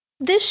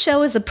This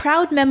show is a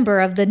proud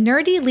member of the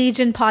Nerdy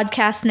Legion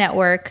Podcast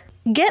Network.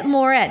 Get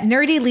more at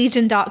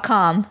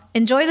nerdylegion.com.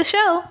 Enjoy the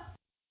show.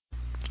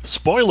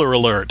 Spoiler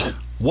alert!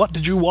 What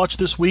Did You Watch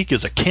This Week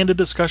is a candid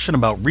discussion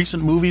about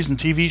recent movies and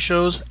TV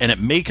shows, and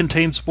it may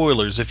contain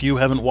spoilers if you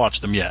haven't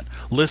watched them yet.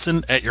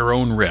 Listen at your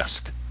own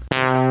risk.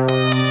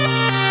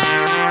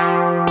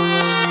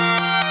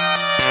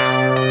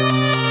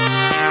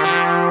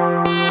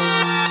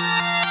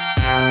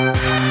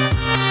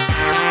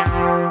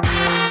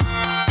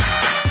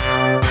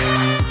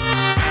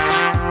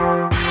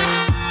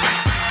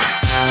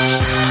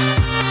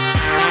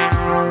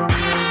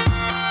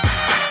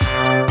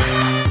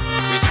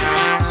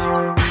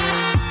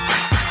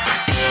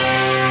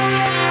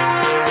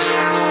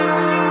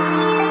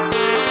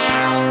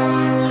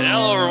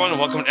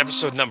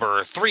 Episode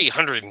number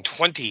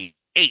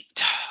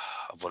 328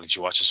 of What Did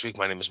You Watch This Week?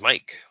 My name is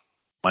Mike.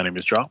 My name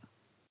is John.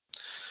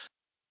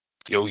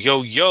 Yo,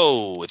 yo,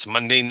 yo. It's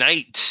Monday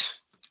night,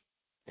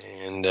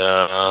 and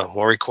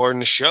we're recording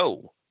the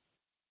show.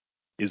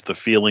 Is the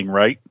feeling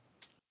right?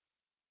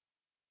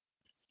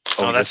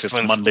 Oh, that's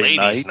when it's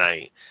ladies'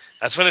 night.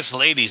 That's when it's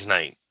ladies'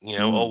 night. You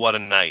know, oh, what a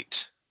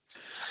night.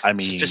 I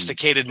mean,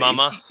 sophisticated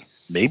mama.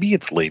 Maybe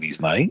it's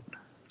ladies' night.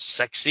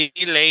 Sexy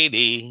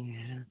lady.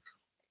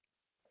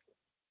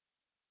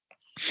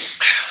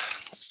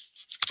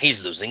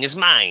 He's losing his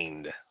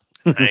mind.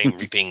 I'm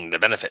reaping the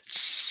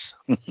benefits.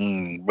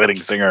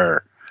 Wedding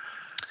singer.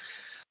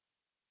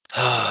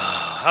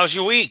 How's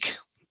your week?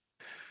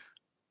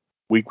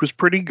 Week was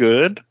pretty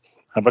good.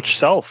 How about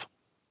yourself?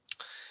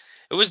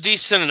 It was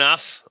decent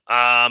enough.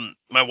 My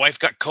wife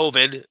got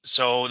COVID,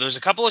 so there's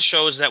a couple of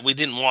shows that we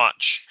didn't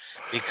watch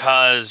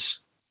because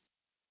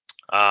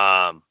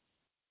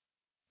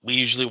we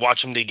usually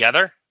watch them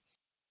together.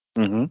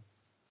 Mm-hmm.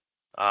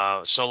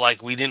 So,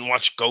 like, we didn't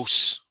watch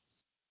Ghosts.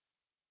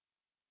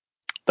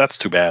 That's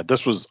too bad.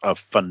 This was a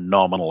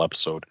phenomenal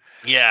episode.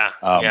 Yeah,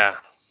 yeah.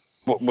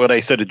 What I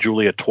said to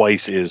Julia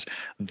twice is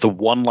the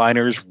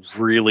one-liners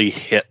really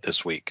hit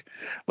this week.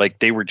 Like,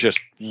 they were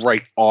just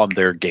right on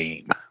their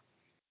game.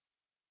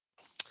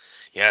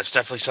 Yeah, it's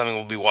definitely something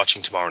we'll be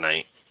watching tomorrow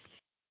night.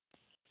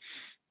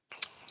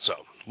 So,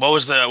 what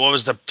was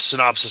the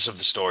synopsis of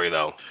the story,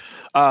 though?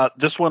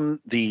 This one,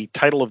 the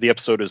title of the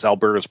episode is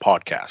Alberta's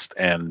Podcast,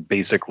 and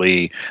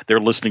basically they're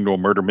listening to a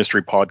murder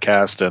mystery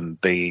podcast, and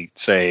they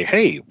say,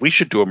 "Hey, we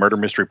should do a murder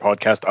mystery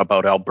podcast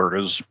about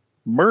Alberta's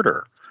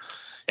murder,"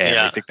 and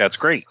I think that's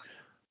great.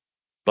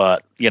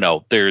 But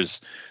there's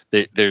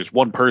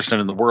one person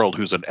in the world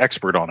who's an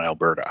expert on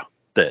Alberta.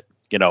 That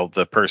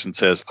the person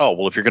says, "Oh,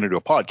 well, if you're going to do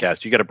a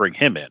podcast, you got to bring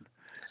him in,"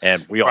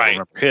 and we all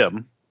remember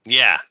him.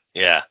 Yeah,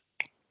 yeah.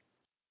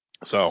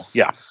 So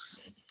yeah.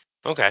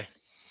 Okay.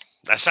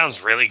 That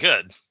sounds really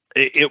good.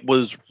 It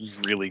was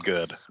really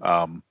good.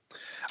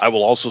 I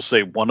will also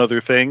say one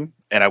other thing,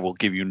 and I will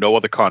give you no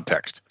other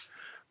context.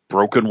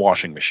 Broken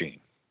washing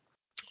machine.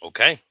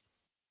 Okay.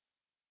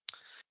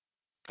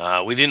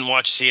 We didn't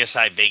watch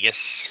CSI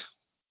Vegas.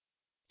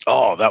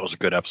 Oh, that was a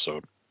good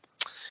episode.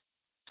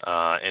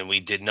 And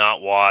we did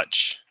not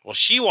watch... Well,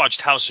 she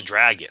watched House of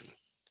Dragon.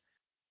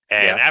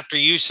 And after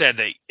you said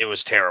that it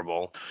was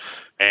terrible,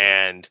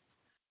 and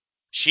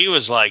she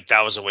was like,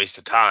 that was a waste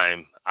of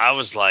time, I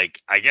was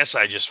like, I guess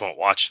I just won't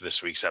watch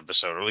this week's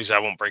episode, or at least I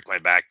won't break my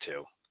back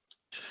to.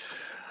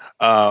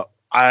 What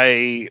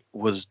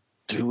was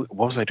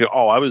I doing?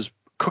 Oh, I was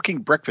cooking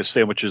breakfast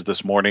sandwiches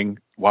this morning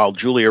while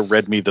Julia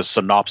read me the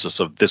synopsis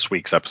of this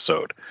week's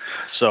episode.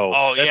 So,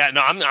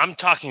 I'm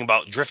talking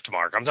about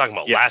Driftmark. I'm talking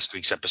about last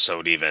week's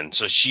episod even.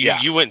 So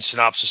you went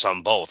synopsis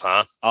on both,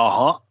 huh?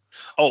 Uh-huh.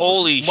 Oh,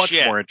 holy much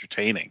shit. More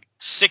entertaining.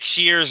 6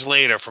 years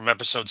later from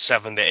episode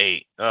 7 to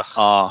 8. Ugh.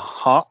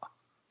 Uh-huh.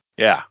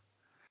 Yeah.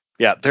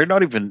 Yeah,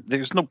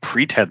 there's no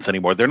pretense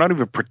anymore. They're not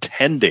even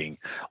pretending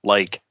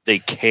like they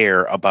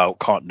care about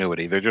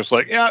continuity. They're just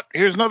like, yeah,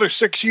 here's another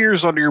 6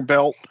 years under your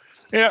belt.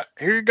 Yeah,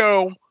 here you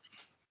go.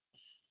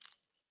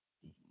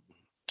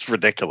 It's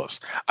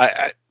ridiculous.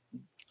 I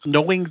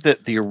knowing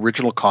that the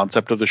original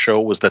concept of the show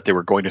was that they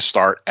were going to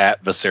start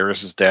at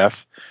Viserys'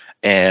 death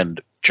and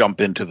jump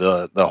into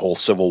the whole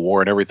Civil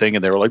War and everything,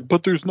 and they were like,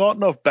 but there's not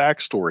enough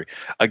backstory.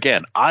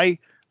 Again, I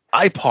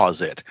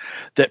posit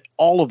that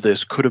all of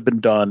this could have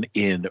been done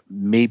in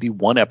maybe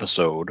one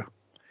episode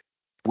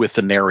with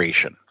the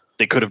narration.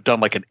 They could have done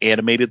like an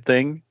animated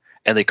thing,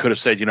 and they could have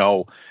said,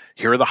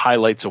 here are the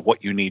highlights of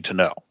what you need to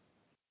know.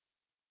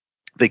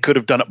 They could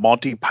have done it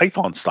Monty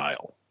Python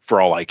style, for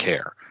all I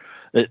care.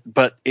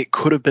 But it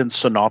could have been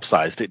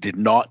synopsized. It did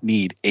not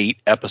need 8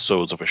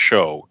 episodes of a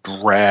show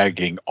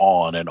dragging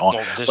on and on.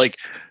 Well,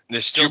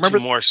 there's still 2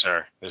 more,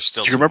 sir. There's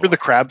still. Do you remember the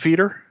crab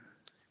feeder?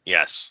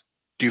 Yes.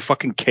 Do you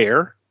fucking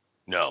care?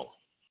 No,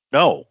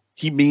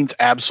 he means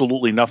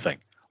absolutely nothing.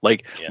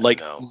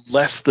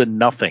 Less than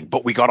nothing.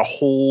 But we got a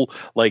whole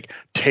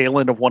tail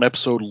end of one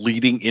episode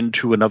leading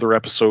into another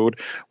episode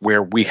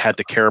where we had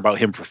to care about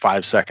him for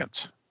 5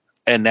 seconds.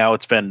 And now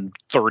it's been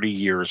 30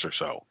 years or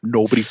so.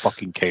 Nobody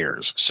fucking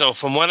cares. So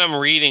from what I'm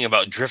reading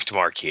about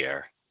Driftmark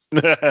here,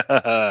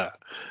 yeah.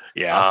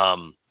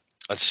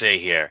 Let's see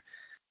here.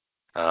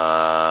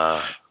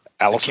 The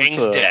Alicent's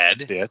king's a dead.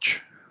 bitch.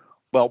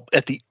 Well,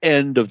 at the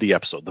end of the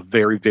episode, the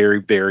very,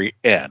 very, very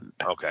end.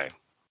 Okay.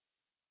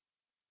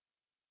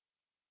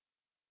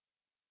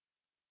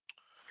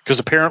 Because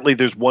apparently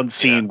there's one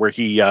scene where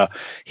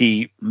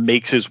he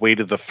makes his way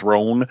to the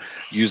throne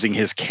using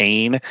his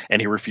cane, and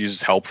he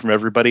refuses help from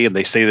everybody, and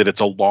they say that it's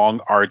a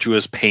long,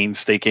 arduous,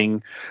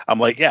 painstaking. I'm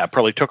like, yeah, it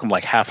probably took him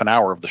like half an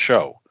hour of the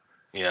show.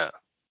 Yeah.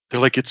 They're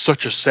like, it's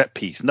such a set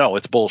piece. No,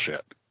 it's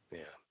bullshit. Yeah.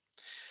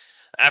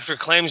 After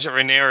claims that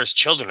Rhaenyra's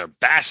children are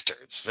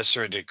bastards,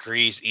 Viscera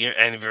decrees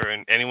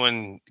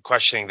anyone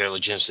questioning their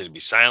legitimacy to be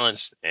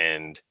silenced,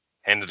 and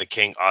Hand of the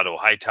King Otto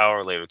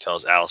Hightower later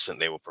tells Alicent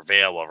they will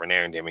prevail while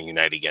Rhaenyra and Daemon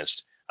unite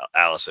against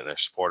Alicent and their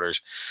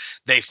supporters.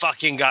 They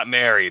fucking got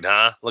married,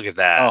 huh? Look at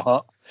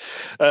that.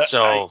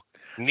 So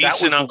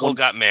niece and uncle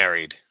got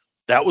married.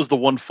 That was the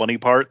one funny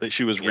part that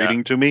she was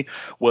reading to me,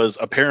 was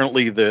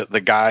apparently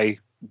the guy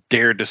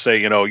dared to say,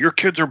 your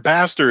kids are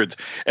bastards.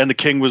 And the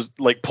king was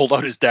like, pulled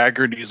out his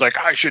dagger and he's like,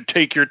 I should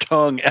take your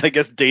tongue. And I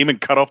guess Daemon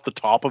cut off the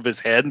top of his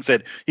head and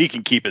said he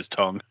can keep his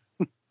tongue.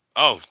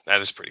 Oh,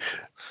 that is pretty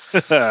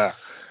cool.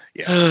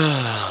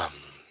 Yeah.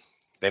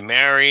 They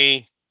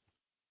marry.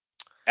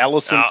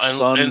 Alicent's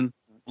son. And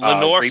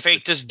Lenore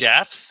faked his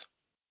death.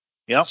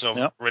 Yep.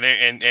 So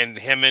Renee and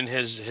him and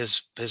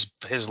his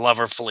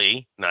lover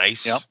flee.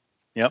 Nice.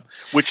 Yep.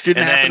 Which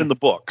didn't happen in the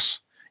books.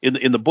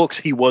 In the books,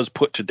 he was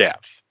put to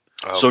death.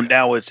 Okay. So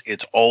now it's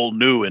all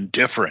new and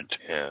different.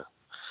 Yeah.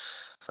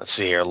 Let's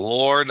see here.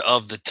 Lord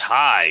of the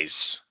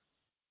Tides.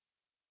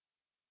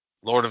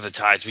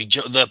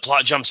 The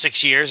plot jumped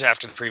 6 years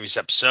after the previous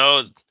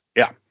episode.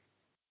 Yeah.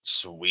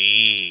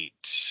 Sweet.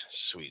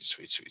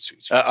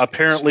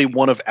 Apparently,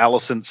 one of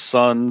Alicent's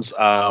sons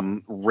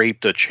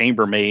raped a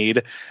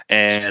chambermaid,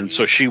 and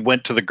so she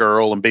went to the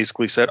girl and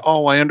basically said,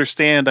 "Oh, I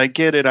understand. I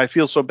get it. I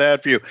feel so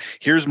bad for you.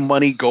 Here's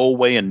money. Go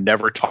away and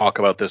never talk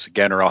about this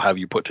again, or I'll have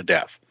you put to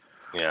death."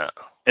 Yeah.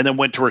 And then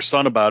went to her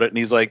son about it, and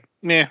he's like,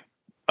 "Nah,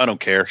 I don't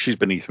care. She's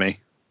beneath me."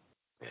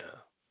 Yeah,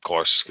 of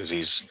course, because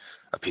he's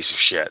a piece of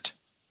shit.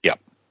 Yep.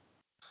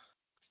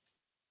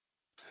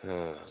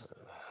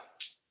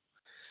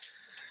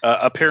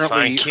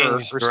 Apparently,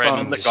 her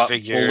son that got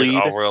bullied.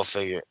 All royal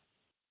figure.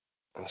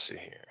 Let's see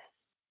here.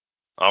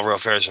 All royal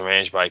affairs are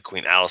managed by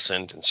Queen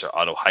Alicent and Sir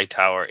Otto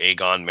Hightower.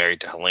 Aegon, married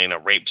to Helena,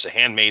 rapes a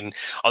handmaiden.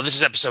 Oh, this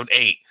is episode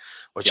 8,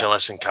 which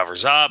Alicent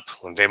covers up.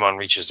 When Vaemon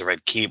reaches the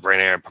Red Keep,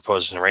 Rhaenyra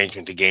proposes an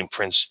arrangement to gain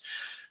Prince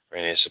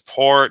Rhaenyra's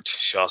support.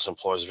 She also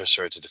implores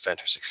Viscera to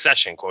defend her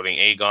succession, quoting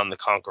Aegon the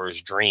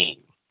Conqueror's dream.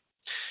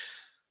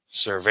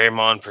 Sir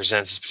Vaemon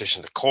presents his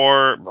petition to the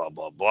court, blah,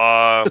 blah,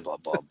 blah, blah,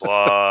 blah,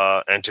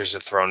 blah. Enters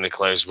the throne,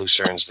 declares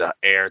Lucern's the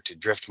heir to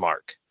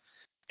Driftmark.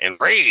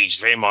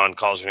 Enraged, Vaemon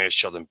calls Rhaenyra's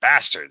children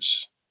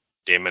bastards.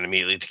 Daemon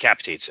immediately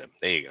decapitates him.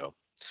 There you go.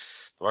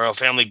 The royal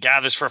family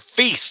gathers for a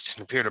feast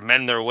and appear to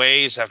mend their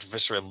ways. After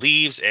Viscera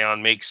leaves,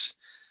 Aemon makes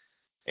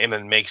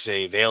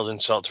a veiled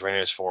insult to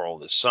Rhaenyra's 4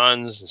 oldest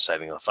sons,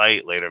 inciting a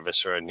fight. Later,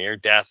 Viscera, near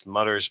death,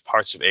 mutters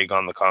parts of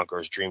Aegon the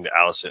Conqueror's dream to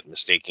Alicent,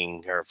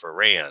 mistaking her for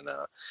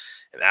Rhaena.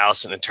 And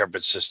Alicent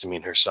interprets this to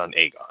mean her son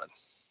Aegon.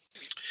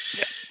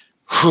 Yeah.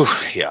 Whew,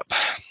 yep.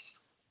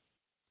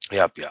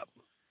 The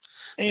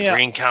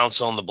Green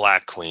Council and the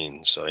Black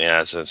Queen. So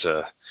it's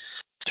a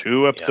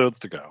 2 episodes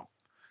to go.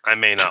 I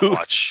may not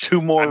watch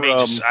 2 more.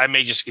 I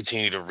may just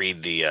continue to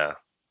read the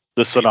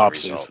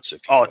synopsis. The results,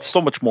 it's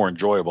so much more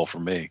enjoyable for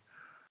me.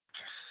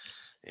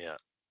 Yeah,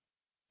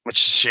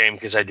 which is a shame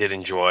because I did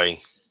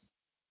enjoy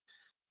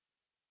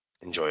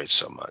it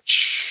so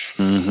much.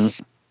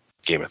 Mm-hmm.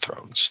 Game of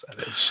Thrones,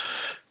 that is.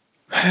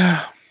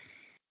 I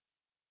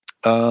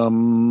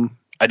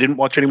didn't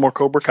watch any more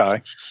Cobra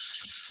Kai.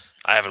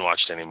 I haven't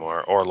watched any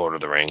more, or Lord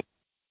of the Rings.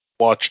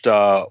 Watched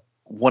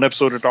 1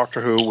 episode of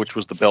Doctor Who, which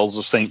was The Bells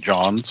of St.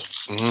 John's.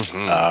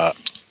 Mm-hmm.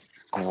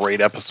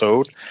 Great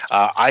episode.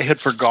 I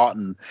had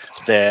forgotten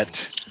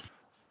that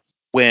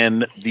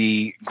when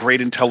the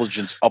Great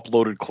Intelligence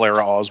uploaded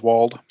Clara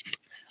Oswald,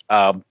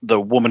 the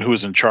woman who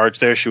was in charge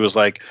there, she was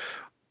like,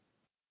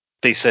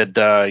 they said,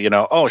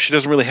 she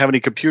doesn't really have any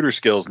computer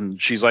skills. And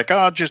she's like,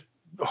 just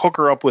hook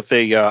her up with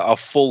a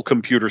full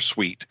computer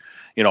suite,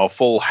 a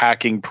full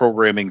hacking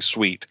programming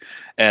suite.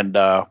 And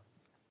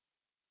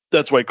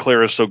that's why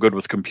Clara's so good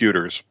with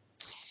computers.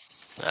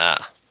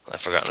 I've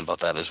forgotten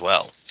about that as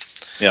well.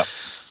 Yeah.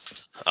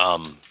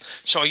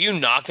 So are you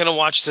not going to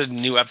watch the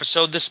new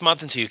episode this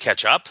month until you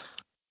catch up?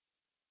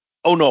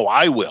 Oh, no,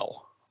 I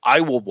will. I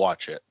will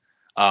watch it.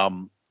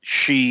 We'll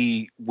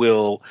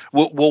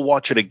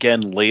watch it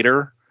again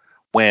later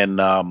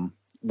when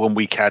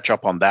we catch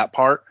up on that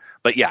part.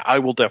 But yeah, I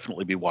will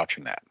definitely be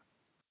watching that.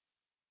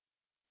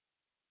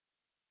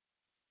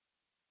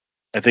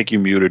 I think you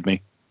muted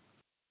me.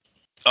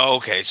 Oh,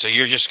 okay. So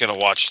you're just going to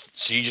watch.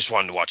 So you just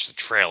wanted to watch the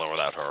trailer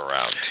without her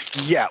around.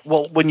 Yeah.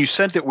 Well, when you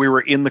sent it, we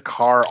were in the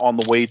car on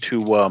the way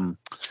to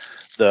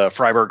the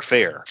Freiburg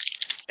Fair.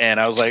 And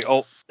I was like,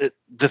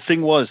 the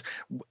thing was,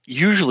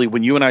 usually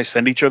when you and I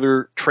send each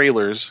other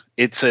trailers,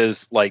 it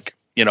says like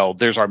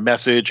there's our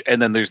message,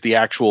 and then there's the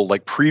actual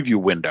like preview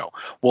window.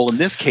 Well, in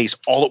this case,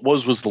 all it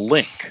was the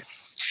link.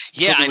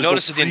 Yeah, So I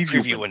noticed it in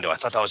preview window. I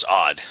thought that was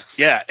odd.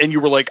 Yeah, and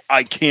you were like,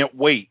 I can't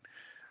wait,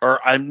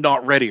 or I'm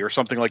not ready, or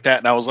something like that.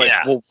 And I was like,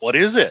 well, what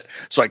is it?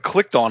 So I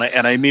clicked on it,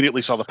 and I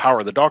immediately saw the Power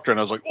of the Doctor, and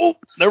I was like, oh,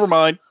 never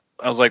mind.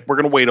 I was like, we're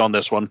going to wait on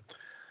this one.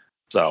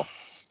 So,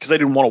 because I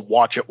didn't want to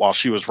watch it while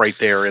she was right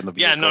there in the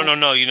vehicle. Yeah,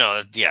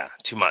 no.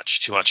 Too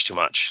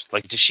much.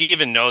 Like, does she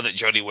even know that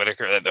Jodie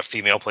Whittaker, that the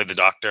female, played the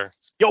Doctor?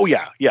 Oh,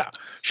 yeah.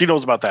 She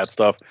knows about that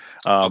stuff.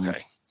 Okay.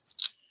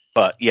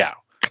 But, yeah.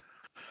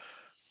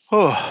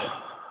 Let's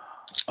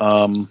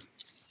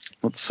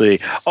see.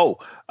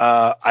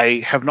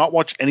 I have not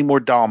watched any more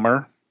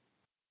Dahmer.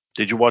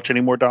 Did you watch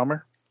any more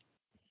Dahmer?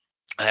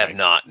 I have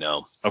not,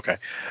 no. Okay.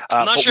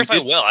 I'm not sure if I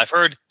will. I've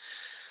heard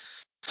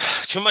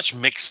too much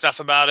mixed stuff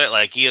about it.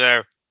 Like,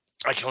 either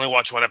I can only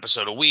watch one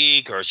episode a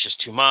week, or it's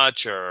just too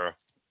much, or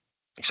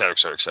et cetera, et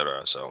cetera, et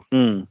cetera. So.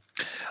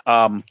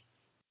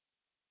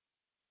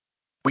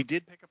 We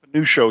did pick up a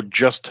new show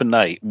just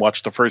tonight and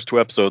watch the first 2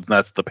 episodes, and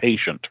that's The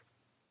Patient.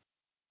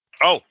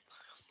 Oh.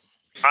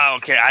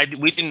 Okay.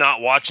 We did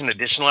not watch an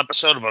additional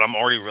episode, but I'm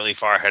already really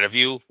far ahead of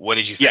you. What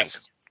did you think?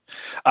 Yes.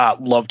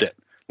 Loved it.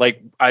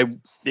 Like,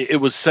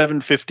 it was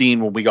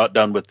 7:15 when we got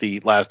done with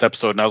the last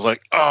episode, and I was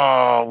like,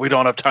 oh, we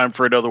don't have time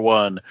for another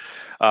one.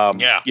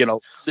 Yeah.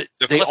 The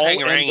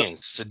cliffhanger hanging.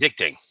 It's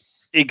addicting.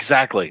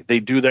 Exactly.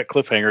 They do that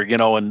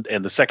cliffhanger,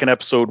 and the second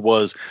episode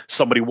was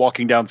somebody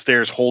walking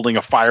downstairs holding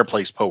a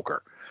fireplace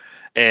poker.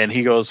 And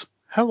he goes,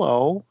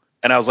 hello.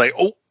 And I was like,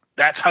 oh,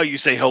 that's how you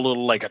say hello to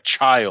like a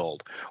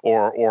child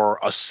or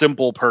a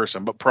simple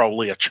person, but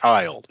probably a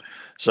child.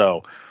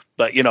 So,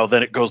 but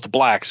then it goes to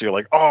black. So you're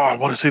like, oh, I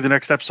want to see the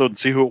next episode and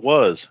see who it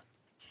was.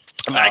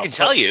 I mean, I can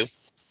tell you.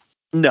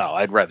 No,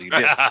 I'd rather you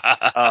didn't.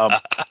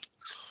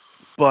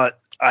 But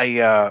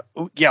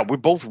we're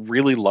both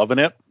really loving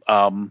it.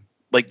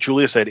 Like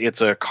Julia said,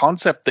 it's a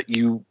concept that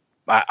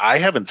I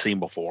haven't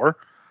seen before.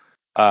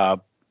 A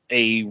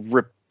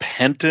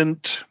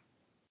repentant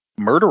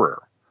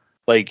murderer.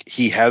 Like,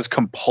 he has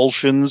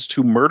compulsions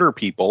to murder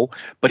people,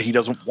 but he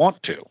doesn't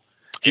want to.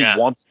 He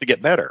wants to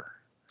get better.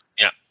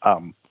 Yeah.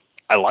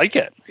 I like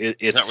it.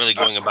 It's not really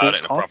going about it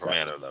in a proper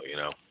manner, though,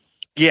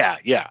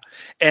 Yeah.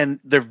 And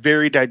they're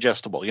very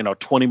digestible,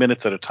 20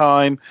 minutes at a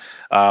time.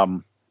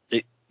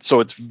 So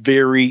it's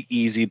very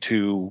easy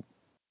to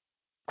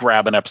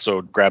grab an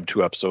episode, grab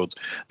 2 episodes.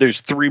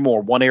 There's 3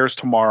 more. One airs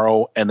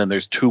tomorrow, and then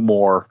there's 2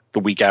 more the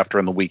week after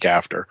and the week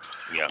after.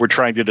 Yeah. We're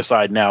trying to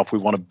decide now if we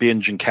want to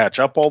binge and catch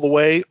up all the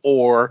way,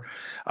 or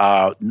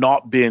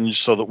not binge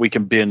so that we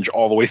can binge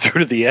all the way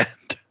through to the end.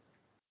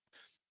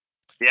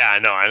 Yeah, I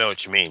know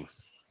what you mean.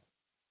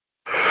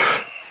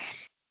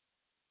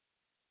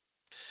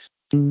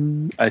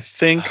 I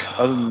think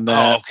other than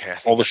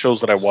that, all the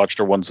shows that I watched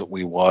are ones that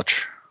we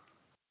watch.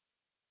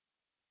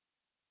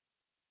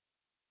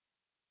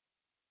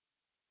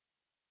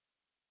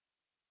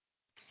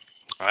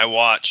 I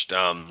watched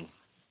The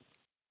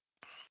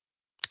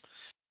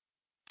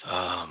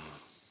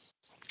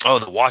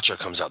Watcher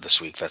comes out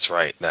this week. That's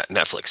right. That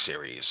Netflix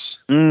series.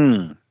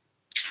 True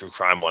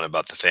crime one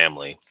about the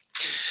family.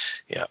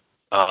 Yeah.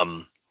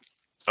 The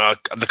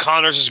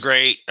Conners is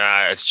great.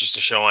 It's just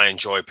a show I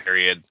enjoy,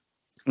 period.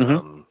 I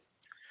don't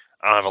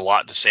have a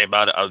lot to say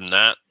about it other than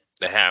that.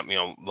 They have,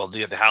 we'll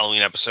do the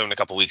Halloween episode in a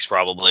couple weeks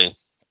probably.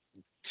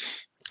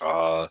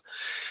 I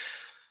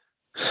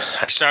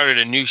started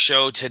a new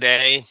show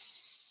today.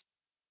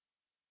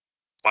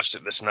 Watched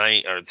it this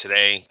night or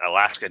today.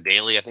 Alaska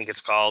Daily, I think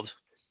it's called.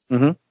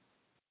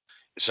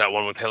 It's that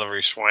one with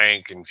Hilary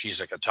Swank, and she's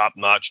like a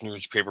top-notch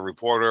newspaper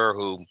reporter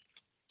who,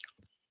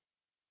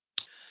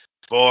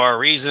 for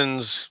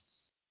reasons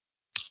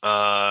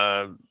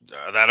that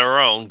are her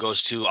own,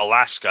 goes to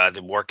Alaska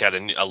to work at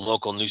a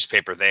local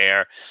newspaper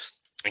there,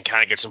 and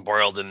kind of gets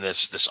embroiled in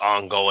this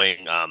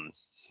ongoing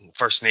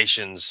First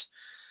Nations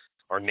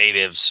or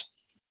Natives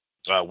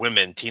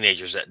women,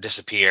 teenagers that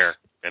disappear,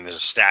 and there's a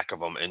stack of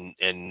them,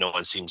 and no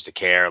one seems to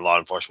care. Law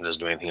enforcement doesn't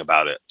do anything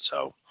about it.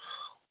 So,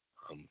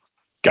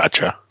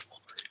 gotcha.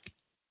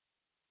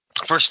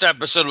 First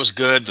episode was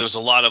good. There was a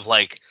lot of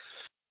like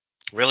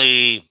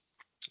really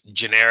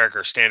generic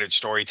or standard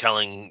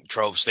storytelling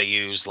tropes they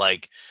use,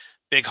 like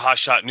big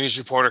hotshot news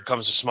reporter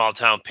comes to small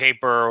town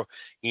paper.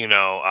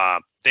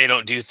 They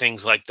don't do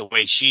things like the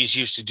way she's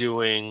used to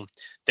doing.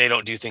 They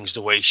don't do things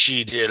the way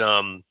she did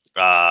them.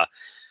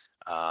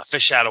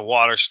 Fish out of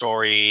water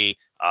story,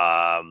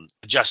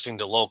 adjusting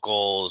to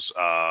locals.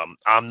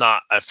 I'm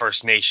not a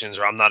First Nations,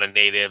 or I'm not a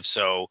native,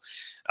 so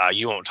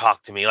you won't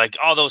talk to me. Like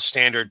all those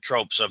standard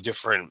tropes of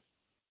different,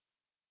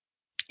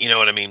 you know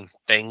what I mean,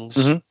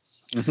 things.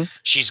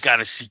 She's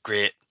got a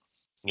secret,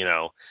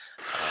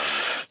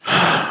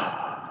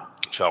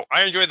 So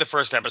I enjoyed the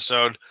first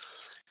episode.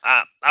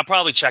 I'll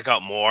probably check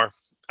out more.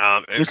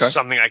 It's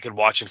something I could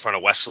watch in front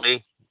of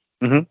Wesley.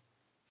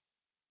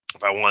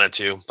 If I wanted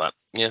to, but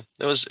yeah,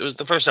 it was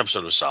the first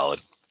episode was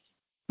solid.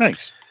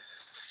 Nice.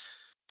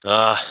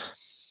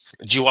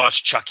 Did you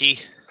watch Chucky?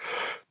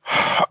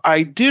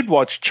 I did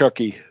watch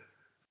Chucky.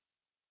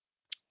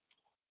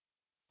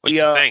 What do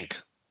you think?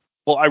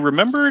 Well, I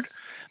remembered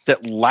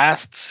that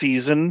last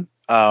season,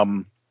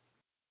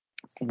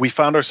 we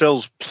found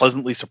ourselves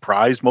pleasantly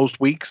surprised most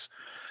weeks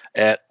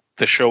at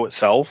the show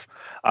itself.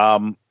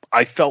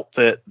 I felt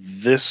that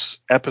this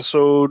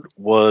episode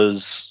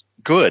was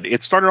good.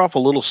 It started off a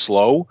little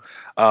slow,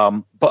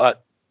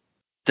 but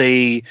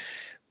they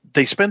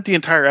spent the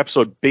entire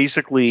episode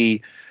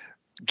basically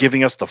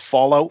giving us the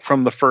fallout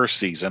from the first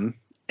season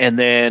and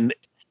then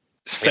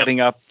setting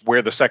up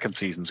where the second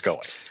season's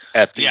going.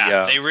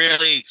 They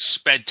really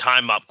sped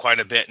time up quite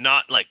a bit,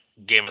 not like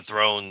Game of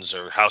Thrones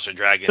or House of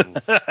Dragon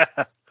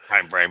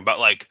time frame, but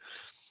like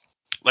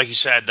you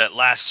said, the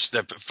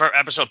first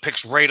episode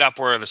picks right up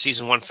where the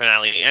season 1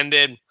 finale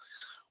ended.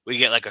 We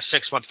get like a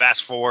 6-month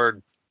fast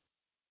forward,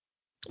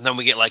 and then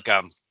we get like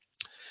a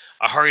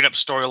hurried up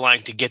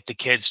storyline to get the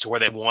kids to where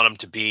they want them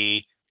to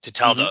be to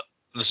tell the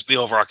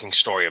overarching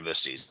story of this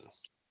season.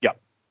 Yep.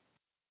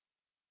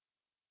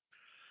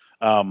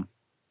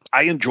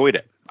 I enjoyed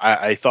it.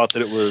 I thought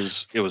that it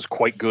was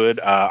quite good.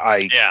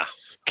 I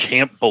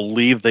can't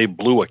believe they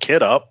blew a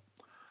kid up.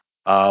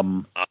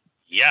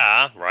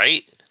 Yeah,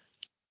 right.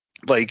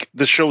 Like,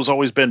 this show's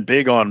always been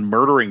big on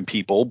murdering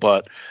people,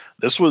 but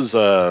this was,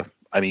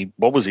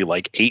 what was he,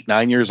 like 8,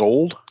 9 years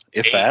old?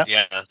 That?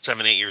 Yeah,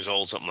 7, 8 years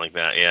old, something like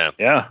that. Yeah.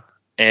 Yeah.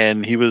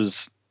 And he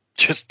was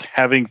just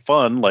having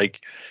fun.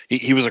 Like,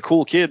 he was a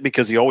cool kid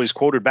because he always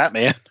quoted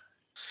Batman.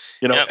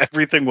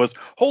 Everything was,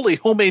 holy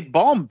homemade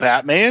bomb,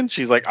 Batman.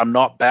 She's like, I'm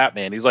not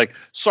Batman. He's like,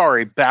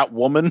 sorry,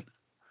 Batwoman.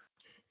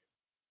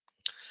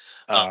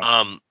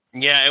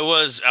 Yeah, it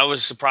was. I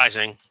was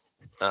surprising,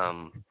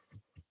 but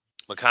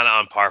kind of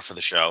on par for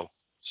the show.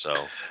 So,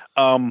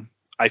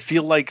 I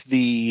feel like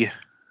they're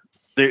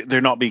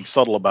not being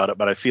subtle about it,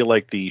 but I feel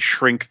like the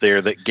shrink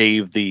there that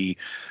gave the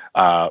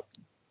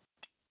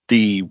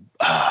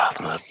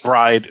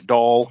bride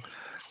doll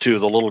to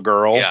the little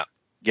girl,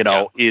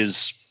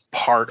 is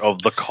part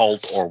of the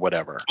cult or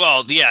whatever.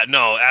 Well, yeah,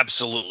 no,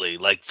 absolutely.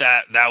 Like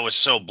that was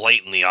so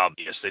blatantly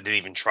obvious. They didn't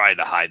even try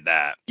to hide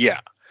that. Yeah.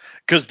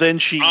 Because then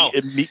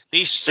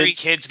these 3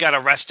 kids got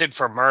arrested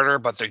for murder,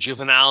 but they're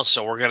juveniles,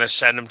 so we're going to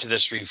send them to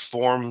this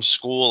reform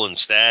school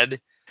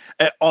instead.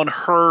 On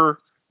her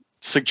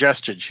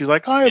suggestion, she's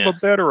like, I have a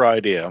better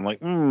idea. I'm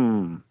like,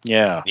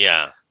 yeah.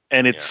 Yeah.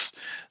 And it's,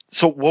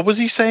 so what was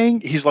he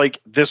saying? He's like,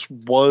 this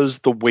was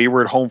the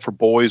Wayward Home for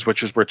Boys,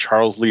 which is where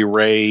Charles Lee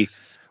Ray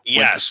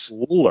went to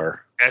school,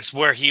 or? That's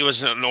where he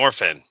was an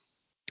orphan.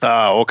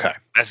 Oh, okay.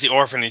 That's the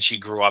orphanage he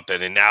grew up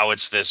in, and now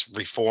it's this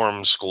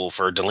reform school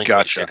for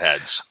delinquent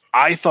shitheads.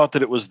 I thought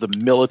that it was the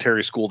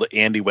military school that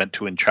Andy went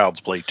to in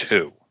Child's Play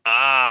 2.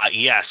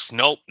 Yes.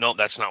 Nope,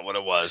 that's not what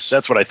it was.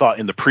 That's what I thought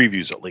in the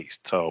previews, at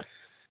least. So,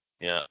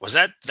 yeah. Was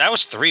that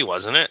was 3,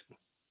 wasn't it?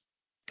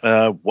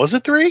 Was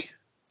it 3?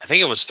 I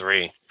think it was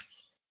 3.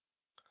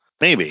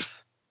 Maybe.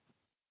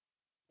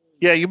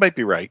 Yeah, you might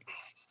be right.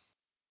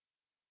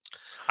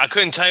 I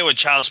couldn't tell you what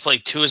Child's Play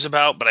 2 is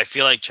about, but I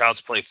feel like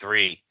Child's Play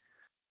 3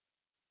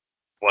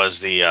 was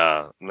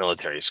the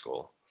military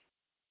school.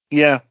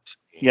 Yeah,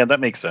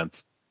 that makes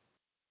sense.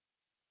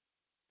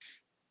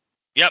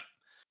 Yep.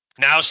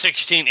 Now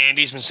 16,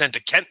 Andy's been sent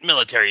to Kent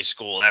Military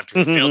School after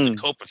he failed to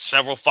cope with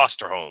several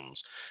foster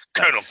homes.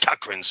 Colonel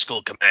Cochrane's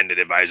school commandant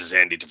advises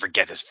Andy to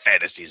forget his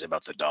fantasies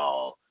about the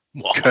doll.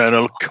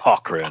 Colonel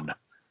Cochrane.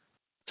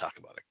 Talk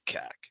about a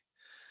cack.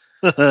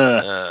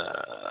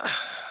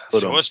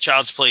 So what's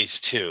Child's Play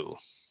 2?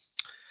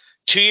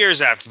 2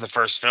 years after the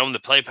first film, the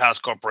Playhouse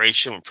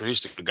Corporation, which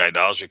produced the Good Guy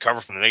dolls,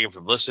 recovered from the negative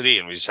publicity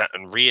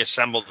and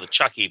reassembled the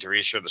Chucky to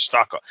reassure the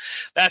stock.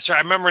 That's right.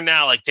 I remember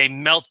now, like, they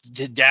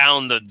melted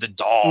down the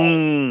doll.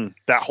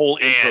 That whole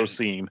intro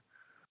scene.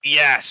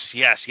 Yes.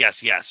 Yeah.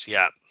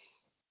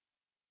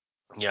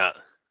 Yeah.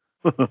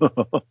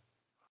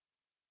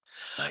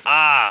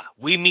 Nice.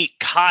 We meet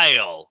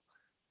Kyle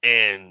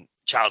in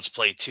Child's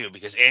Play 2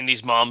 because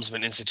Andy's mom's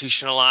been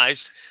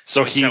institutionalized.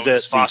 So he's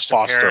at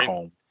foster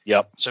home.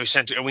 Yep. So he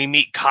sent, and we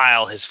meet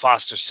Kyle, his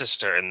foster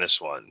sister, in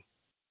this one.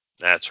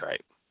 That's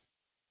right.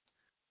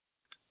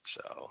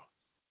 So,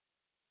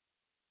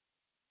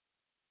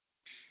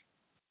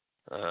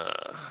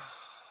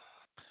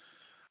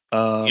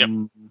 yep.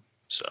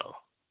 So,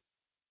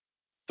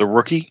 The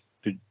Rookie.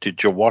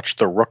 Did you watch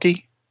The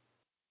Rookie?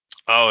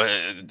 Oh,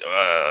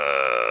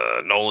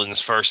 Nolan's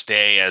first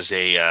day as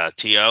a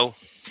TO.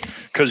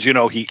 Because he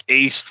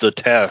aced the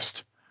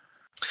test.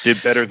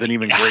 Did better than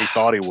even Gray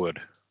thought he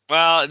would.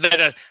 Well,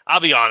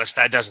 I'll be honest,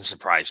 that doesn't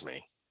surprise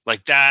me.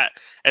 Like that,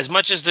 as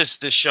much as this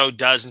show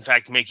does, in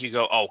fact, make you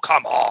go, "Oh,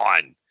 come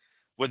on,"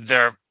 with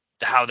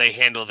how they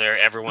handle their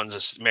everyone's a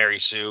Mary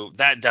Sue,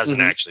 that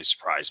doesn't actually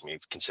surprise me,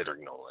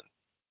 considering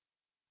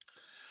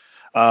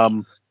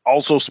Nolan.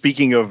 Also,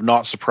 speaking of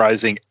not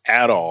surprising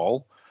at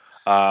all,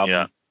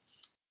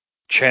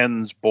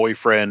 Chen's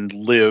boyfriend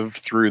lived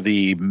through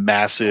the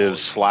massive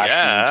slash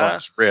wounds on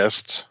his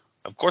wrists.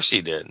 Of course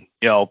he did.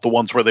 The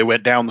ones where they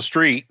went down the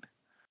street.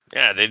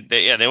 Yeah,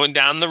 they went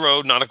down the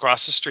road, not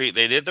across the street.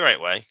 They did the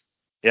right way.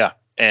 Yeah,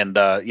 and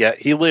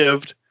he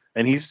lived,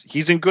 and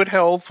he's in good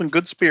health and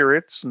good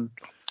spirits, and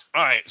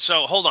All right,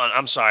 so hold on.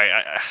 I'm sorry.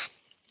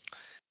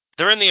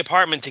 They're in the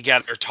apartment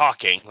together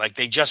talking, like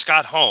they just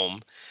got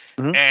home,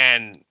 Mhm.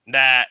 and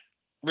that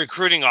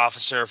recruiting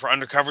officer for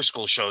undercover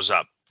school shows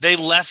up. They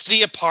left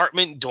the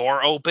apartment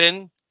door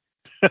open,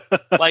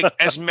 like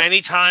as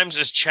many times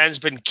as Chen's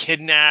been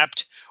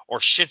kidnapped or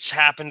shit's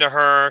happened to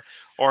her,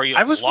 or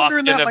I was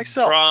wondering locked in that a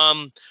myself.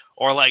 drum,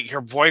 or like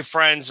her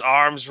boyfriend's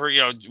arms were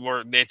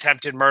the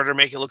attempted murder,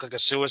 make it look like a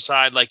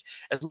suicide. Like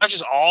as much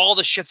as all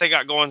the shit they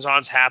got going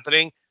on's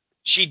happening,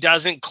 she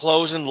doesn't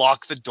close and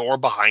lock the door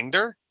behind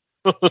her.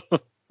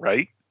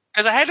 Right?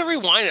 Because I had to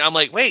rewind it. I'm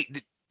like,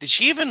 wait, did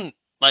she even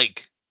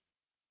like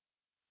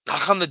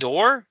knock on the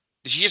door?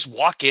 Did she just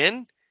walk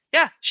in?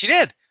 Yeah, she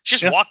did. She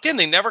just walked in.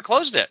 They never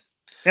closed it.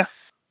 Yeah.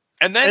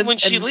 And then when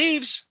she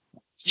leaves,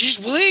 she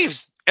just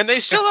leaves, and they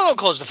still don't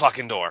close the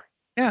fucking door.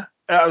 Yeah.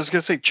 I was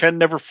gonna say Chen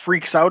never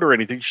freaks out or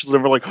anything. She's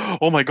never like,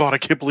 oh my god, I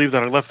can't believe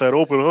that I left that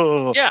open.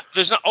 Oh. Yeah,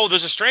 there's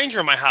a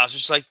stranger in my house.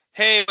 It's like,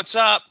 hey, what's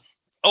up?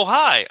 Oh,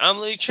 hi, I'm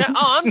Lee Chen.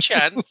 Oh, I'm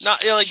Chen.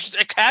 Not like just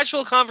a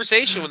casual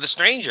conversation with a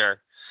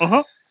stranger.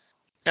 Uh-huh.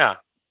 Yeah.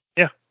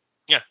 Yeah.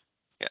 Yeah.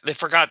 Yeah. They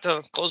forgot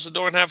to close the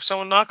door and have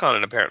someone knock on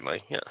it,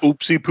 apparently. Yeah.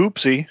 Oopsie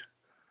poopsie.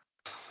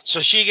 So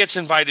she gets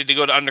invited to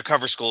go to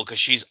undercover school because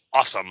she's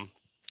awesome.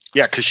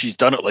 Yeah, because she's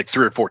done it like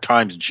 3 or 4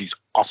 times and she's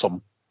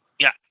awesome.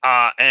 Yeah.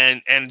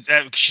 And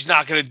she's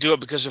not going to do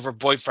it because of her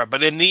boyfriend.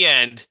 But in the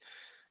end,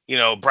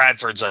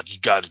 Bradford's like, you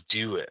got to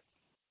do it.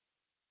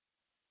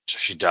 So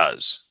she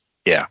does.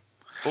 Yeah.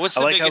 But what's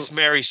the biggest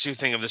Mary Sue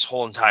thing of this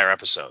whole entire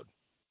episode?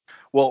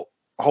 Well,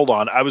 hold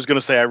on. I was going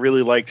to say I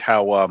really liked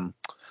how,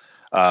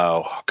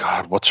 oh,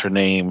 God, what's her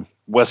name?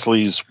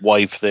 Wesley's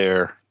wife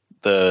there,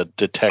 the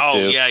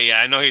detective. Oh,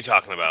 yeah. I know who you're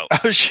talking about.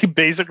 She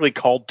basically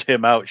called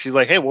Tim out. She's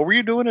like, hey, what were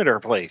you doing at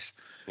her place?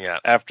 Yeah.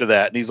 After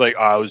that. And he's like,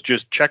 I was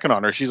just checking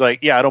on her. She's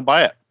like, yeah, I don't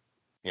buy it.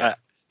 Yeah.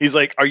 He's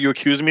like, are you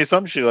accusing me of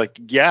something? She's like,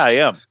 yeah, I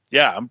am.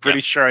 Yeah, I'm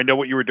pretty sure I know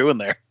what you were doing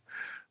there.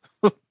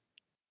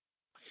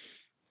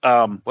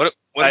 What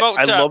about?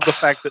 I love the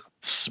fact that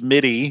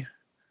Smitty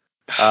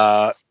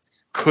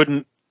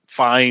couldn't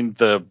find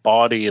the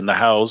body in the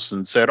house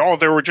and said, "Oh,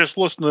 they were just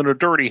listening to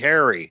Dirty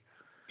Harry."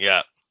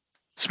 Yeah,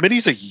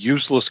 Smitty's a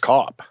useless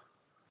cop.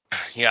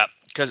 Yeah,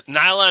 because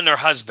Nyla and her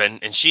husband,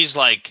 and she's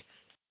like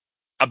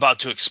about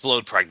to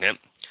explode pregnant,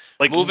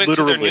 like move into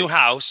literally. their new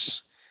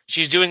house.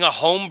 She's doing a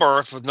home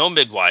birth with no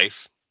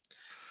midwife.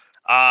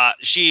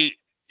 They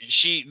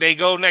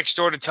go next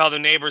door to tell the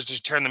neighbors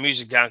to turn the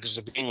music down because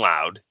they're being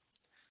loud.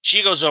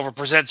 She goes over,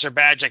 presents her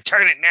badge, like,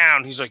 turn it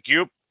down. He's like,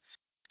 yep.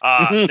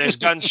 There's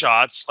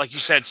gunshots. Like you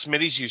said,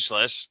 Smitty's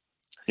useless.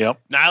 Yep.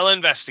 Nyla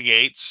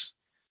investigates.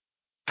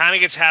 Kind of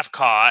gets half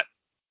caught.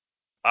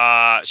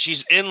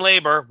 She's in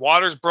labor.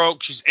 Water's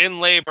broke. She's in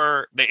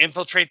labor. They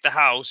infiltrate the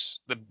house.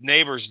 The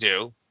neighbors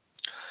do.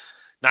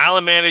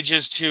 Nyla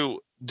manages to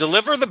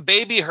deliver the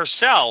baby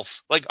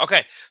herself. Like,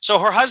 okay, so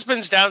her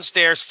husband's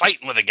downstairs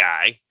fighting with a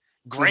guy.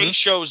 Gray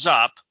shows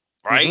up,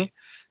 right,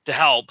 to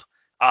help.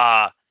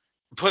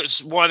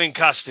 Puts one in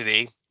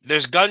custody.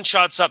 There's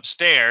gunshots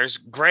upstairs.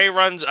 Gray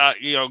runs,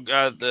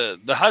 the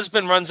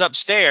husband runs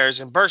upstairs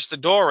and bursts the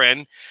door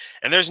in,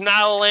 and there's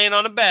Nyla laying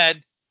on a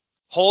bed,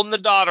 holding the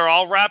daughter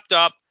all wrapped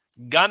up,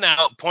 gun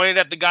out, pointed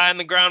at the guy on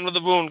the ground with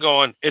a wound,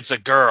 going, "It's a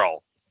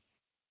girl."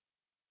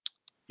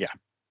 Yeah.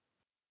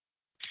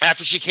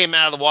 After she came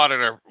out of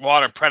the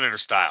water Predator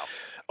style.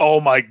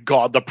 Oh my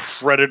God, the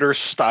Predator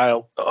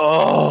style.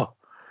 Oh.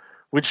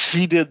 When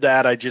she did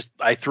that,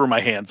 I threw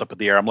my hands up in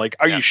the air. I'm like,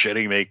 are you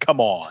shitting me?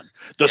 Come on.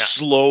 The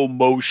slow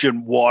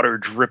motion water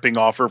dripping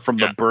off her from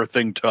the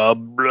birthing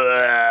tub.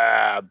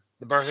 Blah.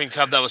 The birthing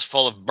tub that was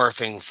full of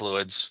birthing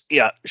fluids.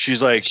 Yeah.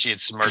 She's like, she had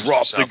submerged drop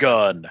herself the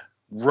gun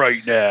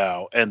right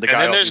now. And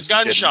guy then there's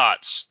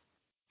gunshots.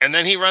 And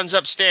then he runs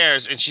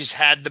upstairs and she's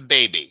had the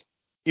baby.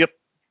 Yep.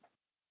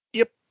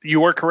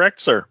 You are correct,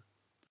 sir.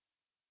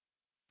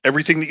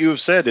 Everything that you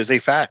have said is a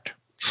fact.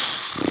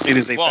 It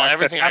is a fact.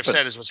 Everything I've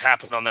said is what's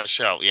happened on that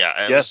show.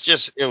 Yeah.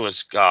 It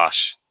was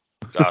gosh.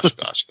 Yeah.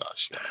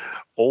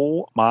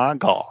 Oh my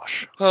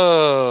gosh.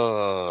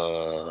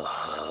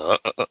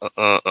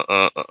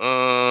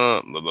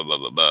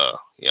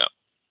 Yeah.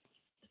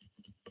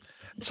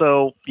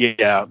 So,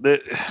 yeah.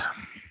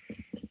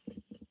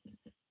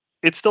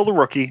 It's still The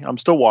Rookie. I'm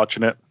still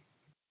watching it.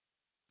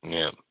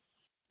 Yeah.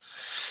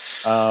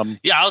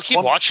 I'll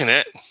keep watching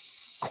it.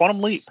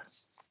 Quantum Leap.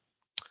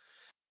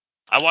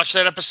 I watched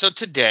that episode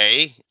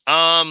today.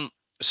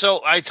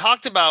 So I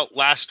talked about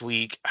last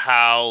week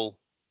how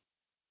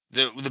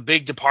the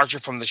big departure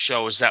from the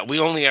show is that we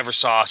only ever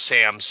saw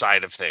Sam's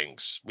side of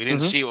things. We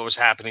didn't see what was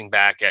happening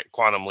back at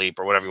Quantum Leap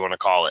or whatever you want to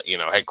call it,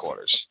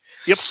 headquarters.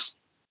 Yep.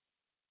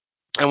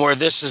 And where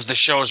the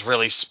show is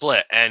really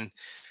split. And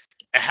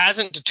it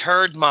hasn't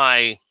deterred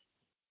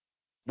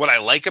what I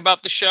like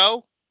about the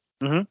show.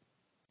 Mm-hmm.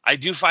 I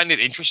do find it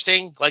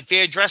interesting. Like they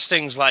address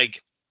things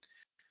like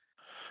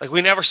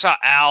we never saw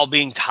Al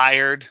being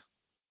tired.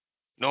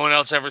 No one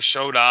else ever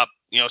showed up.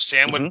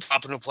 Sam would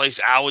pop into a place.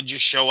 Al would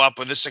just show up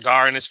with a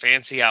cigar and his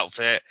fancy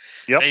outfit.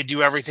 Yep. They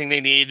do everything they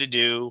needed to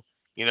do.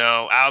 You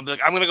know, Al would be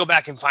like, I'm going to go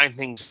back and find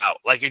things out.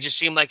 Like, it just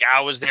seemed like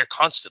Al was there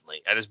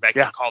constantly at his beck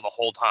and call the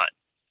whole time.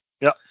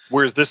 Yeah.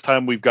 Whereas this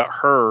time we've got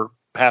her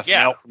passing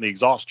out from the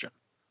exhaustion.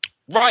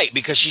 Right,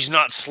 because she's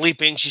not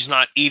sleeping, she's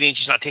not eating,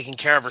 she's not taking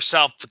care of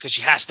herself because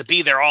she has to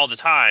be there all the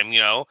time, you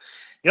know?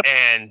 Yep.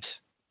 And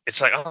it's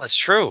like, oh, that's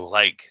true.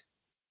 Like,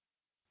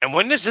 and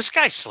when does this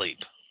guy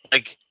sleep?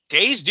 Like,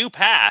 days do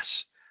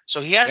pass,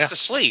 so he has to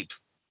sleep.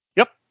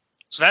 Yep.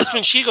 So that's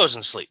when she goes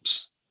and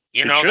sleeps.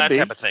 You know, that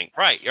type of thing.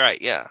 Right, you're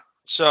right, yeah.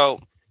 So.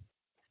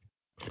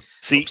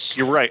 See,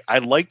 you're right. I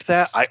liked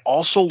that. I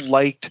also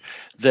liked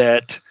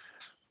that,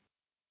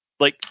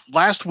 like,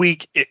 last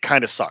week it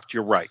kind of sucked.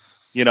 You're right.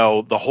 You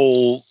know, the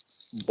whole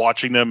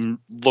watching them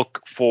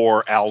look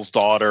for Al's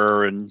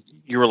daughter, and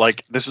you were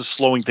like, this is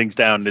slowing things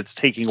down, and it's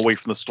taking away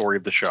from the story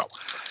of the show.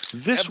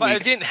 But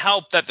it didn't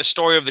help that the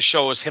story of the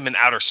show was him in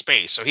outer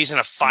space, so he's in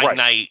a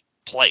finite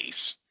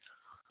place.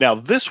 Now,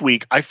 this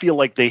week, I feel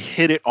like they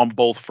hit it on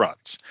both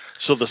fronts.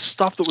 So the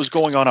stuff that was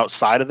going on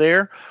outside of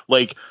there,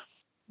 like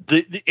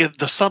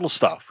the subtle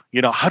stuff,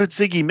 you know, how did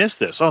Ziggy miss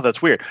this? Oh,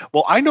 that's weird.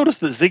 Well, I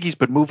noticed that Ziggy's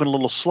been moving a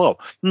little slow.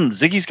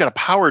 Ziggy's got a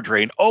power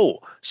drain. Oh,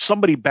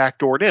 somebody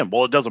backdoored in.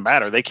 Well, it doesn't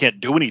matter. They can't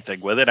do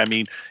anything with it. I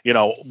mean, you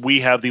know,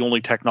 we have the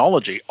only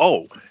technology.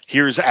 Oh,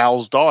 here's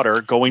Al's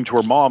daughter going to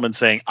her mom and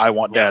saying, I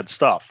want dad's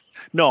stuff.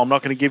 No, I'm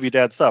not going to give you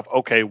dad's stuff.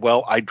 Okay,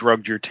 well, I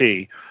drugged your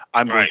tea.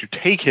 I'm going to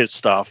take his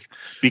stuff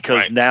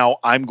because now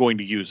I'm going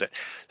to use it.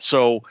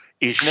 So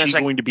is she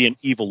going to be an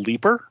evil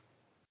leaper?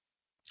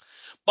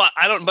 But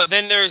I don't. But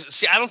then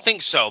I don't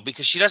think so,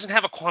 because she doesn't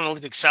have a quantum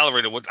leap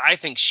accelerator. What I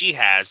think she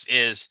has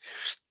is,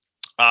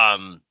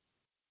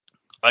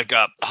 like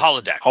a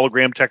holodeck,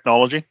 hologram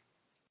technology.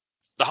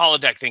 The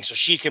holodeck thing, so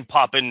she can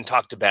pop in and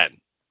talk to Ben,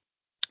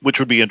 which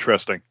would be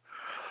interesting.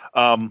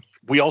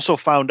 We also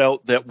found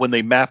out that when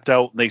they mapped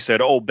out, they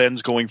said, "Oh,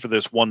 Ben's going for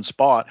this one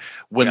spot."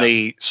 When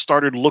they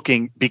started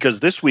looking, because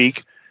this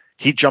week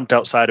he jumped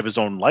outside of his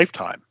own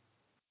lifetime.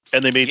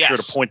 And they made sure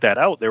to point that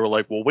out. They were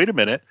like, well, wait a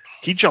minute.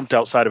 He jumped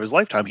outside of his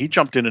lifetime. He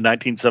jumped into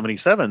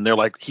 1977. They're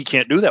like, he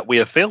can't do that. We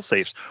have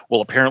fail-safes.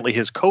 Well, apparently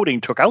his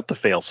coding took out the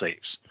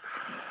fail-safes.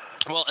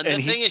 Well, and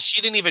the thing is,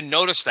 she didn't even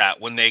notice that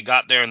when they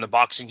got there in the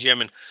boxing gym,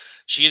 and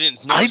she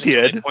didn't notice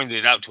until they pointed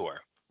it out to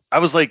her. I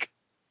was like,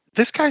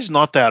 this guy's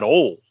not that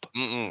old.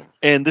 Mm-mm.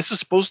 And this is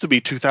supposed to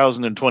be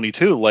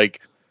 2022. Like,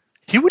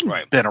 he wouldn't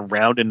have been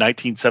around in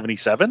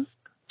 1977.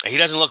 He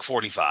doesn't look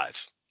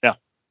 45.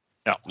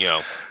 No. You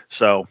know.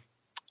 So...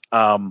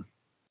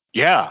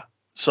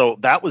 So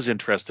that was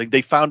interesting.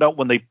 They found out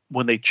when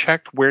they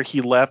checked where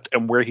he left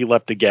and where he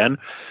left again,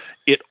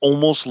 it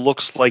almost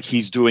looks like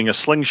he's doing a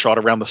slingshot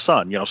around the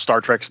sun, you know, Star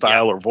Trek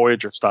style or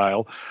Voyager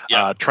style,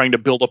 trying to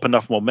build up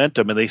enough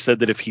momentum. And they said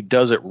that if he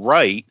does it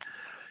right,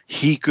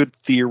 he could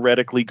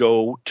theoretically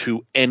go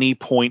to any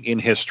point in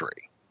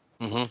history.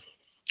 Mm-hmm.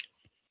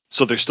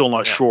 So they're still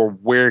not sure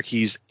where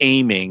he's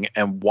aiming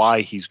and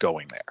why he's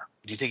going there.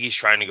 Do you think he's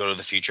trying to go to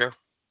the future?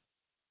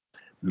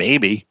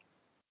 Maybe.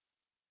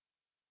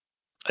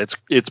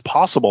 It's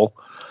possible.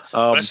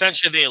 But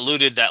essentially, they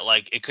alluded that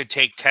like it could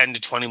take 10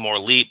 to 20 more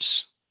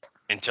leaps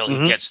until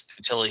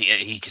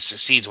he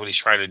succeeds what he's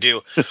trying to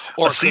do,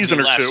 or a season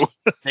or two.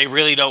 They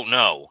really don't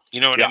know.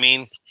 You know what I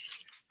mean?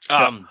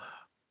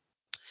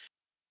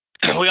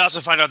 We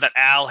also find out that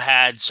Al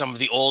had some of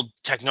the old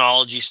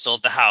technology still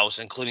at the house,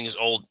 including his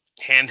old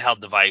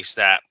handheld device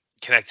that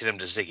connected him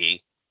to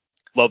Ziggy.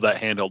 Love that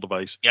handheld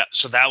device. Yeah,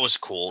 so that was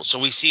cool. So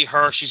we see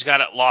her. She's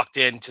got it locked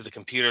into the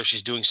computer.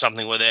 She's doing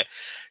something with it.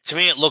 To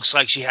me, it looks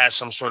like she has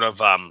some sort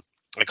of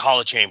like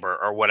holochamber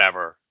or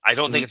whatever. I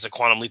don't think it's a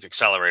quantum leap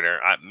accelerator.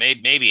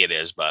 Maybe it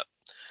is, but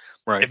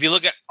if you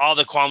look at all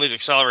the quantum leap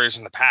accelerators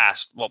in the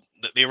past, well,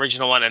 the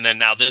original one and then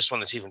now this one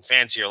that's even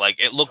fancier, like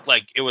it looked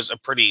like it was a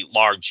pretty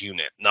large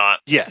unit, not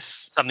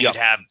something you'd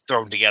have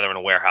thrown together in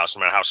a warehouse, no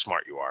matter how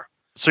smart you are.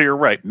 So you're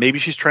right. Maybe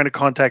she's trying to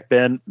contact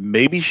Ben.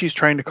 Maybe she's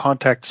trying to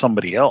contact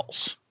somebody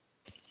else.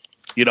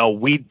 You know,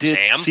 we did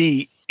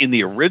see in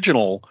the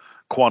original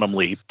Quantum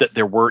Leap that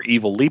there were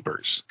evil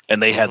leapers,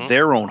 and they had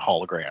their own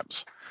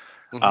holograms.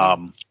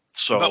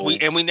 But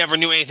we never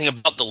knew anything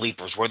about the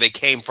leapers, where they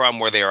came from,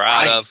 where they were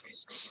out of.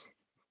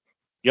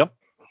 Yep.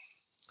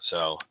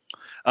 So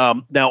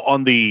now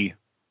on the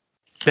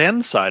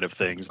Ben side of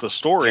things, the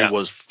story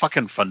was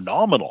fucking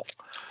phenomenal.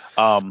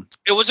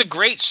 It was a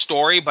great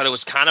story, but it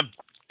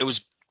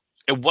was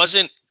it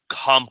wasn't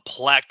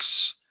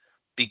complex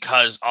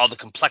because all the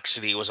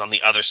complexity was on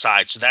the other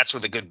side. So that's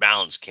where the good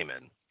balance came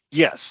in.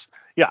 Yes.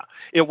 Yeah.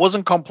 It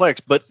wasn't complex,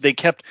 but they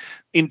kept,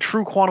 in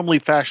true Quantum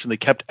Leap fashion, they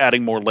kept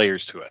adding more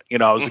layers to it. You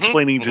know, I was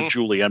explaining to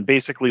Julie, and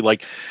basically,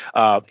 like,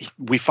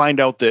 we find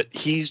out that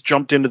he's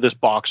jumped into this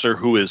boxer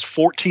who is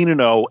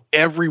 14-0,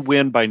 every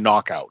win by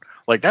knockout.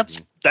 Like,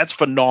 that's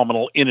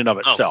phenomenal in and of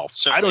itself.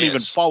 I don't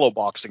even follow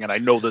boxing, and I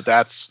know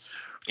that's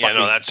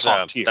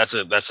top tier. That's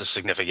a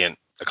significant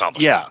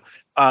accomplishment.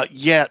 Yeah.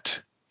 Yet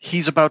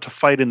he's about to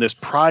fight in this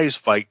prize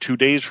fight 2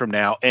 days from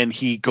now, and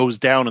he goes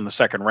down in the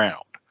second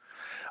round.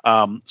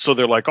 So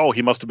they're like, oh,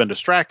 he must have been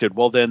distracted.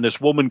 Well, then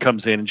this woman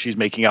comes in and she's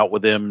making out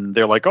with him.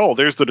 They're like, oh,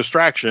 there's the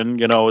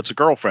distraction. It's a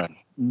girlfriend.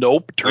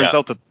 Nope. Turns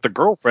out that the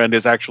girlfriend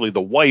is actually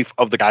the wife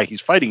of the guy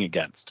he's fighting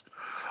against.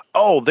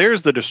 Oh,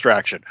 there's the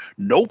distraction.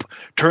 Nope.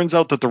 Turns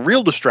out that the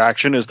real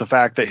distraction is the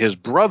fact that his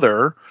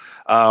brother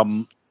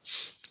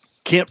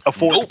can't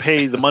afford to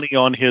pay the money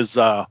on his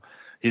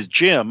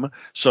gym,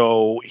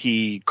 so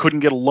he couldn't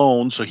get a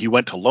loan, so he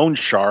went to loan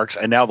sharks,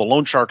 and now the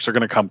loan sharks are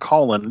going to come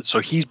calling, so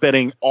he's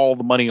betting all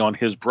the money on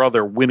his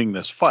brother winning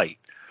this fight.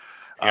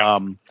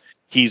 Yep.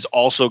 He's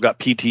also got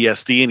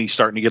PTSD, and he's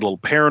starting to get a little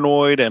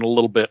paranoid and a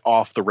little bit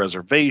off the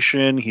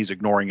reservation. He's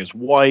ignoring his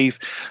wife.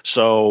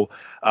 So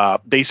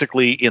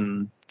basically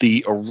in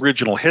the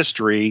original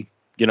history,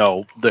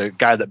 the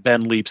guy that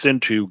Ben leaps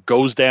into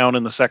goes down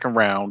in the second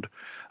round,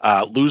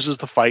 loses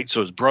the fight, so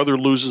his brother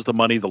loses the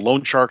money, the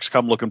loan sharks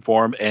come looking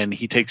for him, and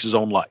he takes his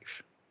own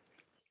life.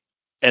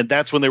 And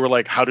that's when they were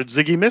like, how did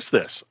Ziggy miss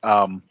this?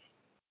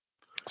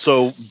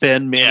 So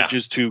Ben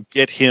manages to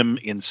get him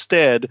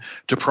instead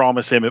to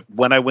promise him,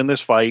 when I win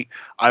this fight,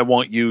 I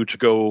want you to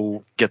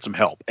go get some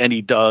help. And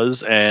he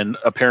does, and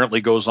apparently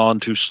goes on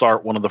to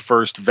start one of the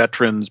first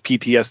veterans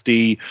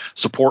PTSD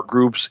support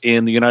groups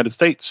in the United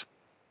States.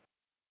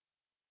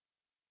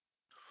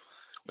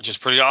 Which is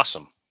pretty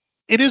awesome.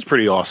 It is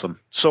pretty awesome.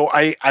 So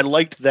I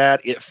liked that.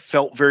 It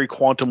felt very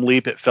Quantum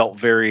Leap. It felt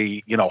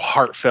very,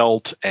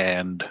 heartfelt.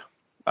 And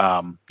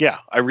I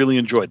really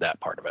enjoyed that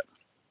part of it.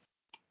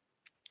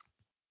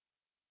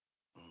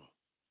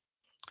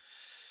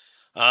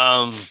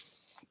 And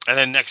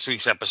then next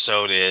week's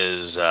episode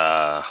is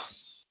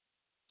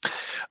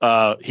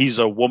he's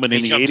a woman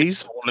in the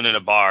 80s. A woman in a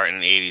bar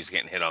in the 80s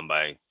getting hit on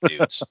by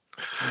dudes.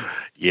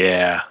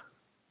 Yeah.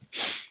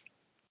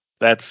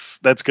 That's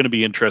going to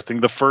be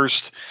interesting. The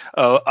first,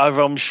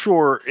 I'm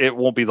sure it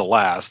won't be the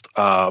last,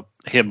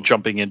 him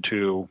jumping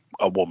into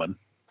a woman.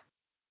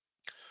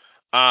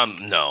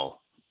 No,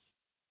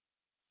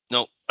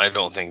 I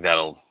don't think that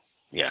will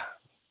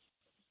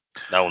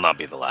not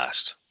be the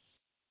last.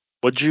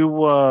 What'd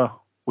you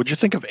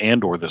think of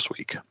Andor this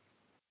week?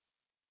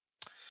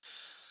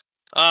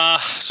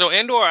 So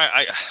Andor,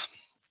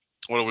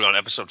 what are we on,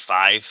 episode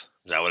 5? Is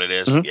that what it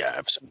is? Mm-hmm. Yeah,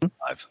 episode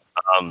 5.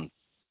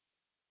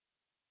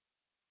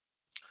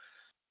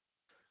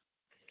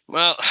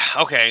 Well,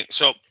 okay,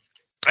 so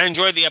I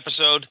enjoyed the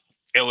episode.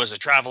 It was a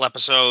travel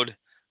episode.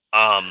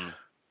 It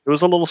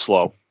was a little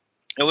slow.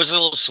 It was a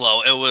little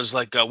slow. It was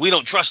like, we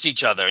don't trust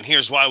each other, and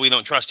here's why we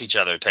don't trust each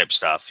other type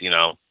stuff,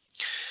 The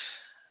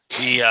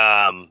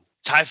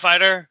TIE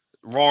fighter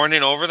roaring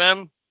in over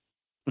them,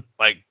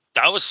 like,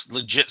 that was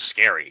legit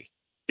scary.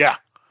 Yeah.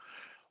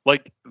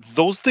 Like,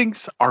 those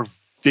things are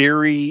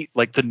very,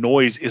 like, the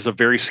noise is a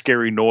very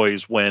scary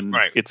noise when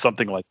it's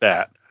something like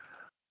that.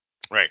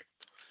 Right.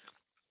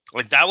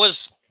 Like, that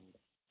was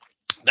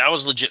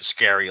legit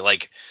scary.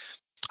 Like,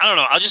 I don't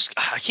know. I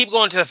keep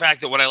going to the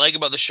fact that what I like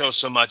about the show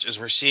so much is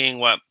we're seeing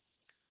what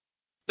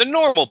the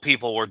normal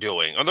people were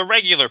doing, or the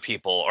regular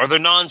people, or the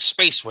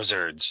non-space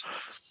wizards.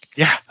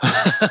 Yeah.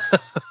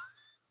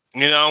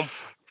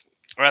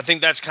 Or I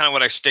think that's kind of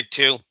what I stick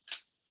to.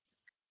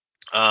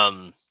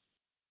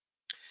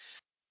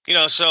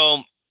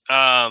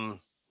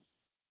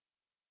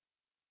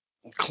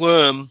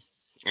 Clem,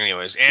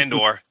 anyways,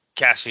 Andor,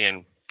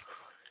 Cassian,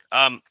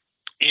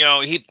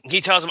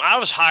 he tells him, I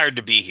was hired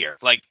to be here.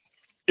 Like,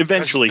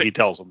 eventually he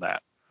tells him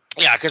that.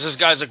 Yeah, because this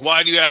guy's like,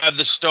 why do you have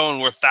this stone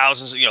worth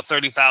thousands,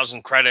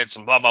 30,000 credits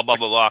and blah, blah, blah,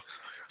 blah, blah.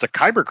 It's a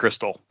kyber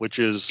crystal, which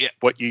is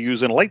what you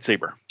use in a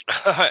lightsaber.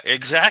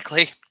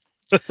 Exactly.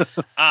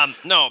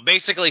 No,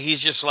 basically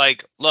he's just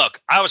like, look,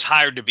 I was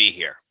hired to be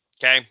here.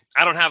 Okay.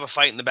 I don't have a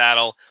fight in the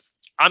battle.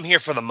 I'm here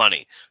for the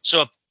money.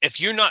 So if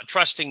you're not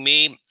trusting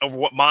me over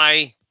what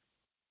my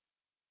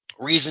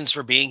reasons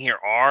for being here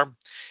are,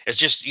 it's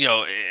just,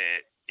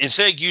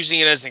 instead of using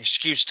it as an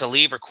excuse to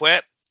leave or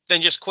quit,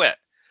 then just quit.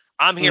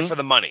 I'm here for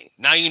the money.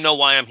 Now you know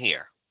why I'm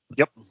here.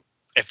 Yep.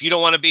 If you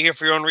don't want to be here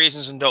for your own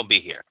reasons, then don't be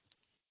here.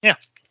 Yeah.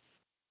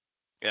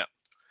 Yeah.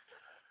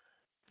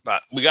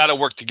 But we got to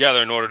work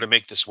together in order to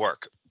make this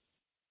work.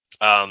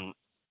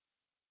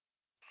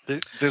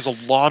 There's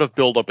a lot of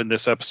buildup in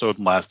this episode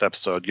and last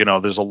episode.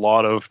 There's a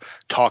lot of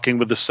talking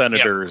with the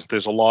senators. Yep.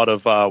 There's a lot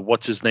of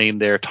what's his name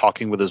there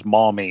talking with his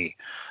mommy.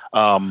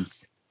 Oh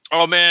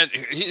man,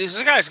 this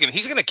guy's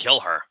he's gonna kill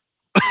her.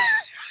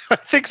 I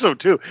think so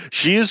too.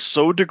 She is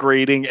so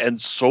degrading and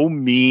so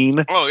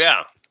mean. Oh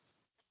yeah,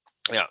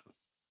 yeah.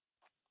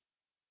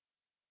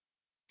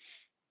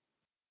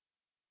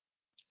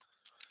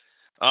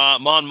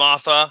 Mon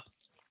Mothma,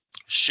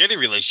 shitty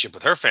relationship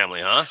with her family,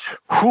 huh?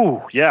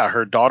 Whew, yeah,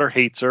 her daughter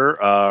hates her.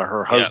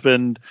 Her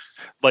husband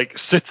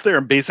sits there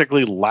and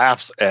basically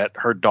laughs at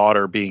her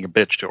daughter being a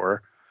bitch to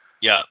her.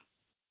 Yeah.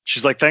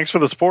 She's like, thanks for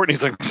the support. And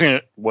he's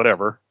like,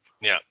 whatever.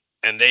 Yeah.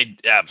 And they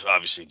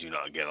obviously do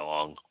not get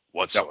along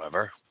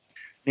whatsoever.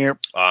 Yep.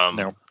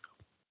 No.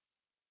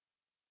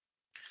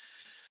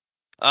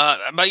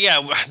 But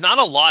yeah, not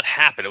a lot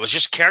happened. It was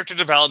just character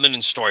development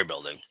and story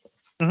building.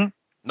 Mm-hmm.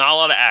 Not a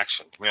lot of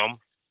action,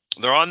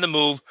 They're on the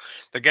move.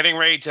 They're getting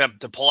ready to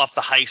pull off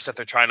the heist that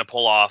they're trying to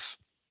pull off.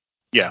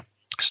 Yeah.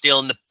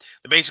 They're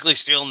basically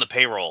stealing the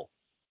payroll.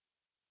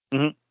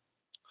 Mm-hmm.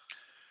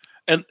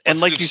 And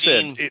like you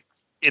said,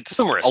 it's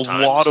a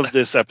lot of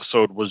this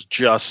episode was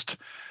just,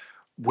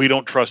 we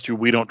don't trust you,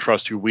 we don't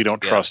trust you, we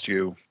don't trust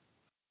you.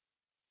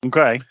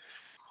 Okay.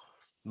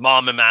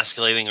 Mom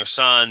emasculating her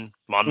son,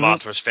 Mon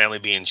Mothra's family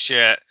being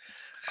shit.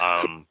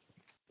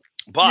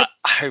 But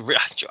I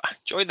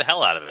enjoyed the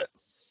hell out of it.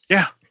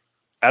 Yeah,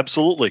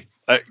 absolutely.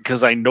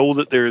 Because I know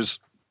that there's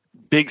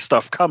big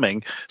stuff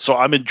coming, so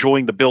I'm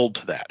enjoying the build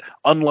to that.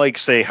 Unlike,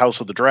 say,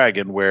 House of the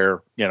Dragon,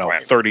 where,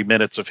 30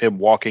 minutes of him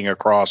walking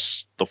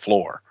across the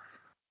floor.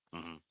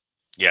 Mm-hmm.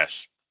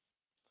 Yes.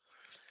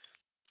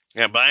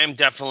 Yeah, but I am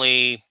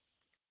definitely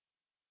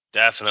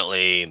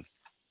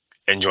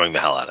enjoying the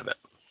hell out of it.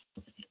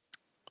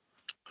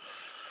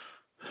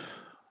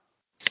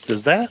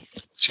 Does that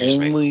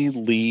only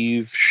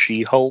leave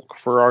She-Hulk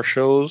for our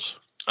shows?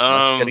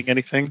 Not getting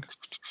anything?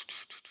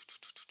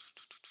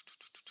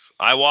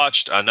 I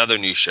watched another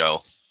new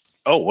show.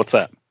 Oh, what's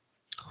that?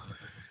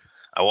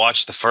 I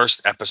watched the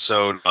first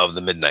episode of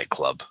The Midnight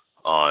Club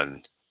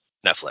on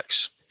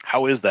Netflix.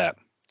 How is that?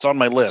 It's on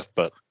my list,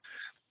 but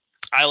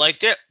I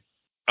liked it.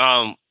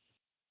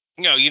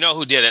 You know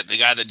who did it? The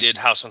guy that did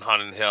House on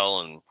Haunted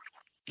Hill and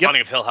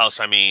Haunting of Hill House.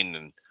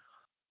 And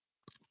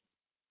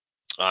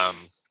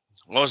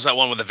what was that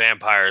one with the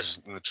vampires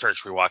in the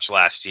church we watched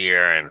last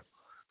year? And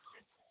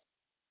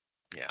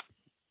yeah,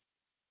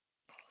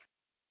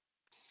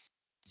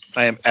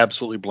 I am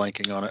absolutely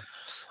blanking on it.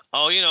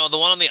 Oh, the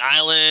one on the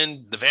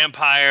island, the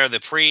vampire, the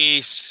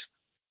priest.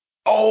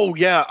 Oh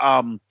yeah.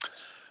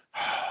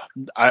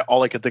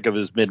 All I could think of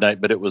is Midnight,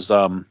 but it was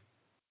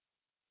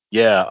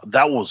yeah,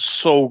 that was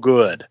so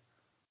good.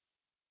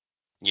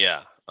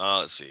 Yeah.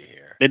 Let's see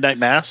here. Midnight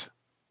Mass?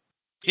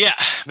 Yeah,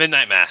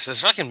 Midnight Mass.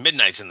 There's fucking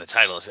Midnight's in the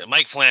title.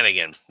 Mike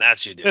Flanagan.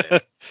 That's who did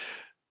it.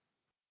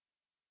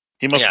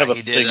 He must have a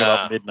thing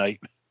about midnight.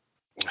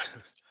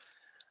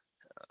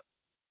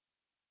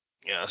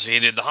 Yeah, so he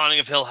did The Haunting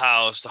of Hill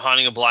House, The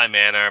Haunting of Bly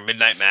Manor,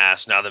 Midnight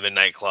Mass, now The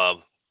Midnight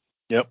Club.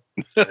 Yep.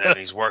 And then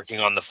he's working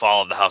on The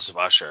Fall of the House of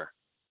Usher.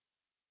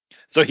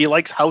 So he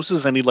likes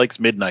houses and he likes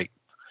midnight.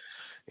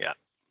 Yeah.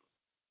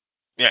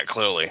 Yeah,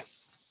 clearly.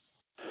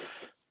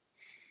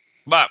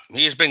 But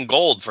he's been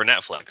gold for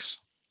Netflix.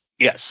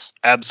 Yes,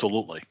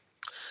 absolutely.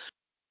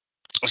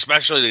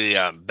 Especially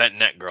the Bent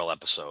Net Girl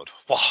episode.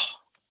 Wow.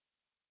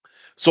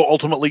 So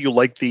ultimately you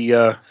like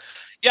the...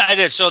 Yeah, I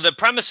did. So the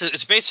premise is,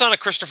 it's based on a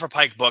Christopher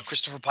Pike book.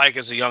 Christopher Pike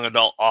is a young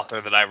adult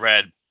author that I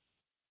read,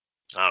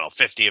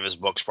 50 of his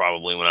books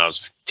probably when I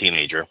was a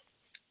teenager.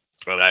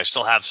 But I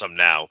still have some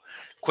now.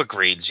 Quick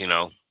reads,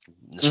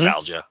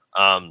 nostalgia.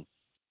 Mm-hmm.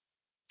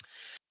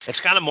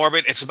 It's kind of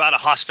morbid. It's about a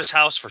hospice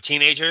house for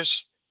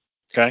teenagers.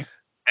 Okay.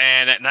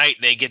 And at night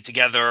they get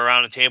together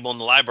around a table in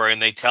the library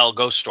and they tell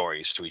ghost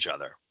stories to each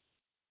other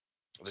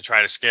to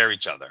try to scare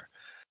each other.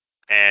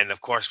 And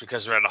of course,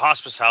 because they're at a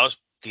hospice house,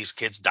 these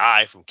kids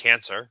die from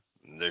cancer.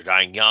 They're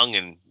dying young,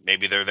 and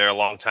maybe they're there a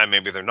long time,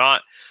 maybe they're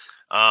not.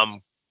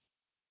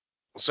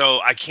 So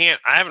I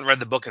haven't read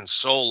the book in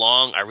so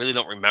long. I really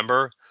don't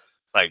remember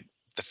like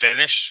the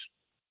finish.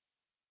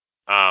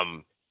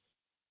 But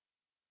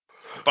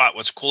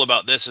what's cool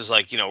about this is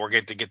we're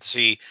going to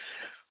see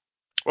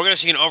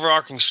an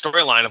overarching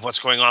storyline of what's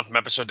going on from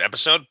episode to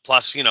episode,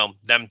 plus,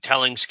 them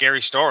telling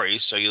scary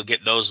stories. So you'll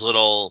get those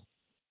little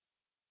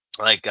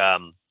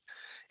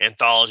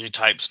anthology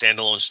type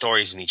standalone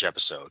stories in each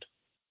episode.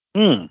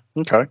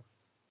 Okay.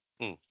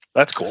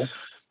 That's cool.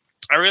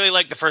 I really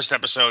like the first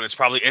episode.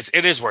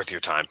 It is worth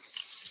your time.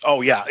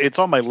 Oh yeah, it's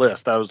on my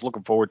list. I was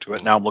looking forward to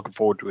it. Now I'm looking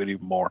forward to it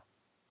even more.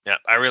 Yeah,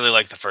 I really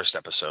like the first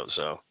episode.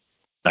 So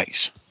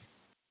nice.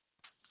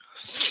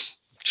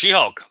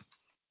 She-Hulk.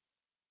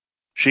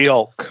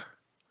 She-Hulk.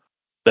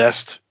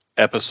 Best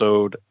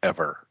episode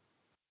ever.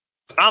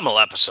 Phenomenal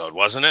episode,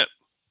 wasn't it?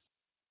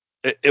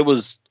 It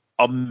was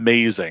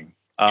amazing.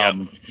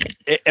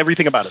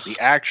 Everything about it, the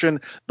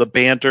action, the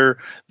banter,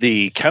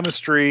 the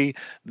chemistry,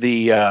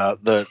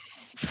 the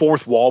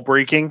fourth wall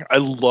breaking. I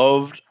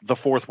loved the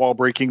fourth wall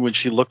breaking when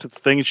she looked at the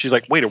thing and she's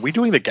like, wait, are we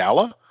doing the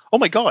gala? Oh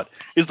my God.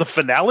 Is the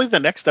finale the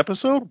next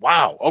episode?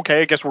 Wow.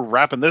 Okay. I guess we're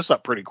wrapping this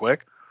up pretty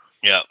quick.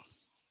 Yeah.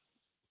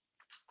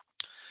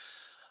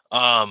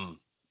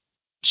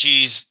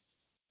 She's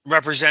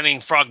representing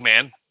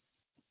Frogman.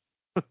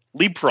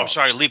 Leapfrog. I'm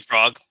sorry,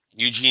 Leapfrog.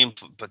 Eugene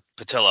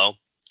Patillo.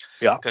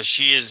 Yeah. Because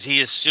he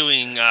is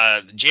suing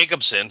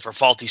Jacobson for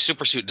faulty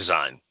supersuit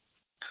design.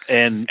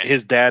 And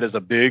his dad is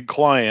a big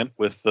client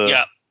with the...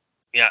 Yeah.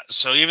 Yeah.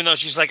 So even though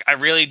she's like, I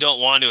really don't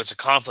want to, it's a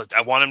conflict.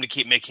 I want him to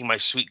keep making my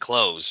sweet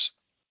clothes.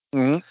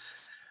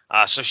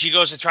 Mm-hmm. So she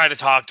goes to try to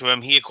talk to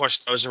him. He, of course,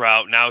 throws her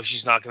out. Now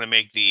she's not going to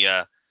make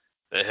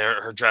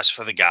her dress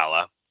for the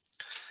gala.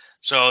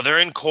 So they're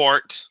in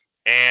court.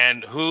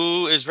 And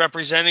who is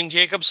representing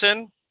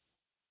Jacobson?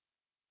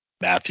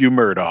 Matthew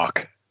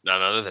Murdock.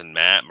 None other than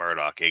Matt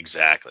Murdock.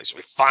 Exactly. So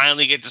we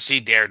finally get to see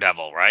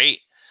Daredevil, right?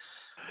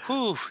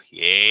 Whew.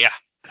 Yeah.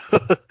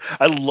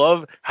 I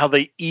love how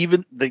they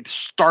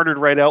started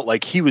right out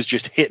like he was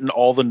just hitting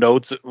all the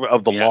notes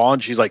of the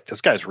launch. He's like,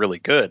 this guy's really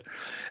good.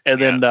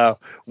 And then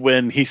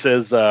when he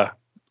says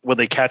when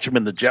they catch him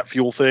in the jet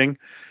fuel thing,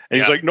 and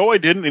he's like, no, I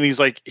didn't. And he's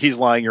like, he's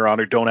lying, Your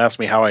Honor. Don't ask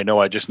me how I know.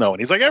 I just know. And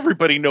he's like,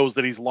 everybody knows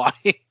that he's lying.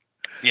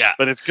 Yeah.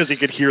 But it's because he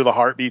could hear the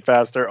heartbeat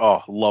faster.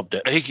 Oh, loved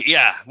it.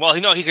 Well,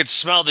 he could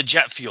smell the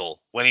jet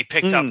fuel when he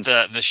picked up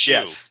the shoe.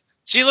 Yes.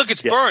 See, look,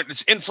 it's burnt.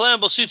 It's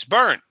inflammable suit's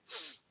burnt.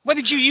 What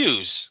did you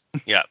use?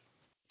 Yeah.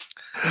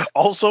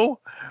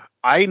 Also,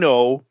 I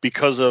know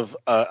because of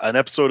an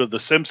episode of The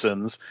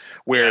Simpsons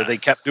where they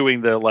kept doing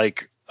the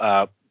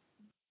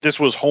this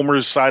was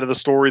Homer's side of the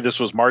story, this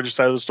was Marge's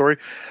side of the story.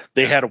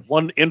 They had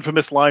one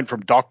infamous line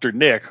from Dr.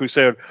 Nick who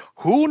said,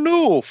 "Who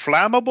knew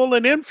flammable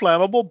and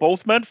inflammable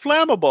both meant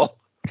flammable?"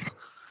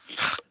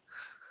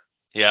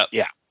 Yeah.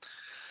 Yeah.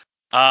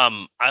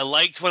 I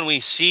liked when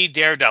we see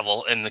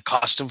Daredevil in the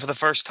costume for the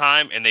first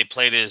time and they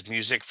played his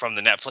music from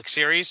the Netflix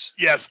series.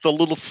 Yes, the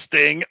little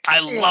sting. I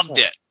loved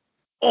it.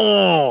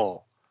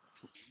 Oh.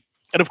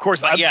 And of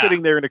course, I'm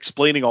sitting there and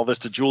explaining all this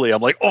to Julie.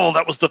 I'm like, oh,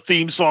 that was the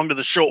theme song to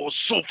the show. It was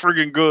so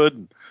friggin'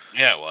 good.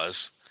 Yeah, it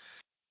was.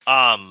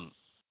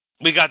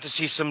 We got to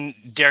see some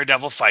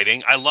Daredevil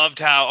fighting. I loved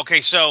how,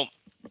 so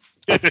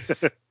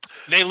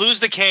they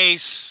lose the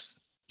case.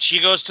 She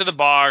goes to the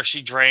bar.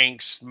 She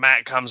drinks.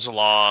 Matt comes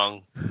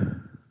along.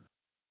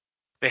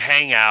 They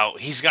hang out.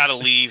 He's got to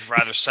leave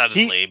rather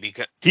suddenly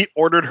because he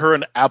ordered her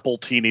an apple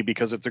teeny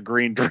because it's a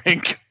green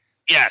drink.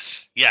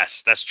 Yes,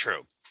 that's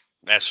true.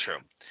 That's true.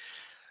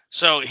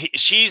 So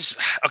she's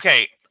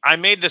okay. I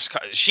made this.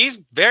 She's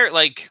very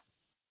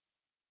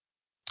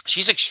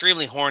she's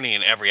extremely horny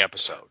in every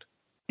episode.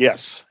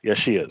 Yes,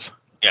 she is.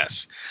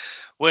 Yes,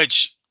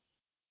 which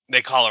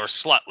they call her a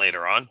slut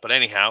later on. But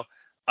anyhow,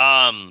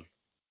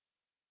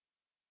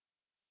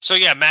 so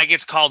yeah, Matt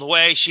gets called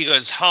away. She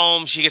goes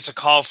home. She gets a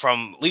call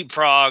from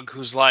Leapfrog,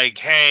 who's like,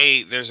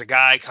 "Hey, there's a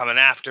guy coming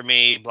after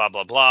me." Blah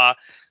blah blah.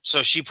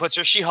 So she puts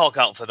her She-Hulk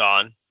outfit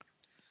on,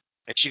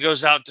 and she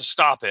goes out to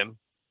stop him.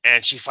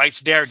 And she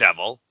fights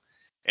Daredevil,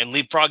 and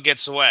Leapfrog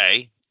gets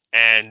away,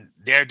 and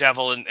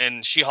Daredevil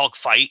and She-Hulk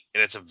fight,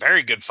 and it's a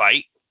very good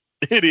fight.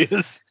 It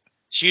is.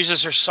 She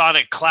uses her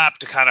sonic clap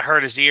to kind of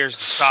hurt his ears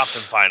to stop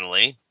him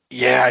finally.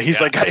 Yeah,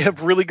 he's like, I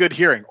have really good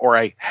hearing, or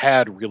I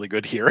had really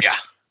good hearing. Yeah.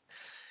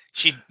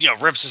 She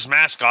rips his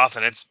mask off,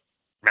 and it's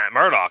Matt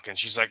Murdock, and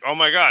she's like, oh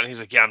my God. And he's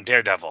like, yeah, I'm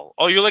Daredevil.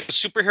 Oh, you're like a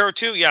superhero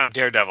too? Yeah, I'm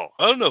Daredevil.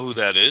 I don't know who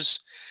that is.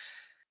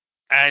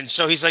 And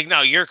so he's like,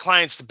 no, your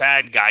client's the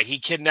bad guy. He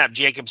kidnapped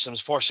Jacobson's,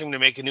 forcing him to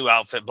make a new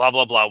outfit, blah,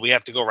 blah, blah. We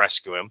have to go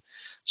rescue him.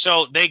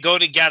 So they go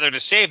together to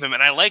save him.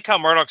 And I like how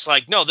Murdoch's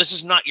like, no, this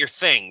is not your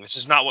thing. This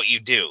is not what you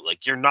do.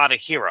 Like, you're not a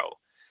hero.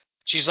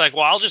 She's like,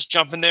 well, I'll just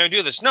jump in there and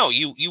do this. No,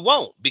 you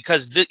won't,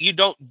 because you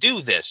don't do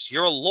this.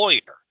 You're a lawyer.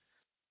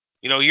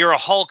 You're a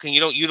Hulk, and you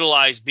don't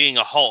utilize being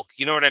a Hulk.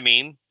 You know what I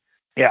mean?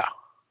 Yeah.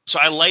 So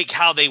I like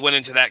how they went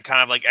into that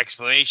kind of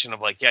explanation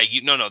of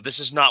no, this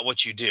is not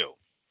what you do.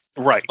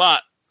 Right.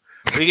 But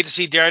we get to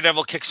see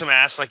Daredevil kick some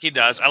ass like he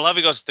does. I love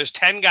he goes, there's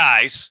 10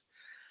 guys.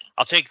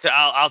 I'll take them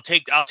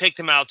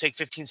out. Take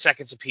 15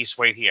 seconds apiece.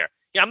 Wait here.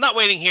 Yeah, I'm not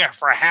waiting here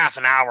for a half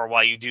an hour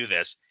while you do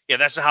this. Yeah,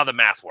 that's not how the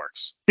math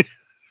works.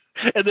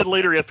 And then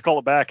later he has to call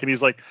it back, and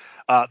he's like,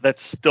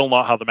 that's still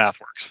not how the math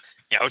works.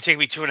 Yeah, it would take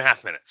me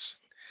 2.5 minutes.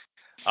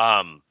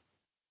 But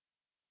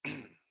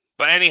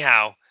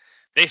anyhow,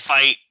 they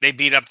fight. They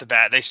beat up the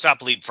bat. They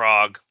stop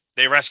Leapfrog.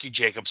 They rescue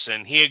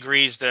Jacobson. He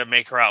agrees to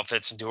make her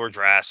outfits and do her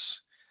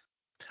dress.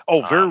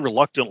 Oh, very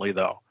reluctantly,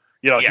 though.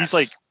 He's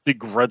like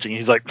begrudging.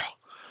 He's like,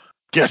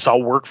 guess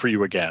I'll work for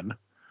you again.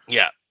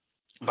 Yeah.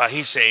 But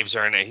he saves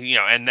her,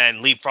 and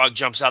then Leapfrog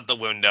jumps out the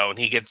window, and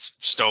he gets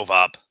stove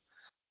up.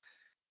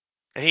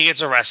 And he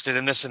gets arrested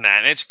and this and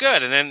that. And it's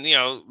good. And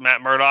then,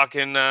 Matt Murdock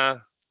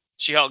and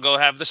She-Hulk go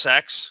have the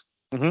sex.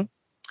 Mm-hmm.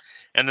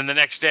 And then the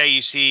next day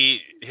you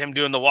see him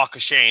doing the walk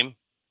of shame.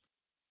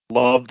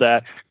 Love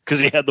that, because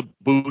he had the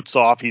boots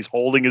off. He's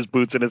holding his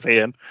boots in his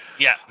hand.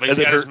 Yeah, but he's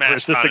got his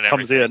mask on. Her assistant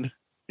comes in.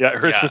 Yeah,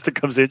 her assistant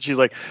comes in. She's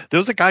like, there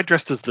was a guy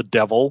dressed as the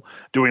devil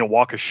doing a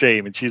walk of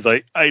shame. And she's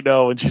like, I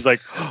know. And she's like,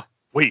 oh,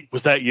 wait,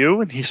 was that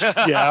you? And he's,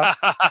 yeah.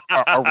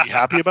 Are we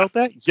happy about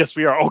that? Yes,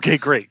 we are. Okay,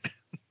 great.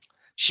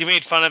 She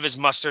made fun of his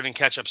mustard and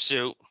ketchup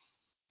suit.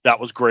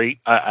 That was great.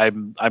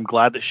 I'm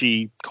glad that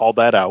she called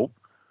that out.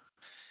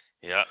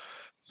 Yeah.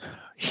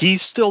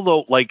 He's still,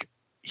 though,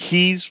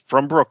 he's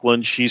from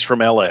Brooklyn. She's from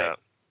LA.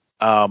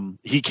 Yeah.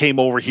 He came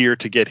over here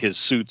to get his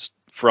suits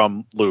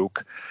from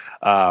Luke.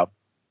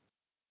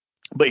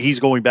 But he's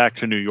going back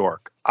to New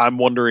York. I'm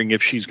wondering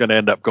if she's going to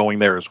end up going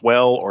there as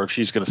well, or if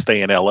she's going to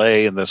stay in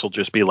LA, and this will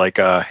just be like,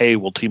 hey,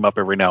 we'll team up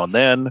every now and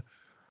then.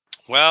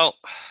 Well,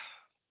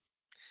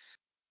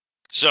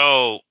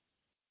 so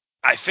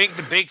I think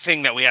the big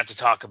thing that we have to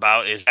talk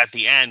about is at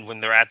the end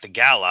when they're at the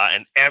gala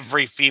and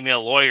every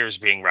female lawyer is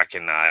being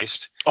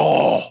recognized.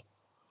 Oh,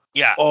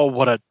 yeah. Oh,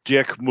 what a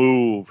dick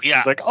move. Yeah.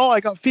 She's like, oh, I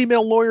got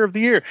female lawyer of the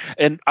year.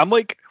 And I'm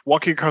like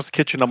walking across the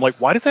kitchen. I'm like,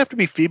 why does it have to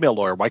be female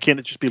lawyer? Why can't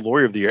it just be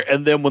lawyer of the year?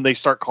 And then when they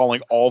start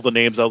calling all the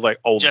names, I was like,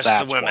 oh, just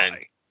that's the women.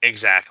 Why.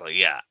 Exactly,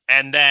 yeah.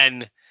 And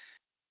then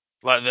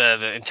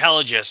the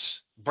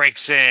Intelligence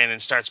breaks in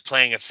and starts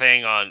playing a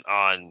thing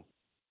on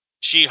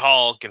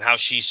She-Hulk and how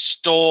she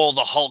stole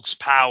the Hulk's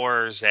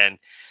powers, and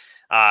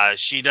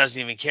she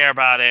doesn't even care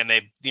about it. And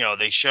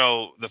they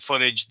show the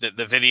footage,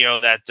 the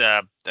video that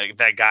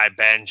that guy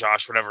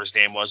Josh, whatever his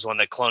name was, the one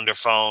that cloned her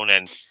phone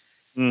and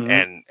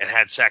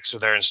had sex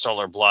with her and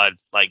stole her blood.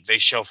 Like, they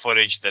show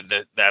footage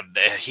that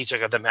he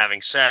took of them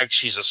having sex.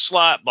 She's a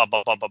slut. Blah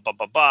blah blah blah blah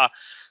blah blah.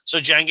 So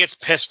Jen gets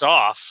pissed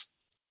off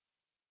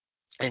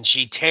and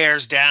she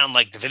tears down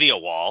like the video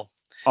wall.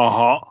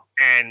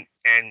 And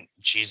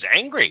she's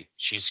angry.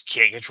 She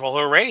can't control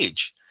her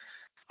rage.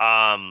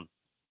 And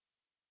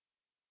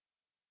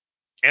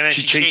then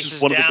she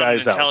chases one of the down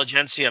guys an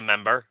Intelligentsia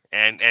member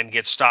and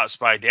gets stopped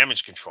by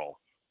Damage Control.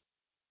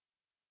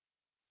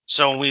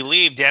 So when we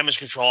leave, Damage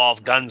Control all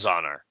have guns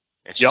on her,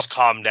 and she's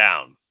calmed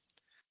down.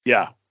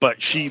 Yeah,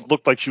 but she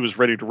looked like she was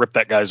ready to rip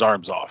that guy's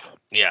arms off.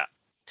 Yeah.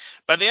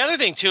 But the other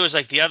thing, too, is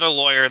like the other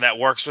lawyer that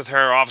works with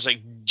her, office,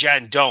 like,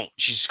 Jen, don't.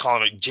 She's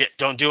calling her,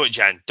 don't do it,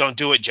 Jen. Don't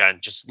do it, Jen.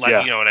 Just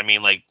you know what I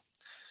mean? Like,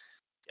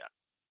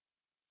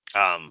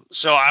 yeah.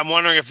 So I'm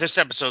wondering if this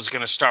episode is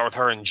going to start with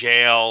her in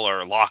jail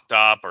or locked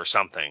up or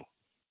something.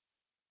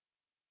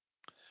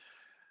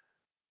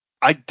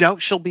 I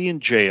doubt she'll be in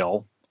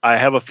jail. I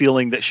have a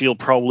feeling that she'll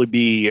probably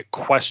be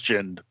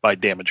questioned by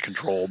Damage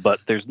Control, but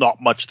there's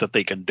not much that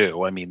they can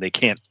do. I mean, they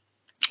can't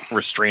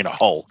restrain a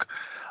Hulk.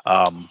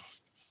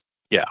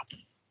 Yeah.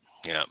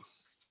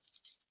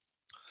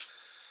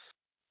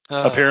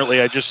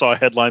 Apparently, I just saw a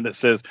headline that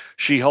says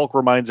She-Hulk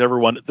reminds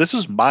everyone, this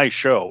is my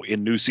show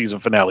in new season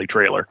finale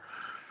trailer.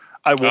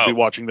 I won't be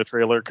watching the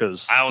trailer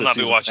because I will not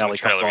be watching the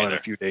trailer comes on in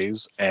a few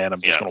days, and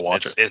I'm just going to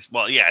watch it. It's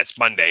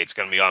Monday. It's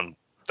going to be on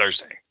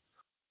Thursday.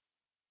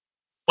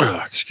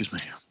 Excuse me.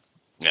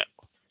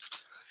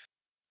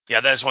 Yeah,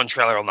 there's one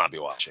trailer I'll not be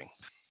watching.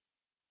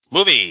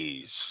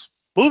 Movies.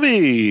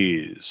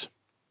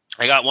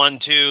 I got 1,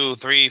 2,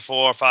 3,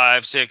 4,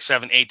 5, 6,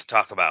 7, 8 to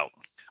talk about.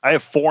 I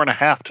have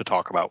 4.5 to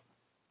talk about.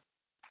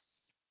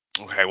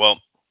 Okay,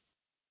 well,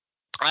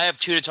 I have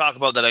 2 to talk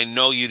about that I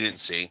know you didn't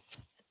see.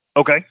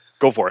 Okay,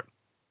 go for it.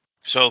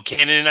 So,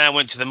 Kanan and I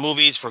went to the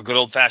movies for a good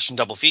old-fashioned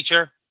double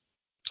feature.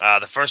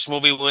 The first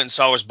movie we went and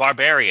saw was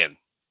Barbarian.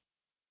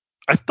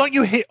 I thought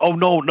you hate. Oh,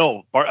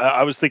 no.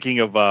 I was thinking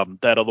of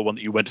that other one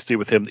that you went to see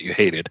with him that you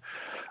hated.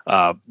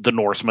 The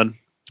Norseman.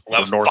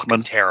 Well, that was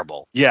fucking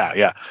terrible.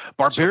 Yeah.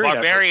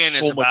 Barbarian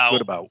is about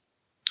good about.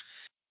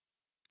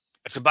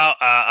 It's about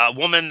a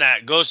woman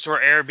that goes to her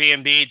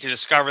Airbnb to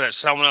discover that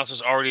someone else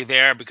is already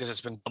there because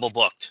it's been double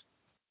booked.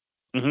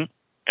 Mm-hmm.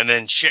 And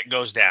then shit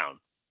goes down.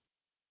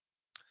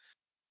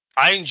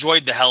 I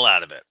enjoyed the hell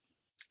out of it.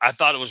 I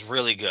thought it was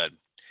really good.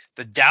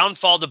 The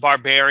downfall to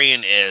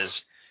Barbarian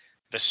is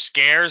the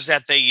scares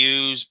that they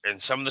use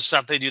and some of the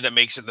stuff they do that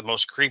makes it the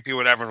most creepy or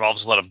whatever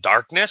involves a lot of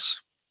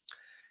darkness.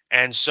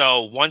 And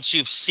so once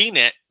you've seen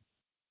it,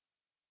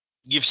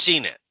 you've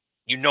seen it.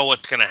 You know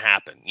what's going to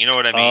happen. You know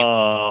what I mean?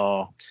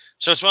 Oh.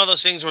 So it's one of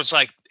those things where it's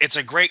like, it's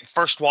a great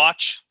first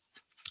watch,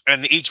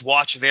 and each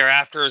watch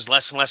thereafter is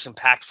less and less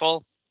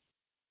impactful.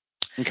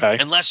 Okay.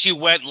 Unless you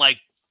went like,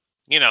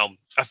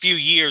 a few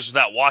years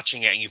without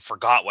watching it and you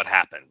forgot what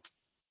happened.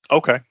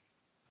 Okay.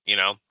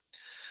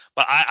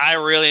 But I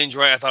really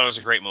enjoyed it. I thought it was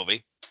a great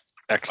movie.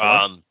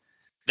 Excellent.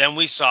 Then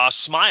we saw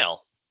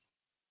Smile.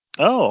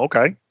 Oh,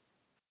 okay.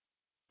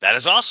 That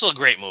is also a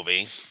great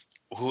movie.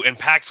 Who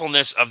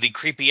impactfulness of the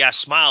creepy ass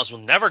smiles will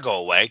never go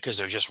away because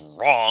they're just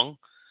wrong.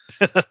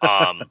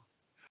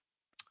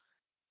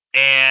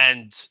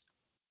 And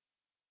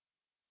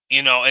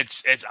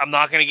it's I'm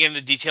not going to get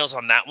into details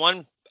on that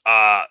one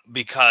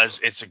because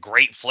it's a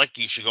great flick.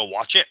 You should go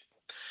watch it.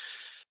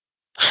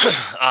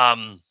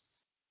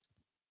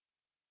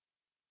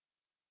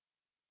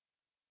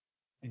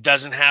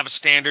 Doesn't have a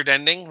standard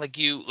ending like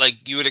you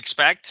would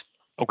expect.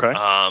 Okay.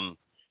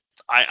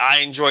 I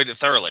enjoyed it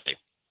thoroughly.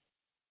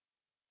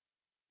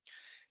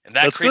 And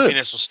that That's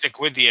creepiness good. will stick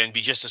with you and be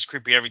just as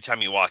creepy every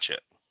time you watch it.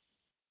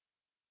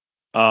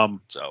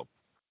 So.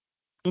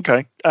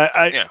 Okay.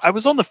 I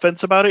was on the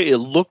fence about it. It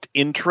looked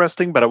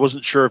interesting, but I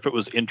wasn't sure if it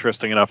was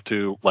interesting enough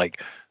to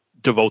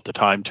devote the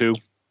time to.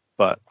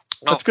 But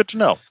that's good to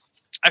know.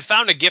 I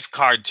found a gift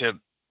card to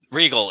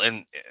Regal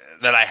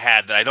that I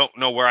had that I don't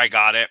know where I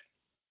got it.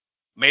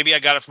 Maybe I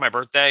got it for my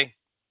birthday.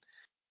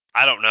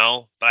 I don't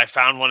know, but I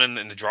found one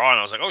in the drawer and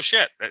I was like, oh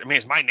shit. I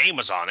mean, my name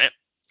was on it.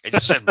 It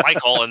just said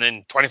Michael and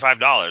then $25.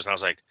 And I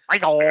was like,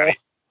 Michael,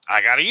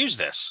 I got to use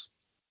this.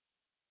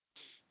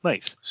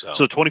 Nice. So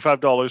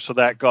 $25. So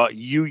that got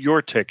you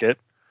your ticket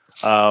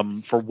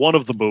for one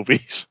of the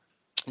movies.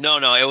 No,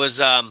 it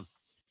was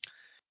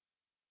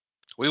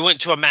we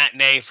went to a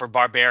matinee for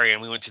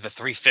Barbarian. We went to the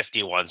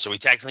 $3.50 one, so we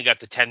technically got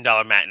the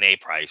 $10 matinee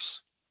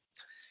price.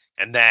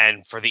 And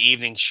then for the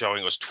evening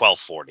showing, it was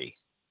 $12.40.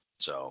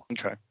 So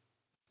okay.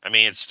 I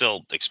mean, it's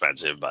still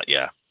expensive, but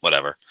yeah,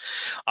 whatever.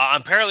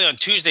 Apparently on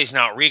Tuesdays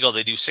now at Regal,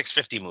 they do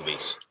 $6.50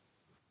 movies.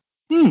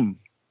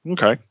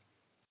 Okay.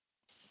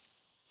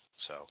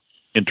 So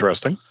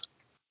interesting.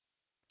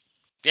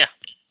 Yeah.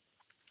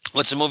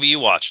 What's the movie you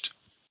watched?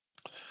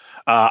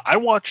 I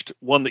watched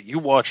one that you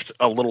watched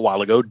a little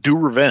while ago, Do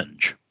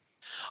Revenge.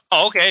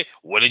 Oh, okay.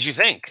 What did you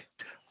think?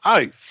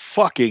 I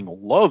fucking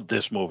loved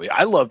this movie.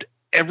 I loved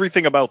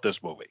everything about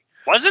this movie.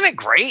 Wasn't it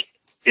great?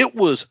 It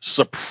was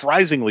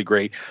surprisingly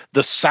great.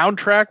 The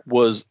soundtrack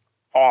was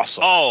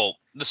awesome. Oh,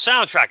 the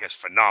soundtrack is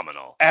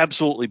phenomenal.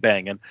 Absolutely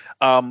banging.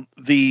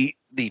 The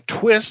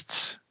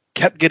twists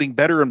kept getting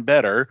better and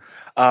better.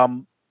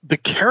 The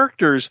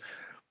characters,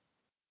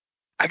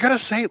 I gotta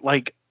say,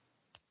 like,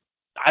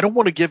 I don't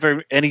want to give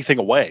anything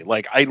away.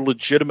 Like, I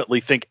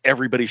legitimately think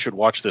everybody should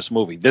watch this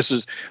movie. This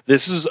is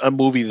a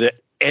movie that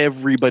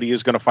everybody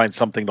is going to find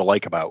something to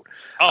like about.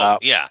 Oh,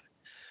 yeah.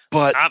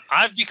 But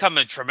I've become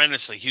a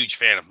tremendously huge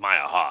fan of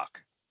Maya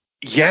Hawke.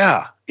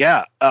 Yeah.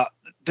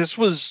 This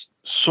was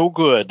so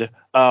good.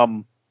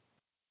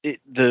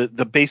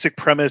 The basic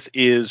premise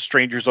is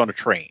strangers on a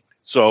train.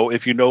 So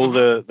if you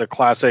know the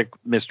classic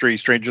mystery,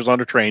 strangers on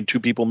a train, two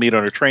people meet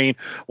on a train.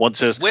 One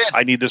says,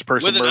 I need this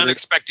person with an murdered.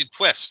 Unexpected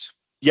twist.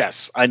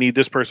 Yes, I need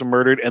this person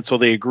murdered. And so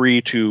they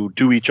agree to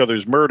do each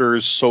other's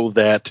murders so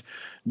that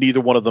neither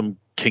one of them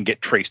can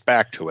get traced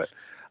back to it.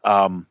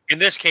 In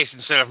this case,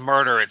 instead of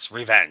murder, it's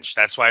revenge.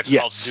 That's why it's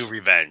called Do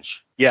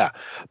Revenge. Yeah,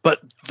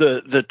 but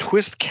the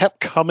twist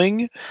kept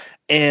coming,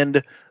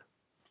 and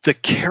the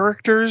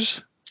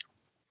characters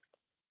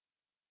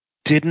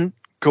didn't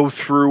go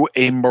through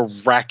a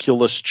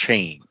miraculous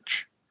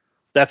change.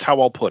 That's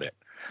how I'll put it.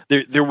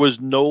 There was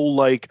no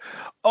like,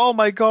 oh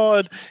my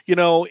God,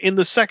 in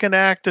the second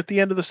act, at the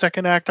end of the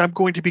second act, I'm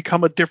going to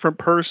become a different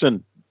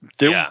person.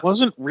 There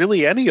wasn't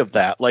really any of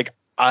that. Like,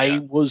 I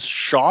was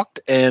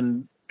shocked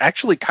and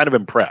actually kind of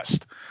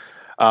impressed.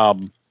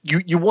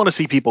 You want to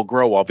see people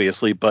grow,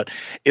 obviously, but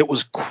it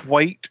was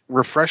quite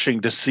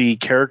refreshing to see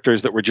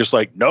characters that were just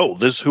like, no,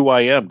 this is who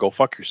I am. Go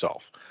fuck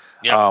yourself.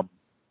 Yeah.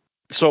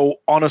 So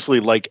honestly,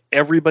 like,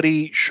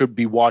 everybody should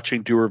be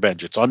watching Do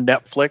Revenge. It's on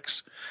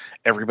Netflix.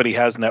 Everybody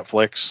has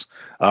Netflix.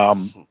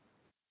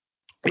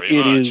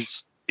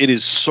 It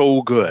is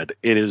so good.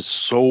 It is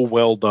so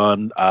well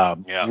done.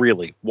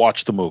 Really,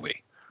 watch the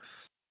movie.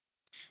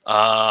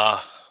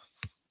 What's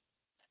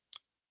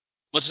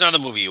another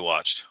movie you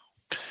watched?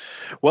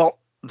 Well,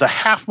 the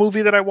half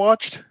movie that I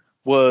watched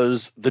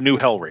was the new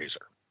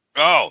Hellraiser.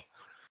 Oh,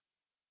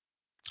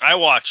 I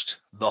watched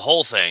the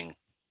whole thing.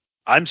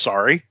 I'm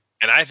sorry.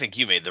 And I think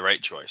you made the right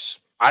choice.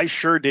 I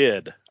sure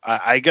did.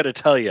 I got to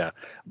tell you,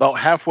 about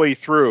halfway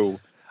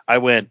through, I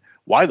went,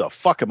 why the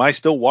fuck am I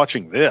still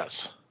watching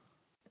this?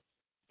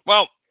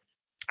 Well,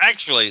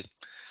 actually,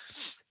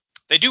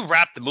 they do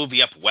wrap the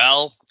movie up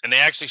well, and they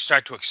actually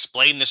start to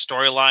explain the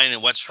storyline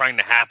and what's trying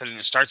to happen, and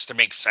it starts to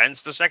make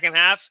sense the second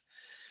half.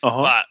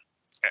 But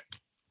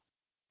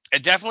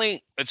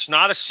it's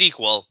not a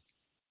sequel.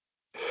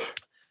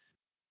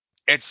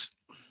 It's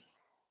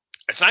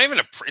not even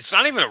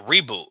a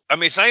reboot. I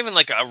mean, it's not even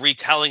like a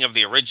retelling of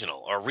the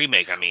original or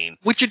remake. I mean,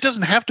 which it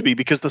doesn't have to be,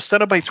 because the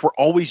Cenobites were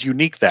always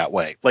unique that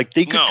way. Like,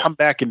 they could come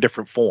back in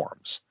different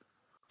forms.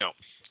 No,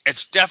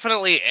 it's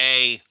definitely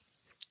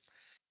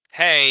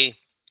hey,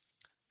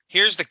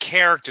 here's the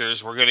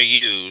characters we're going to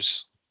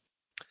use.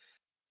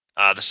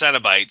 The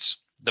Cenobites,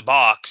 the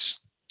box.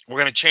 We're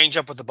going to change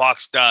up what the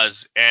box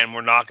does, and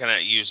we're not going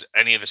to use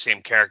any of the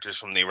same characters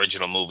from the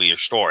original movie or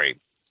story.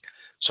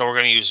 So we're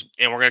going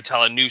to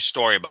tell a new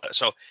story about it.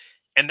 So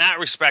in that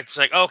respect, it's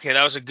like, okay,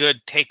 that was a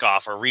good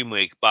takeoff or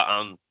remake, but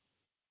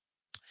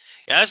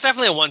that's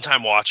definitely a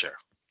one-time watcher.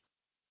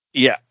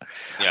 Yeah.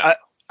 I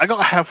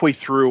got halfway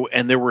through,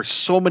 and there were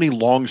so many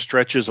long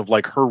stretches of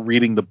like her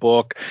reading the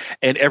book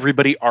and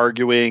everybody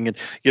arguing, and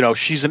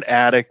she's an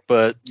addict,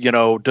 but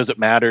does it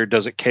matter?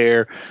 Does it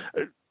care?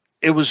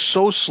 It was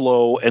so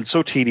slow and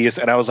so tedious,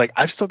 and I was like,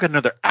 I've still got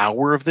another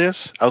hour of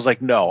this. I was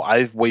like, no,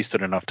 I've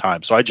wasted enough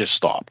time, so I just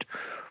stopped.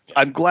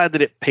 I'm glad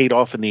that it paid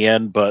off in the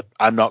end, but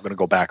I'm not going to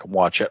go back and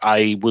watch it.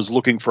 I was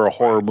looking for a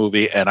horror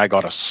movie, and I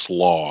got a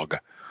slog.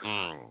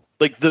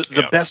 Like,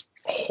 the best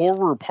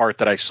horror part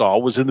that I saw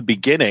was in the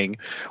beginning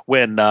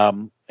when,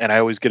 and I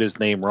always get his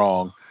name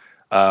wrong,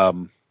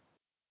 the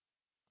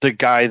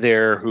guy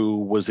there who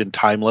was in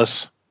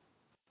Timeless,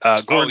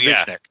 Goran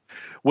Vishnik.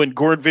 When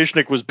Goran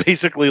Vishnik was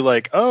basically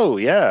like,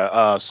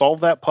 solve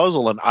that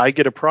puzzle and I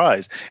get a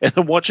prize. And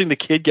then watching the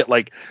kid get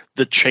like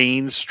the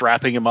chains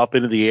strapping him up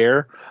into the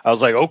air, I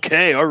was like,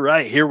 okay, all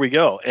right, here we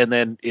go. And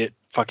then it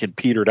fucking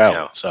petered out.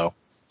 Yeah. So,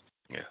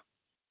 yeah.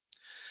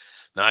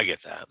 No, I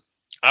get that.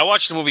 I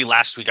watched a movie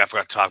last week I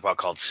forgot to talk about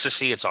called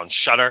Sissy. It's on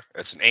Shudder.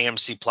 It's an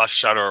AMC Plus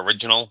Shudder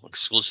original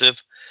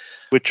exclusive.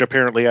 Which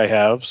apparently I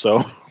have,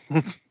 so...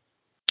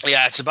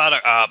 Yeah, it's about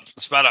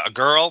a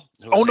girl.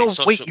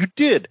 Wait, you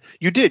did,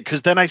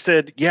 because then I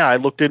said, yeah, I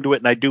looked into it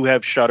and I do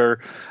have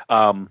Shudder.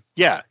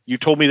 You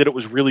told me that it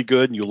was really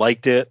good and you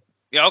liked it.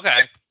 Yeah,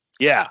 okay.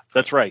 Yeah,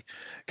 that's right.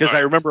 Because I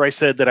remember I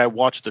said that I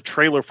watched the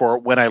trailer for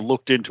it when I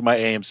looked into my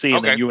AMC,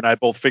 and then you and I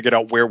both figured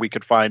out where we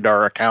could find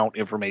our account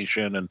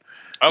information, and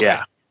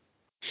yeah.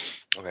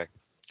 Okay.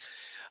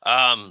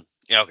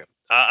 Okay.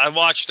 I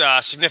watched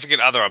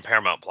Significant Other on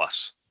Paramount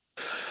Plus.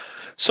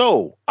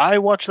 So I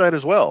watched that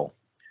as well.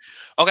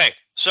 Okay,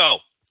 So,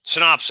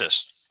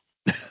 synopsis.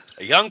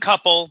 A young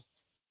couple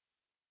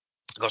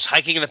goes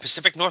hiking in the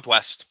Pacific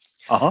Northwest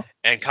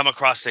and come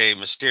across a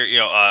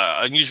mysterious,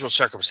 unusual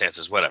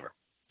circumstances, whatever.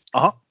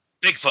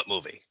 Bigfoot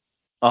movie.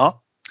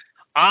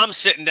 I'm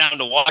sitting down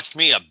to watch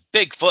me a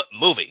Bigfoot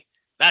movie.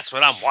 That's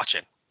what I'm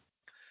watching.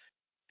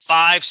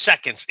 5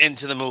 seconds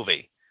into the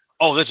movie.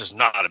 Oh, this is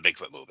not a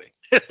Bigfoot movie.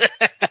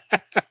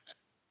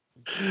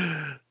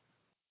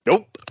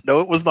 Nope.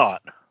 No, it was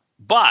not.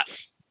 But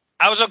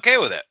I was okay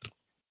with it.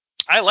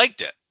 I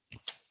liked it.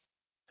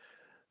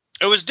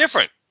 It was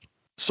different.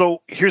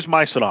 So here's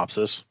my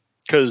synopsis,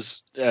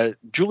 because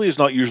Julie is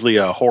not usually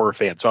a horror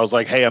fan. So I was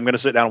like, hey, I'm going to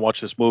sit down and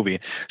watch this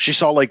movie. She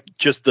saw like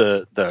just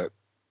the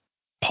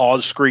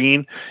pause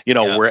screen,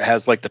 where it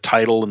has like the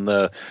title and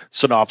the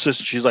synopsis.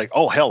 She's like,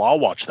 oh, hell, I'll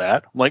watch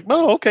that. I'm like,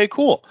 oh, okay,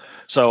 cool.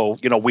 So,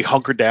 we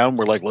hunkered down.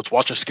 We're like, let's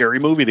watch a scary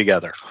movie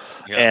together.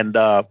 Yeah.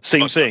 And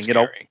same thing,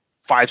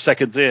 5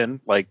 seconds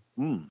in, like,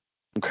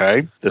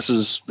 okay, this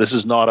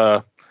is not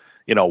a,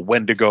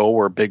 Wendigo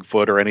or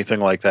Bigfoot or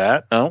anything like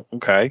that. Oh,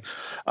 okay.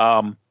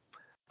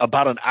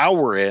 About an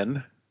hour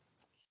in,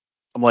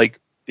 I'm like,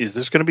 is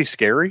this going to be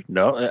scary?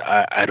 No,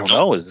 I don't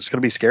know. Is this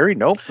going to be scary?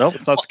 Nope,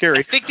 it's not scary.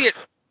 I think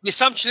the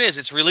assumption is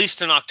it's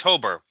released in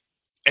October.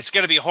 It's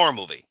going to be a horror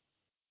movie.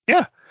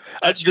 Yeah.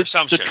 That's your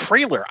assumption. The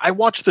trailer. I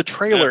watched the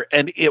trailer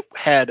and it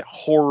had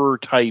horror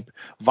type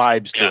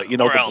vibes to it.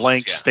 The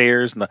blank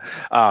stares and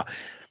the.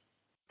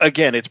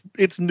 Again,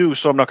 it's new,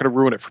 so I'm not going to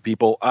ruin it for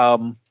people.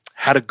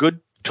 Had a good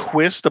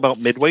twist about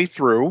midway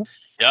through.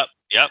 Yep.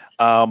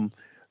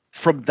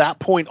 From that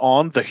point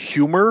on, the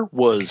humor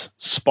was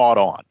spot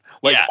on.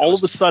 Like all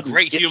of a sudden,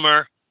 great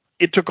humor.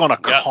 It took on a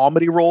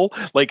comedy role.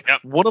 Like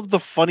one of the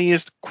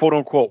funniest quote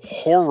unquote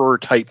horror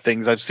type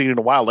things I've seen in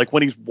a while. Like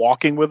when he's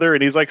walking with her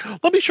and he's like,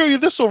 let me show you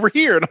this over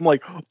here. And I'm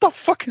like, what the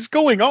fuck is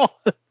going on?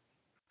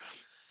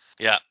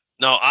 Yeah.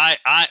 No, I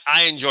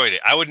enjoyed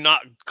it. I would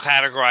not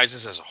categorize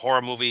this as a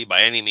horror movie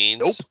by any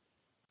means. Nope.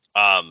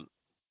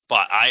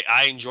 But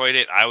I enjoyed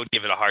it. I would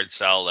give it a hard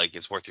sell. Like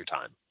it's worth your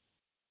time.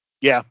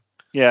 Yeah.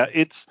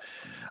 It's,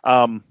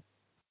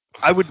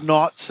 I would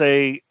not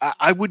say,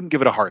 I wouldn't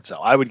give it a hard sell.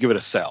 I would give it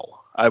a sell.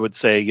 I would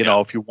say,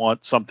 if you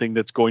want something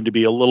that's going to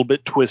be a little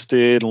bit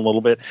twisted, a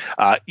little bit,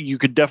 you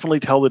could definitely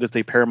tell that it's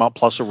a Paramount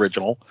Plus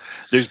original.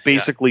 There's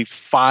basically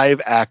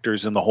 5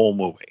 actors in the whole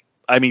movie.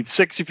 I mean,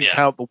 6 if you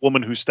count the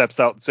woman who steps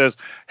out and says,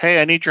 hey,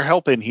 I need your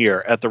help in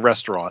here at the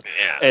restaurant.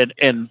 Yeah.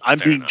 And I'm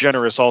being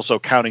generous also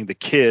counting the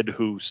kid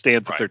who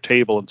stands at their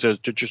table and says,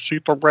 did you see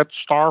the red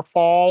star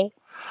fall?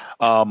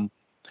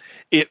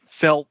 It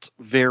felt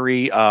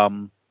very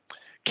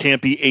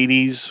campy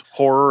 80s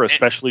horror,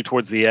 especially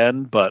towards the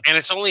end. And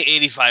it's only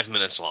 85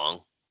 minutes long.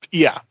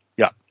 Yeah.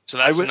 So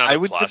that's I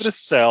would give it a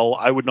sell.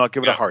 I would not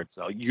give it a hard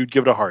sell. You'd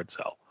give it a hard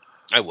sell.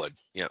 I would.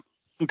 Yeah.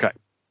 Okay.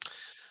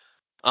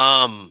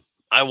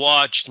 I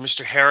watched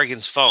Mr.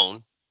 Harrigan's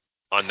Phone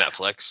on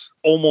Netflix.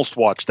 Almost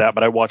watched that,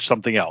 but I watched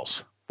something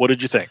else. What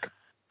did you think?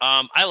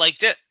 I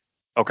liked it.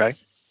 Okay.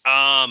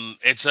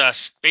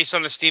 It's based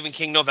on a Stephen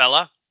King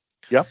novella.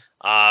 Yeah.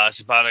 It's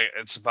about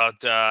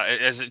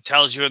as it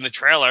tells you in the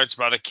trailer, it's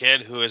about a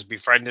kid who has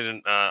befriended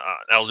an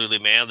elderly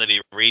man that he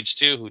reads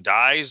to who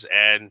dies,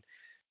 and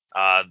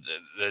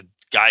the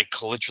guy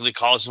literally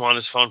calls him on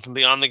his phone from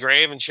beyond the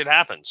grave, and shit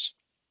happens.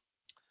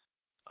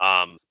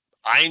 I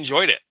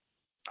enjoyed it.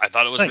 I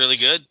thought it was really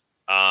good.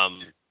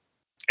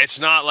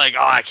 It's not like,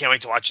 oh, I can't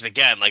wait to watch it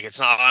again. Like, it's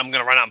not, I'm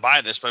going to run out and buy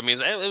this, but I mean,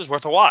 it was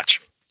worth a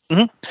watch.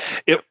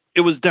 Mm-hmm.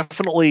 It was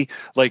definitely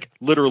like,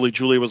 literally,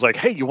 Julie was like,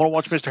 hey, you want to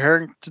watch Mr.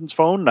 Harrington's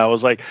Phone? And I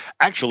was like,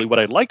 actually, what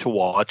I'd like to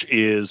watch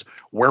is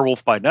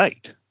Werewolf by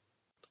Night.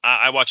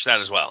 I watched that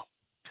as well.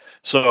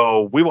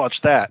 So we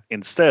watched that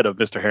instead of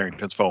Mr.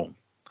 Harrington's Phone.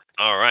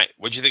 All right.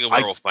 What'd you think of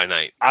Werewolf by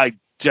Night? I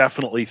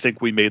definitely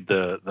think we made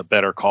the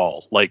better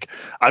call. Like,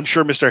 I'm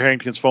sure Mr.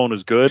 Harrington's Phone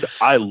is good.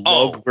 I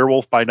loved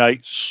Werewolf by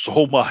Night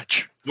so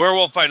much.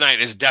 Werewolf by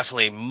Night is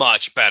definitely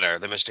much better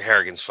than Mr.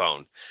 Harrigan's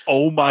Phone.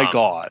 Oh my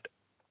God.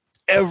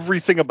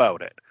 Everything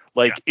about it.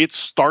 Like, it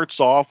starts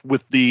off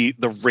with the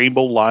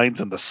rainbow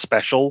lines and the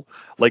special,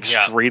 like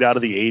straight out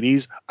of the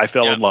 80s. I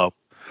fell in love.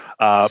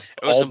 It was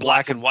all in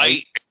black and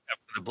white.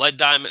 The blood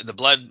diamond,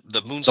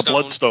 the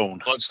moonstone,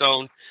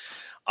 bloodstone.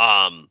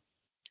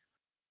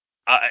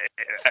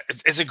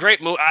 It's a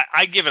great movie.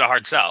 I give it a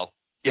hard sell.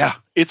 Yeah,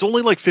 it's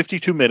only like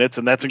 52 minutes,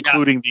 and that's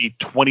including the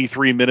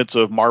 23 minutes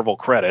of Marvel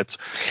credits.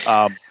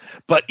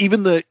 But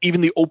even the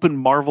opening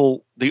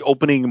Marvel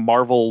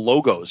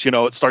logos,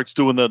 it starts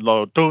doing the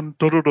dun, dun,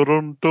 dun, dun,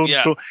 dun,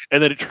 dun,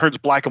 and then it turns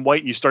black and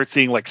white, and you start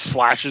seeing like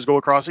slashes go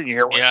across it, and you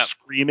hear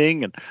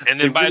screaming, and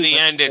then by the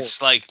end,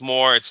 it's like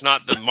more. It's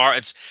not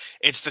the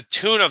it's the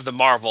tune of the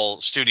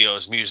Marvel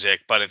Studios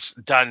music, but it's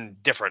done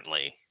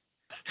differently.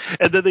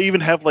 And then they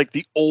even have like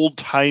the old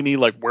timey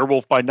like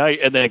Werewolf by Night,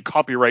 and then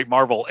copyright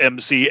Marvel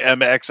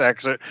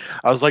MCMXX.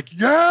 I was like,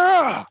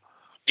 yeah.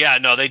 Yeah,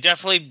 no, they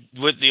definitely,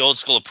 with the old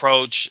school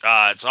approach,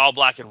 it's all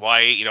black and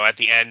white. At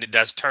the end, it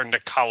does turn to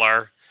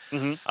color.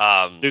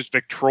 Mm-hmm. There's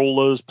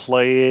Victrolas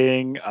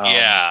playing.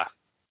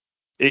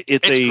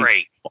 It's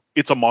great.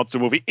 it's a monster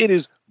movie. It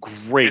is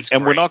great. It's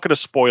and great. We're not going to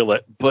spoil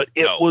it, but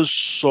it was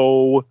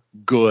so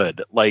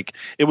good. Like,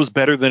 it was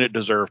better than it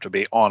deserved to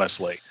be,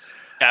 honestly.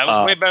 Yeah, it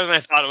was way better than I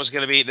thought it was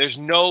going to be. There's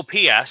no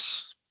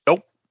PS.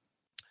 Nope.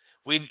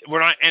 We're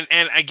not,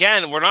 and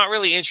again, we're not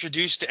really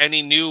introduced to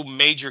any new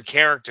major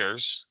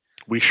characters.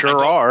 We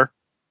sure are.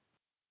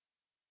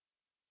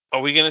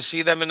 Are we going to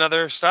see them in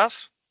other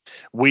stuff?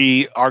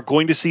 We are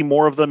going to see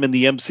more of them in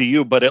the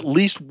MCU, but at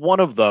least one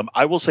of them,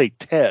 I will say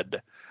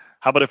Ted.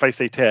 How about if I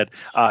say Ted?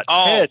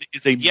 Ted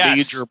is a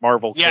major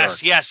Marvel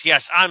character.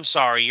 Yes. I'm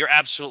sorry. You're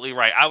absolutely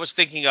right. I was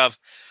thinking of.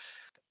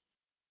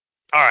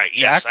 All right.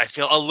 Yes, I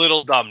feel a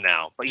little dumb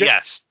now, but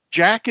yes.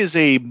 Jack is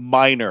a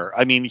minor.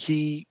 I mean,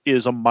 he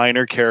is a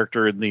minor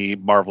character in the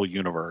Marvel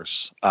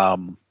universe.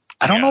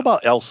 I don't know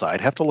about Elsa.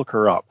 I'd have to look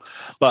her up.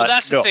 But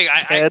that's the thing.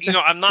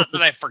 I'm not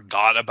that I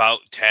forgot about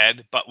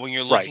Ted, but when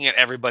you're looking at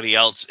everybody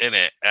else in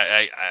it,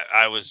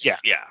 I was. Yeah.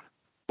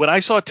 When I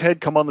saw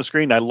Ted come on the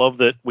screen, I love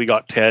that we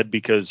got Ted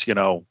because,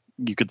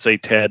 you could say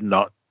Ted and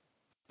not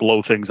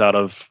blow things out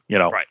of,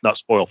 not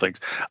spoil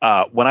things.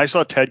 When I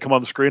saw Ted come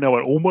on the screen, I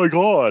went, oh my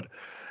God.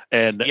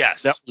 And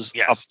that was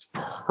a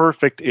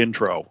perfect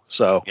intro.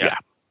 So, yeah.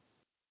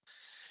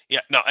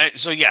 Yeah. No.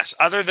 So, yes,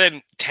 other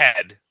than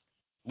Ted,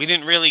 we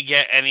didn't really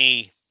get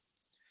any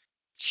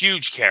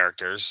huge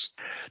characters.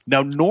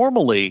 Now,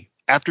 normally,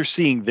 after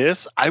seeing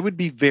this, I would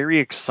be very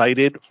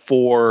excited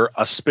for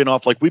a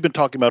spinoff. Like, we've been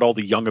talking about all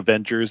the Young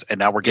Avengers, and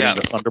now we're getting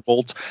the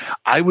Thunderbolts.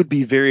 I would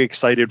be very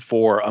excited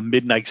for a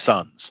Midnight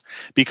Suns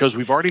because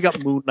we've already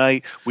got Moon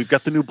Knight. We've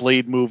got the new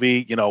Blade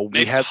movie.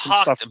 We have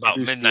some stuff about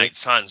Midnight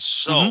Suns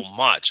so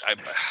much.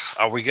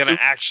 Are we going to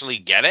actually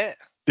get it?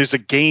 There's a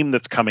game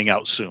that's coming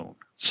out soon.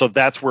 So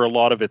that's where a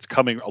lot of it's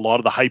coming. A lot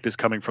of the hype is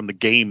coming from the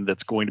game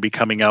that's going to be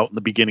coming out in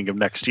the beginning of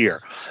next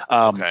year.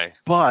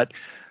 But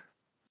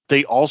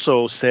they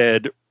also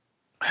said,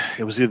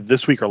 it was either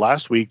this week or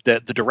last week,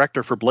 that the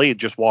director for Blade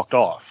just walked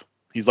off.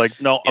 He's like,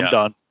 no, I'm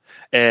done.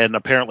 And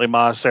apparently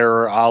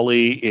Mahershala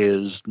Ali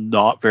is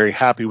not very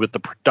happy with the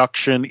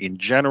production in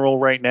general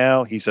right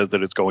now. He says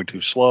that it's going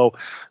too slow.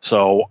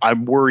 So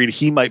I'm worried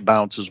he might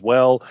bounce as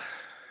well.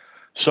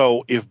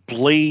 So if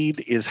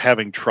Blade is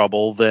having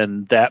trouble,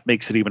 then that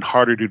makes it even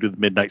harder to do the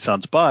Midnight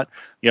Suns. But,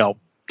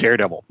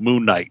 Daredevil,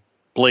 Moon Knight,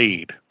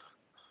 Blade,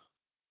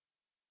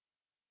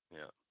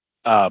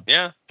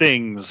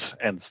 things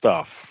and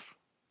stuff.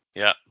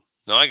 Yeah.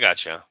 No, I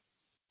gotcha.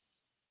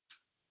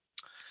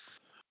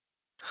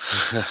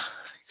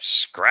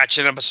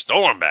 Scratching up a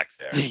storm back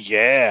there.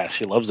 Yeah,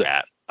 she loves it.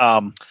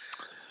 I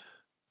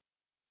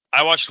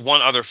watched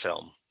one other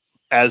film.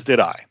 As did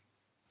I.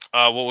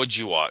 What would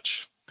you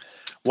watch?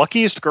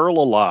 Luckiest Girl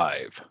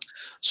Alive.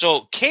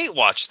 So Kate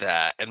watched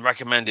that and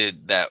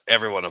recommended that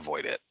everyone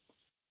avoid it.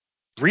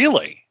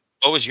 Really?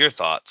 What was your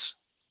thoughts?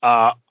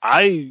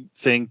 I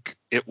think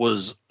it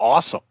was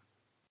awesome.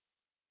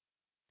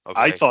 Okay.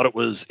 I thought it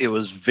was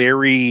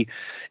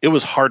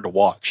hard to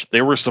watch.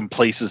 There were some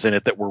places in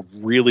it that were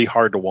really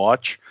hard to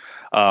watch.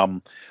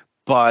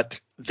 But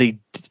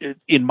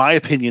in my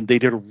opinion, they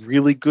did a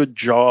really good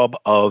job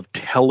of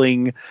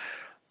telling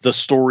the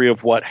story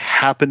of what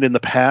happened in the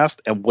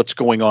past and what's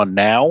going on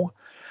now,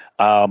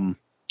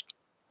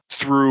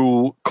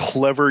 through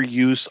clever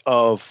use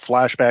of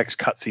flashbacks,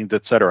 cutscenes,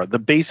 etc. The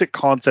basic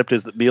concept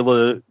is that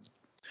Mila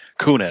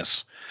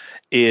Kunis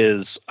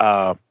is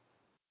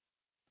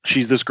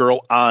she's this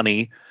girl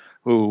Ani,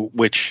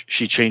 which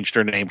she changed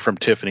her name from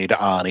Tiffany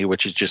to Ani,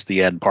 which is just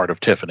the end part of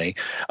Tiffany.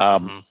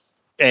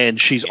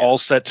 And she's all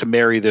set to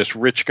marry this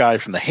rich guy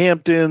from the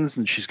Hamptons,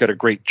 and she's got a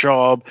great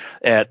job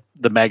at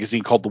the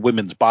magazine called the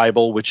Women's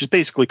Bible, which is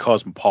basically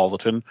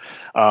cosmopolitan.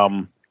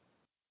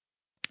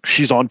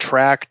 She's on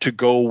track to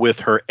go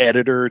with her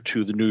editor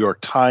to the New York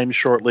Times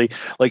shortly.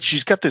 Like,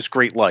 she's got this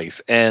great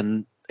life,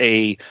 and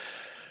a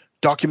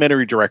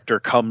documentary director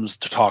comes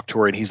to talk to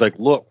her, and he's like,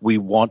 look, we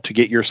want to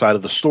get your side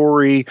of the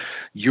story.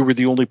 You were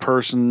the only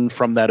person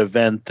from that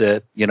event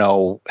that,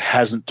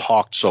 hasn't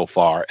talked so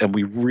far, and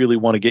we really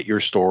want to get your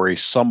story.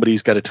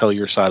 Somebody's got to tell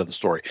your side of the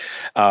story.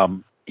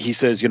 He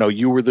says,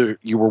 you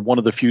were one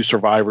of the few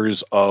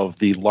survivors of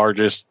the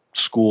largest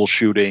school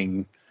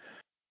shooting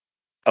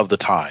of the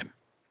time.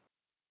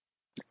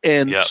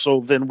 And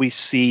so then we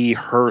see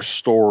her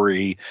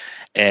story,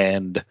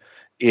 and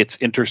it's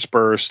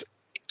interspersed.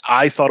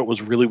 I thought it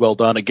was really well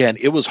done. Again,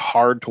 it was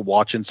hard to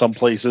watch in some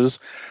places.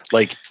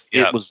 Like,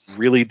 it was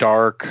really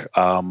dark.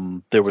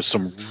 There was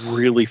some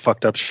really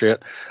fucked up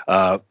shit.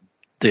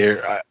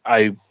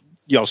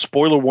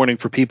 Spoiler warning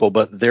for people,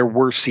 but there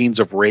were scenes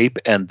of rape,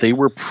 and they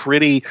were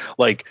pretty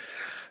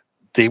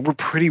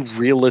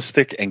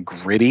realistic and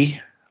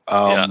gritty.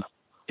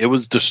 It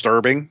was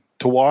disturbing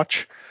to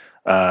watch.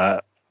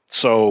 I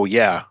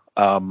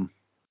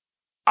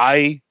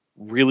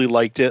really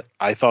liked it.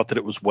 I thought that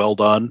it was well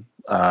done.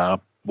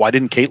 Why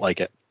didn't Kate like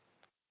it?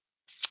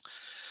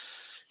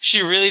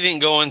 She really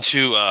didn't go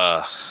into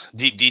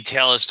deep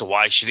detail as to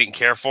why she didn't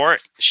care for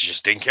it. She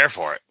just didn't care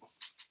for it.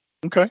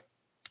 Okay.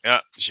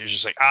 Yeah, she was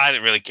just like, I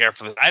didn't really care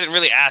for this. I didn't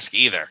really ask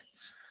either.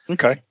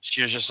 Okay.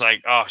 She was just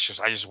like, oh,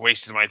 I just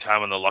wasted my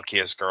time on The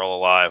Luckiest Girl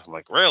Alive. I'm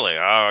like, really? Oh,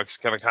 I was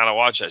gonna kind of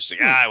watch that. She's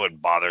like, I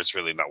wouldn't bother. It's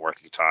really not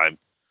worth your time.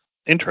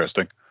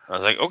 Interesting. I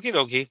was like, okie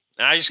dokie.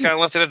 And I just kind of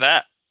left it at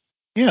that.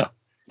 Yeah.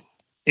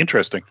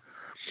 Interesting.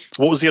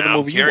 What was the other Now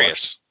movie I'm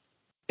curious.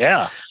 you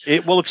watched?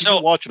 Yeah. Well, if you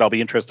do watch it, I'll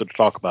be interested to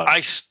talk about it. I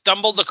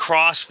stumbled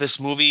across this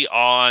movie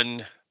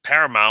on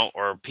Paramount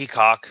or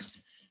Peacock.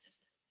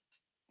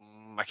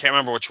 I can't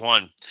remember which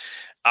one.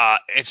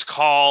 It's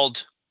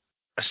called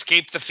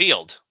Escape the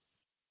Field.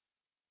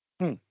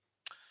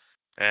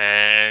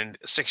 And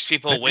 6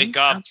 people wake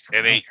up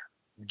in a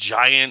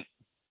giant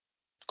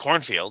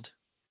cornfield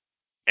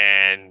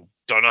and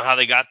don't know how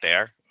they got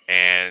there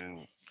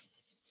and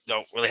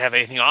don't really have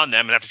anything on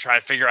them and have to try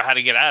to figure out how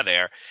to get out of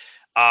there.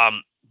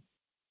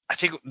 I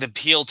think the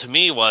appeal to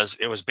me was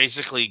it was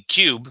basically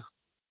Cube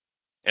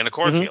in a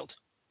cornfield.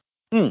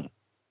 Did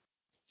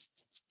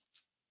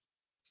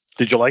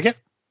you like it?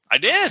 I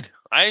did.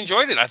 I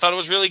enjoyed it. I thought it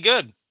was really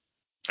good.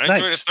 I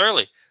enjoyed it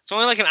thoroughly. It's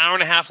only like an hour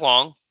and a half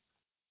long.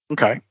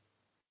 Okay.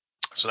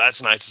 So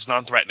that's nice. It's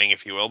non-threatening,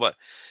 if you will. But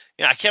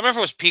yeah, I can't remember if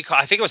it was Peacock.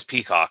 I think it was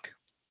Peacock.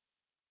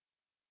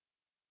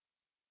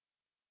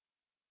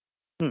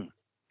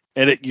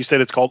 And you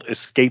said it's called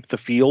Escape the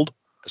Field?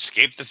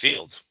 Escape the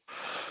Field.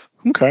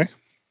 Okay.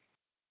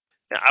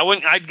 Yeah, I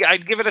wouldn't.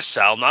 I'd give it a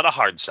sell, not a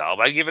hard sell,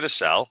 but I'd give it a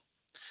sell.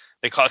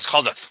 It's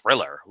called a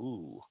thriller.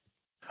 Ooh.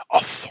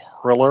 A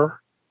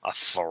thriller? A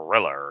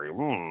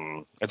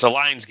thriller. It's a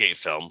Lionsgate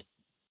film.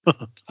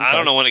 Okay. I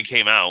don't know when it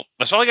came out.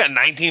 It's only got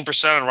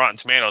 19% on Rotten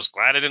Tomatoes.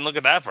 Glad I didn't look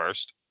at that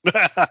first.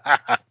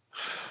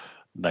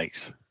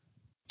 Nice.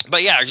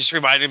 But yeah, it just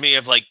reminded me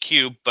of like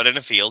Cube, but in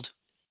a field.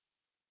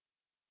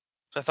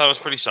 So I thought it was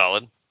pretty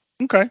solid.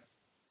 Okay. Is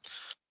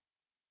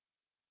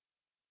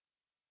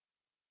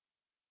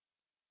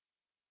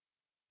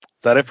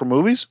that it for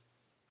movies?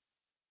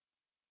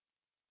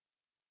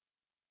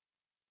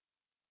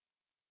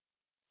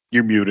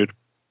 You're muted.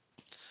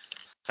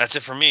 That's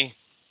it for me.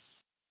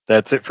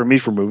 That's it for me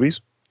for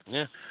movies.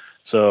 Yeah.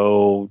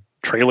 So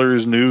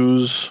trailers,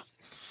 news,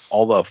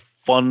 all the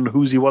fun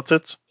who's-y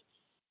what's-its.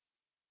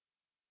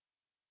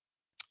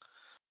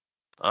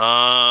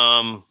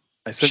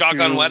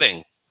 Shotgun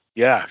Wedding.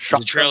 Yeah,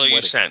 the trailer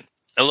you sent.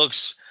 It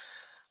looks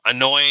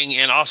annoying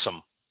and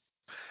awesome.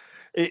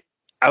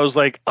 I was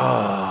like,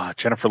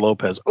 Jennifer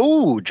Lopez.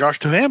 Oh, Josh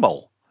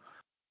Duhamel.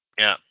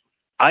 Yeah.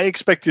 I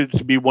expected it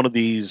to be one of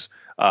these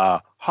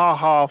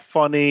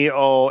funny,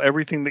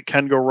 everything that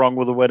can go wrong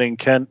with a wedding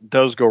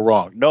does go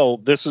wrong. No,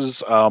 this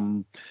is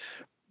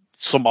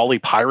Somali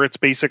pirates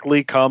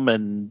basically come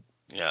and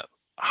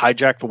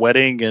hijack the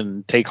wedding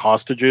and take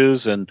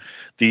hostages, and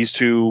these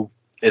two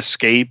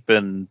escape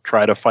and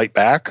try to fight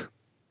back.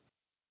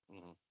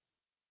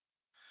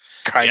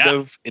 Kind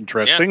of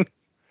interesting. Yeah.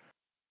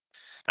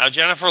 Now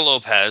Jennifer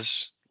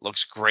Lopez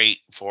looks great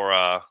for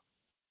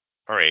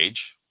her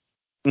age.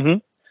 Mm-hmm.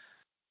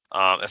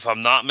 If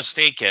I'm not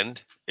mistaken,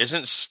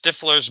 isn't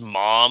Stifler's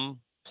mom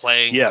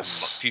playing her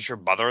future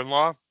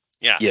mother-in-law?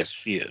 Yeah. Yes,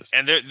 she is.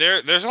 And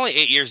there's only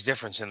 8 years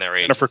difference in their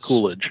age. Jennifer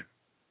Coolidge.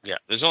 Yeah,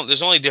 there's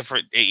only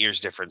 8 years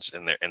difference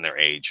in their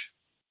age.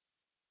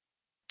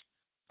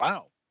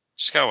 Wow.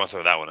 Just kind of want to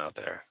throw that one out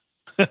there.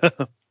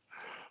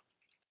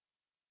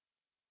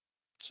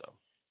 So,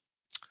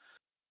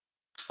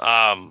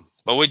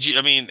 but would you?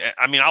 I mean,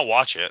 I'll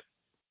watch it.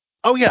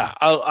 Oh yeah,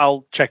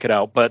 I'll check it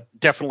out, but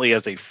definitely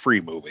as a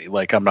free movie.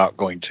 Like I'm not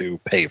going to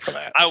pay for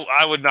that.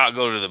 I would not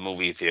go to the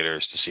movie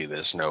theaters to see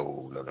this.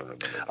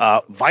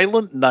 No.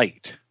 Violent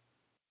Night.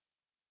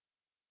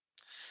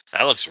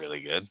 That looks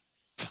really good.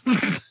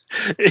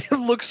 It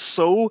looks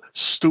so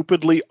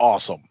stupidly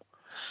awesome.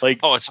 Like,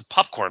 it's a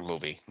popcorn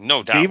movie,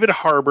 no doubt. David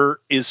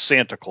Harbour is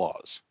Santa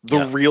Claus,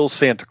 the real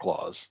Santa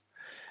Claus,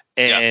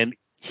 and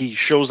he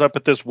shows up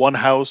at this one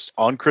house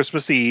on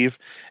Christmas Eve,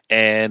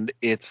 and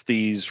it's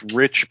these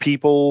rich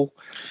people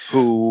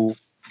who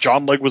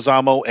John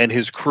Leguizamo and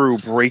his crew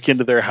break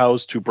into their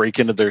house to break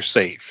into their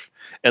safe.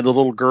 And the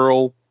little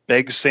girl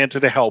begs Santa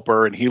to help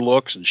her, and he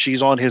looks, and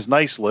she's on his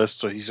nice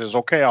list, so he says,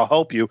 okay, I'll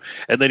help you.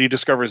 And then he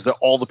discovers that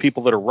all the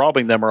people that are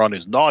robbing them are on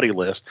his naughty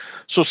list,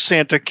 so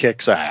Santa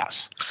kicks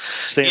ass.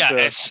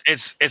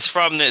 It's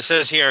from it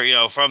says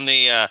here, from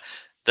the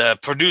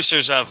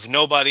producers of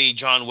Nobody,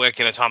 John Wick,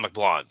 and Atomic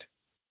Blonde.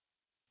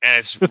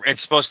 And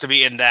it's supposed to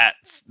be in that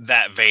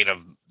vein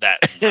of that.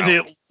 And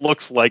it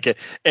looks like it.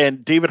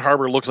 And David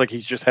Harbour looks like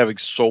he's just having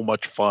so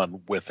much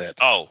fun with it.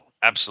 Oh,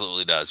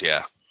 absolutely does,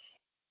 yeah.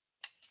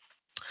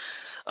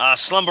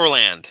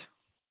 Slumberland.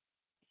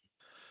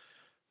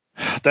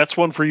 That's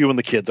one for you and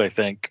the kids, I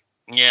think.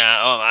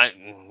 Yeah,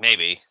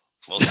 maybe.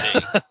 We'll see.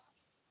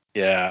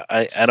 Yeah,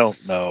 I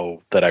don't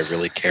know that I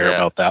really care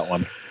about that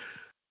one.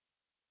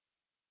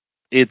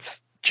 It's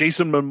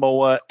Jason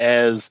Momoa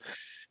as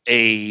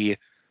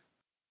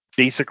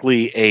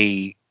basically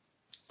a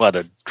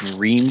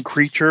dream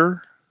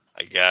creature,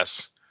 I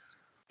guess.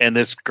 And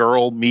this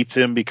girl meets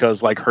him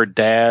because like her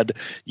dad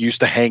used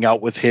to hang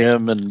out with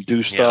him and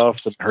do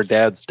stuff, and her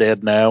dad's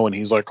dead now, and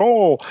he's like,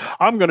 oh,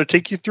 I'm going to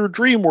take you through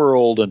Dream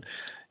World. And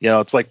You know,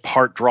 it's like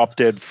part Drop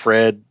Dead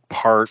Fred,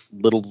 part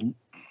Little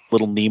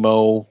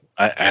Nemo.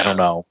 I don't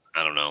know.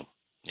 I don't know.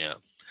 Yeah.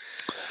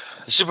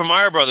 The Super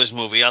Mario Brothers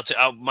movie.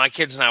 My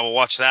kids and I will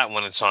watch that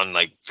when it's on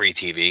like free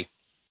TV.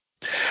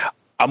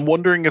 I'm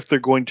wondering if they're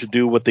going to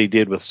do what they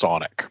did with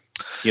Sonic.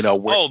 You know,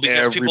 where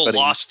because people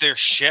lost their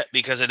shit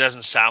because it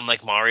doesn't sound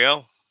like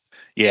Mario.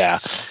 Yeah.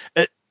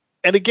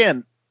 And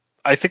again,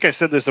 I think I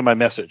said this in my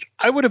message.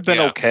 I would have been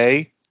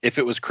okay if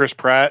it was Chris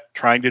Pratt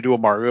trying to do a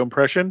Mario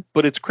impression,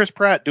 but it's Chris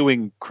Pratt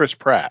doing Chris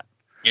Pratt.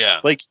 Yeah.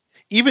 Like,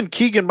 even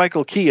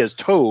Keegan-Michael Key as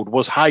Toad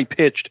was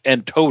high-pitched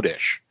and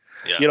Toadish.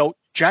 Yeah. You know,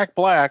 Jack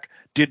Black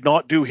did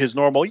not do his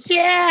normal,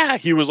 yeah!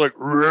 He was like,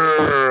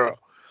 rrr.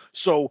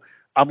 So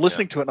I'm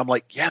listening to it, and I'm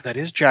like, yeah, that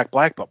is Jack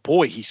Black, but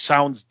boy, he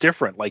sounds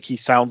different. Like, he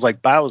sounds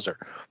like Bowser.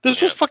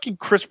 This was fucking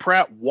Chris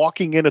Pratt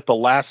walking in at the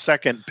last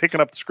second, picking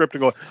up the script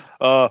and going,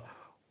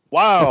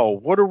 wow,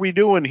 what are we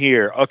doing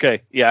here?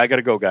 Okay, yeah, I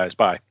gotta go, guys.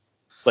 Bye.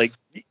 Like,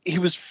 he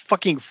was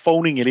fucking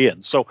phoning it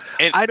in. So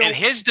in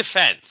his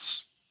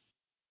defense,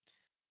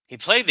 he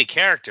played the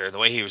character the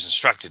way he was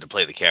instructed to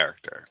play the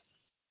character.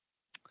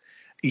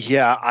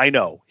 Yeah, I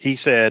know. He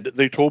said,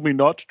 they told me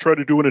not to try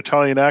to do an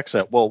Italian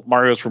accent. Well,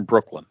 Mario's from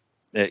Brooklyn.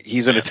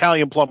 He's an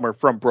Italian plumber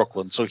from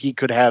Brooklyn, so he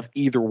could have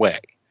either way.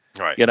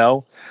 Right. You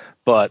know?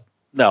 But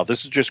no,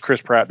 this is just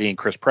Chris Pratt being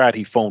Chris Pratt.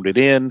 He phoned it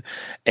in.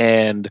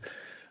 And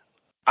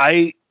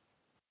the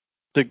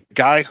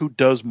guy who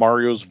does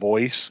Mario's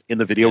voice in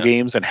the video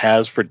games and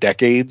has for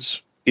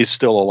decades is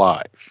still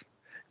alive.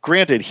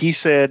 Granted, he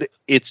said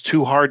it's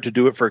too hard to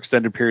do it for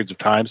extended periods of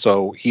time,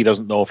 so he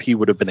doesn't know if he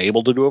would have been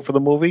able to do it for the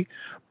movie.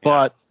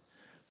 But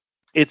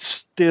it's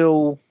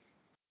still,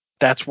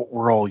 that's what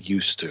we're all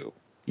used to.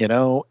 You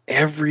know,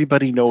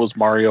 everybody knows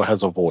Mario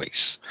has a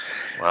voice.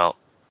 Well,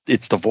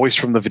 it's the voice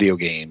from the video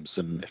games,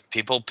 and if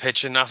people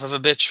pitch enough of a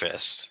bitch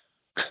fist,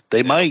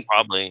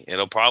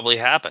 it'll probably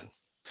happen.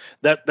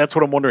 That's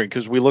what I'm wondering,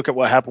 because we look at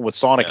what happened with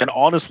Sonic, and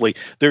honestly,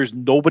 there's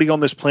nobody on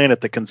this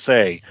planet that can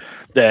say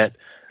that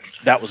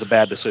was a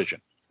bad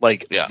decision.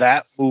 Like,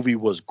 that movie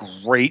was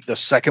great. The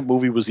second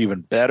movie was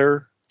even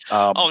better.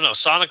 No,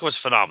 Sonic was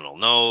phenomenal.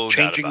 No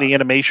changing doubt the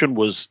animation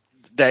was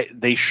that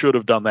they should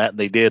have done that, and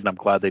they did, and I'm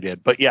glad they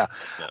did. But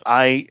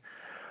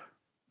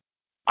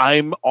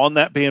I'm on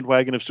that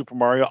bandwagon of Super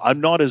Mario.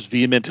 I'm not as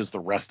vehement as the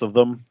rest of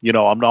them. You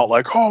know, I'm not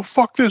like, oh,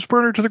 fuck this,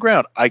 burn it to the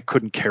ground. I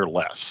couldn't care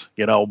less.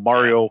 You know,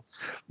 Mario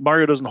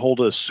doesn't hold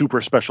a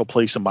super special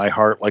place in my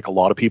heart like a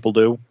lot of people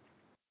do.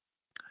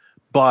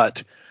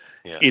 But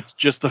it's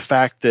just the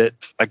fact that,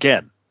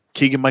 again,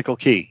 Keegan-Michael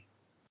Key,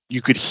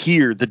 you could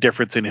hear the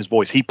difference in his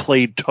voice. He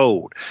played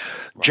Toad.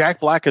 Right. Jack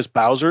Black as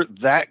Bowser,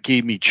 that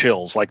gave me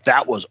chills. Like,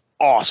 that was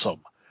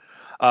awesome.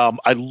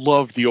 I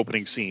loved the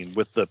opening scene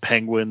with the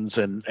penguins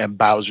and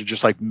Bowser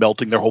just like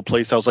melting their whole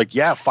place. I was like,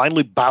 yeah,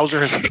 finally Bowser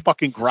has some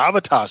fucking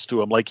gravitas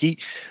to him. Like, he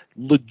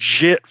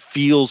legit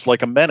feels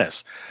like a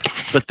menace.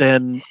 But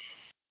then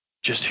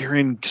just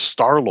hearing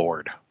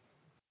Star-Lord,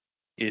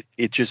 it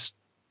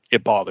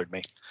bothered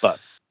me. But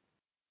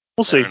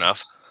we'll see. Fair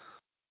enough.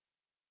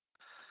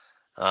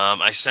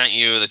 I sent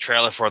you the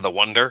trailer for The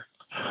Wonder.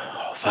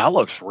 Oh, that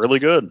looks really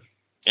good.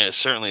 It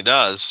certainly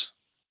does.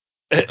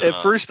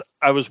 At first,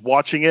 I was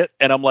watching it,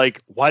 and I'm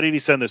like, why did he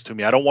send this to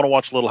me? I don't want to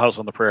watch Little House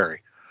on the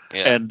Prairie.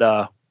 Yeah. And,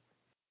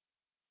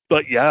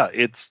 but yeah,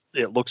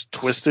 it looks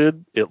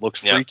twisted. It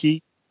looks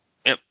freaky.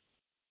 Yep.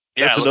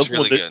 Yeah, that's it looks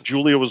really good.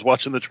 Julia was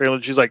watching the trailer,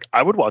 and she's like,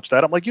 I would watch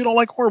that. I'm like, you don't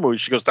like horror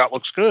movies? She goes, that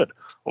looks good.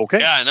 Okay.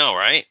 Yeah, I know,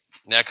 right?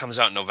 That comes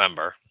out in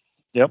November.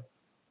 Yep.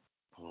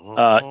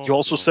 You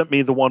also sent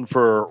me the one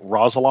for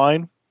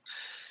Rosaline.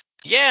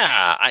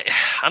 Yeah,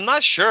 I'm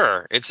not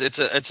sure. It's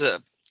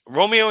a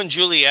Romeo and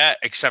Juliet,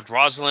 except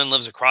Rosalind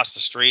lives across the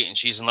street and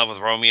she's in love with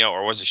Romeo,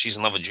 or was it she's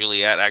in love with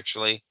Juliet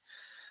actually?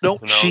 No,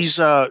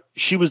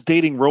 she was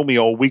dating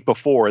Romeo a week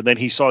before, and then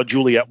he saw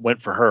Juliet,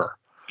 went for her.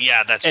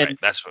 Yeah, that's right.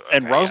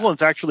 And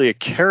Rosalind's actually a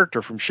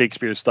character from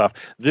Shakespeare's stuff.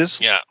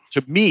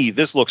 To me,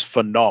 this looks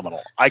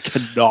phenomenal. I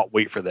cannot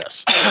wait for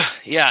this.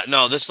 Yeah,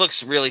 no, this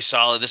looks really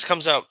solid. This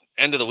comes out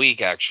end of the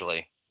week,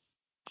 actually.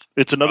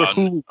 It's another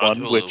Hulu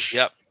one, Hulu. Which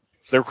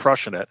they're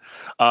crushing it.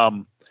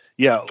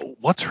 Yeah,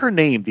 what's her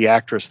name, the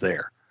actress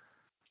there?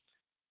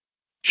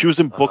 She was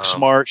in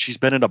Booksmart. She's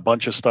been in a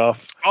bunch of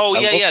stuff. Oh,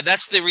 yeah.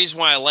 That's the reason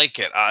why I like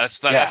it.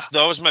 That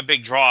was my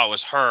big draw.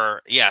 Was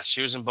her. Yes,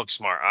 she was in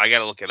Booksmart. I got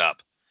to look it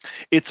up.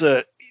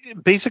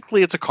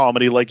 Basically it's a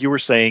comedy, like you were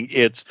saying.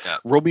 It's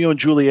Romeo and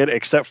Juliet,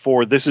 except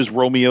for this is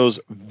Romeo's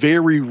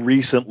very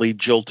recently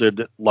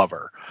jilted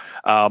lover.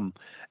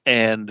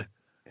 And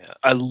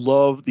I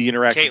love the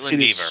interaction.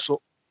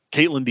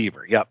 Caitlin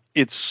Deaver. Yeah.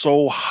 It's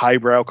so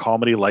highbrow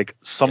comedy. Like,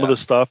 some of the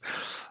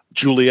stuff,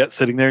 Juliet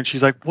sitting there and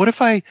she's like, what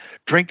if I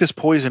drank this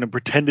poison and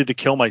pretended to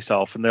kill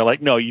myself? And they're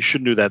like, no, you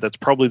shouldn't do that. That's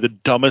probably the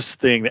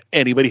dumbest thing that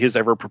anybody has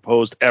ever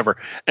proposed ever.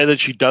 And then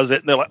she does it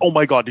and they're like, oh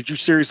my God, did you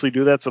seriously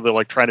do that? So they're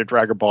like trying to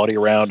drag her body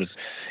around, and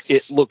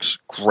it looks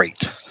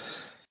great.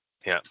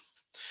 Yeah.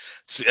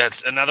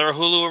 That's another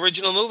Hulu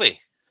original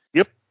movie.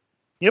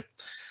 Yep.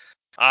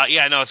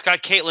 Yeah, no, it's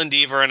got Caitlin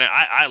Deaver in it.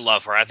 I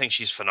love her. I think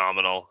she's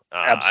phenomenal.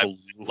 Absolutely.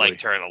 I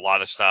liked her in a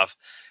lot of stuff.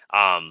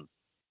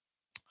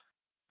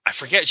 I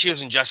forget she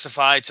was in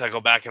Justified, so I go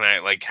back and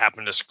I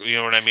happened to, you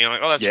know what I mean? I'm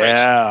like, oh, that's right. She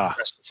was in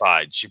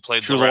Justified. She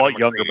played. She was Loretta a lot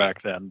younger McCready.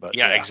 back then, but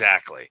yeah,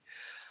 exactly.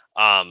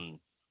 But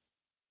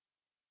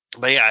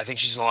yeah, I think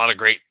she's in a lot of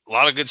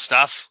good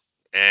stuff,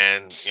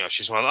 and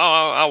she's one.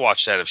 I'll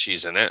watch that if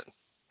she's in it.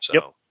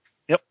 So.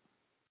 Yep.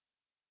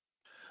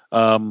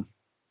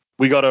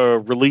 We got a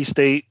release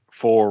date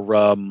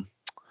for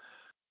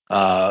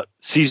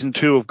season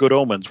 2 of Good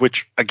Omens,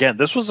 which again,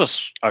 this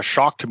was a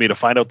shock to me to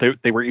find out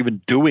they were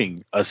even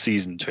doing a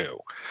season 2.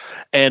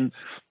 And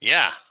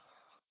yeah,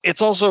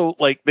 it's also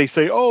like they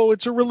say, oh,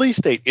 it's a release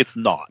date. It's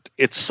not.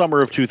 It's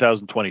summer of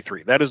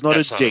 2023. That is not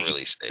a date.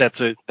 Release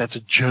date. That's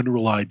a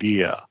general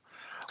idea.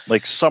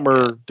 Like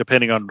summer,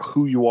 depending on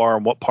who you are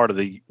and what part of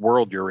the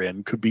world you're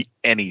in, could be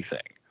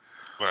anything.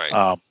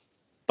 Right.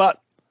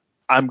 But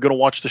I'm gonna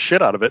watch the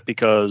shit out of it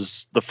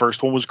because the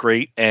first one was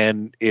great,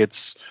 and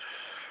it's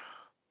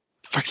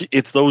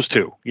those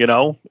two.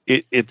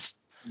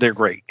 They're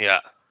great.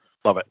 Yeah.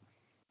 Love it.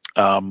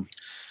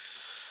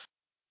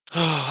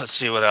 Let's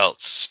see what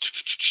else.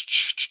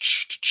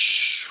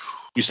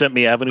 You sent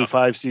me Avenue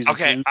 5 season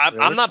 2. Okay,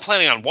 I'm not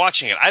planning on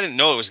watching it. I didn't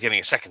know it was getting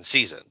a second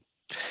season.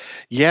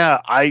 Yeah,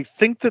 I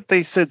think that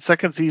they said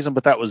second season,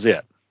 but that was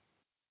it.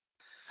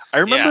 I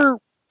remember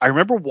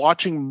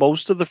watching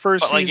most of the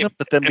first season,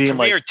 but then being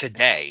like, premiered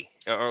today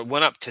or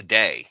went up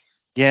today.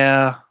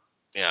 Yeah.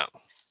 Yeah.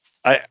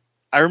 I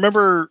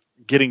remember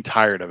getting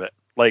tired of it.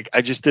 Like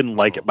I just didn't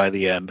like it by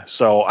the end.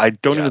 So I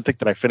don't even think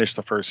that I finished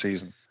the first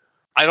season.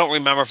 I don't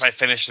remember if I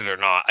finished it or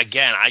not.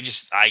 Again, I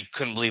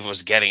couldn't believe it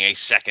was getting a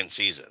second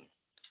season.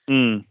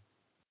 That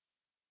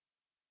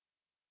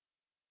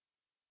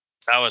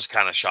was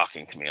kind of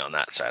shocking to me on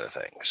that side of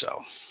things.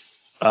 So,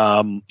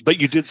 but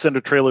you did send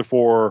a trailer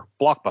for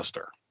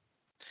Blockbuster.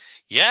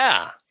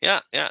 Yeah.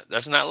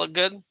 Doesn't that look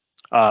good?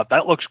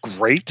 That looks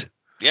great.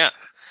 Yeah.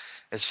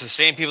 It's for the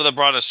same people that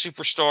brought us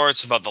Superstore.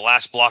 It's about the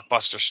last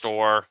Blockbuster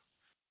store.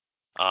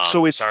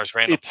 So it stars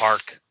Randall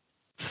Park.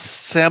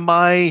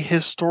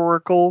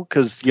 Semi-historical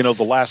because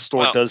the last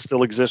store does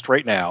still exist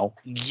right now.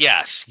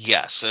 Yes.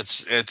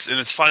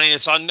 It's funny.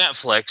 It's on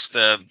Netflix.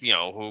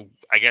 Who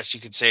I guess you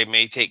could say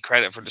may take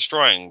credit for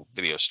destroying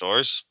video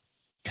stores.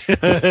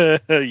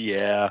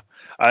 Yeah.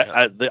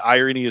 The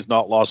irony is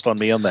not lost on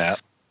me on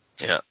that.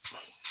 Yeah.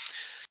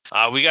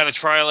 We got a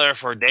trailer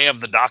for Day of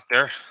the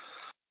Doctor.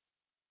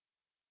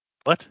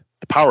 What?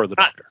 The Power of the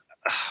Doctor.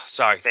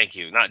 Sorry, thank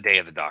you. Not Day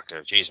of the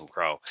Doctor. Jason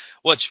Crow.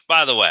 Which,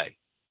 by the way,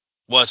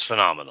 was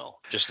phenomenal.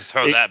 Just to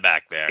throw that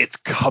back there. It's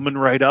coming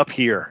right up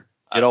here.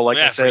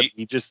 I said,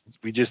 we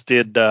just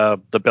did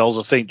the Bells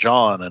of St.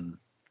 John, and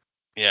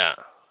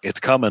it's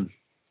coming.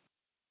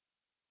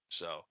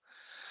 So,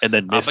 and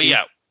then Missy.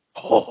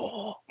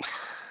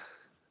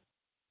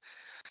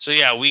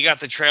 So we got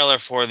the trailer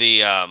for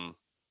the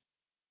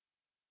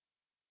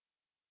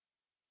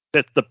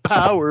That's the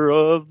Power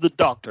of the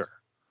Doctor.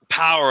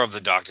 Power of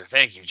the Doctor.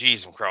 Thank you,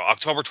 Jason Crow.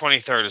 October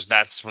 23rd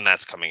that's when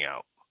that's coming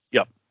out.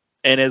 Yep.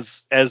 And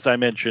as I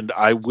mentioned,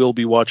 I will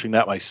be watching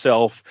that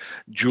myself.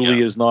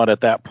 Julie is not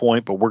at that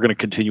point, but we're going to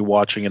continue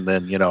watching, and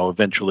then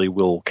eventually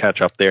we'll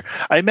catch up there.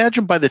 I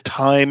imagine by the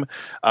time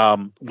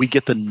we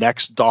get the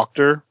next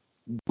Doctor,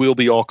 we'll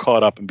be all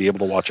caught up and be able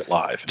to watch it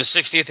live. The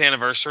 60th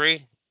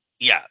anniversary,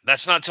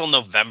 that's not till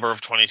November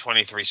of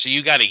 2023, so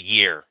you got a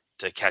year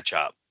to catch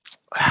up.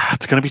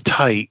 It's going to be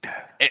tight.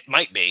 It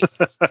might be.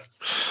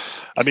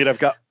 I mean, I've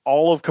got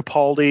all of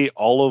Capaldi,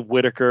 all of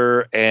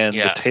Whittaker, and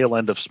the tail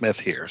end of Smith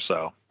here,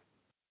 so.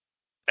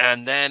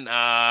 And then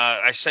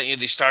I sent you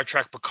the Star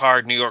Trek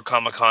Picard New York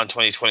Comic Con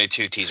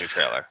 2022 teaser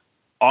trailer.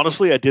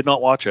 Honestly, I did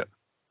not watch it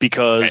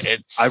because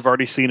I've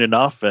already seen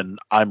enough, and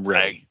I'm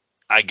ready.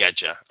 I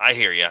get you. I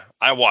hear you.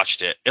 I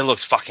watched it. It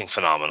looks fucking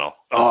phenomenal.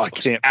 Oh, I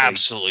can't.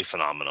 Absolutely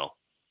phenomenal.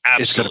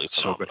 Absolutely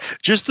phenomenal. So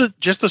good.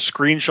 Just the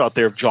screenshot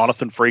there of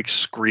Jonathan Frakes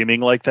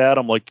screaming like that.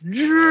 I'm like,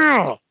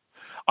 yeah.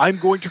 I'm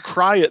going to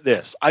cry at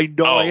this. I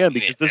know I am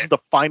because this is the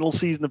final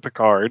season of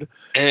Picard.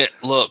 It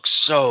looks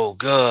so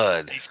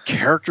good. These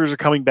characters are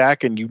coming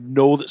back, and you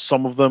know that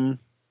some of them.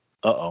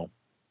 Uh-oh.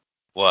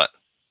 What?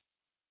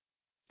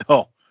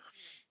 Oh.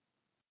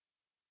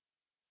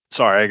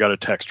 Sorry, I got a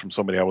text from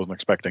somebody I wasn't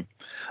expecting.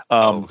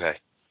 Okay.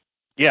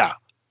 Yeah.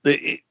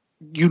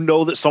 You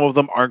know that some of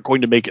them aren't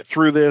going to make it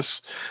through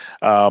this.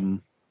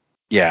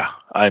 Yeah,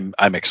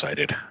 I'm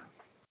excited.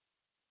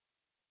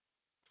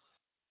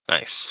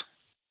 Nice.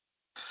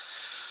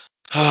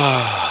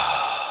 But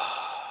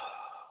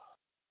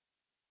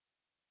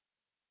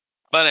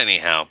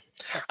anyhow,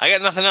 I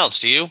got nothing else.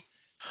 Do you?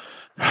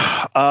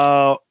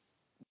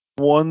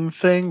 One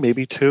thing,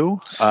 maybe two.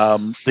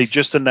 They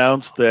just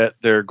announced that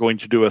they're going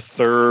to do a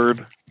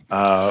third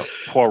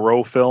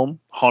Poirot film,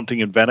 Haunting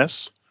in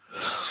Venice.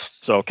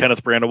 So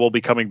Kenneth Branagh will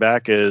be coming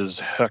back as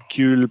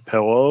Hercule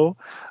Poirot.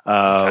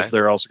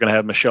 They're also going to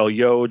have Michelle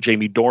Yeoh,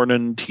 Jamie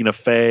Dornan, Tina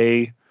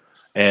Fey,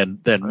 and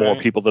then more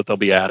people that they'll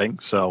be adding.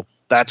 So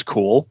that's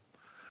cool.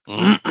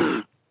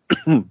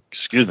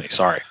 Excuse me.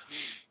 Sorry.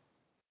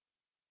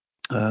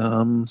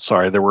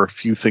 Sorry, there were a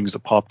few things that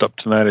popped up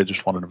tonight. I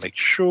just wanted to make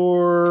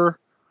sure.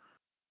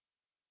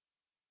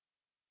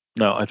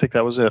 No, I think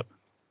that was it.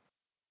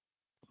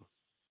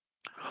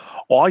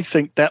 Well, I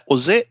think that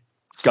was it,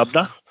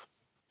 Governor.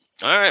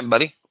 All right,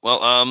 buddy.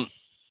 Well,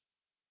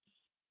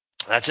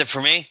 that's it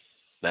for me,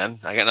 then.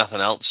 I got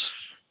nothing else.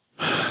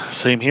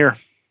 Same here.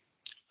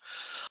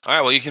 All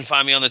right, well, you can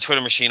find me on the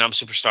Twitter machine. I'm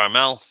Superstar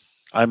Mel.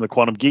 I'm the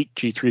Quantum Geek,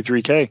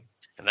 G33K.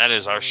 And that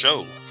is our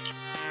show.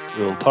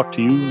 We'll talk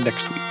to you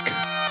next week.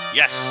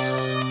 Yes,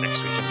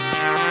 next week.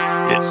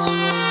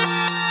 Yes.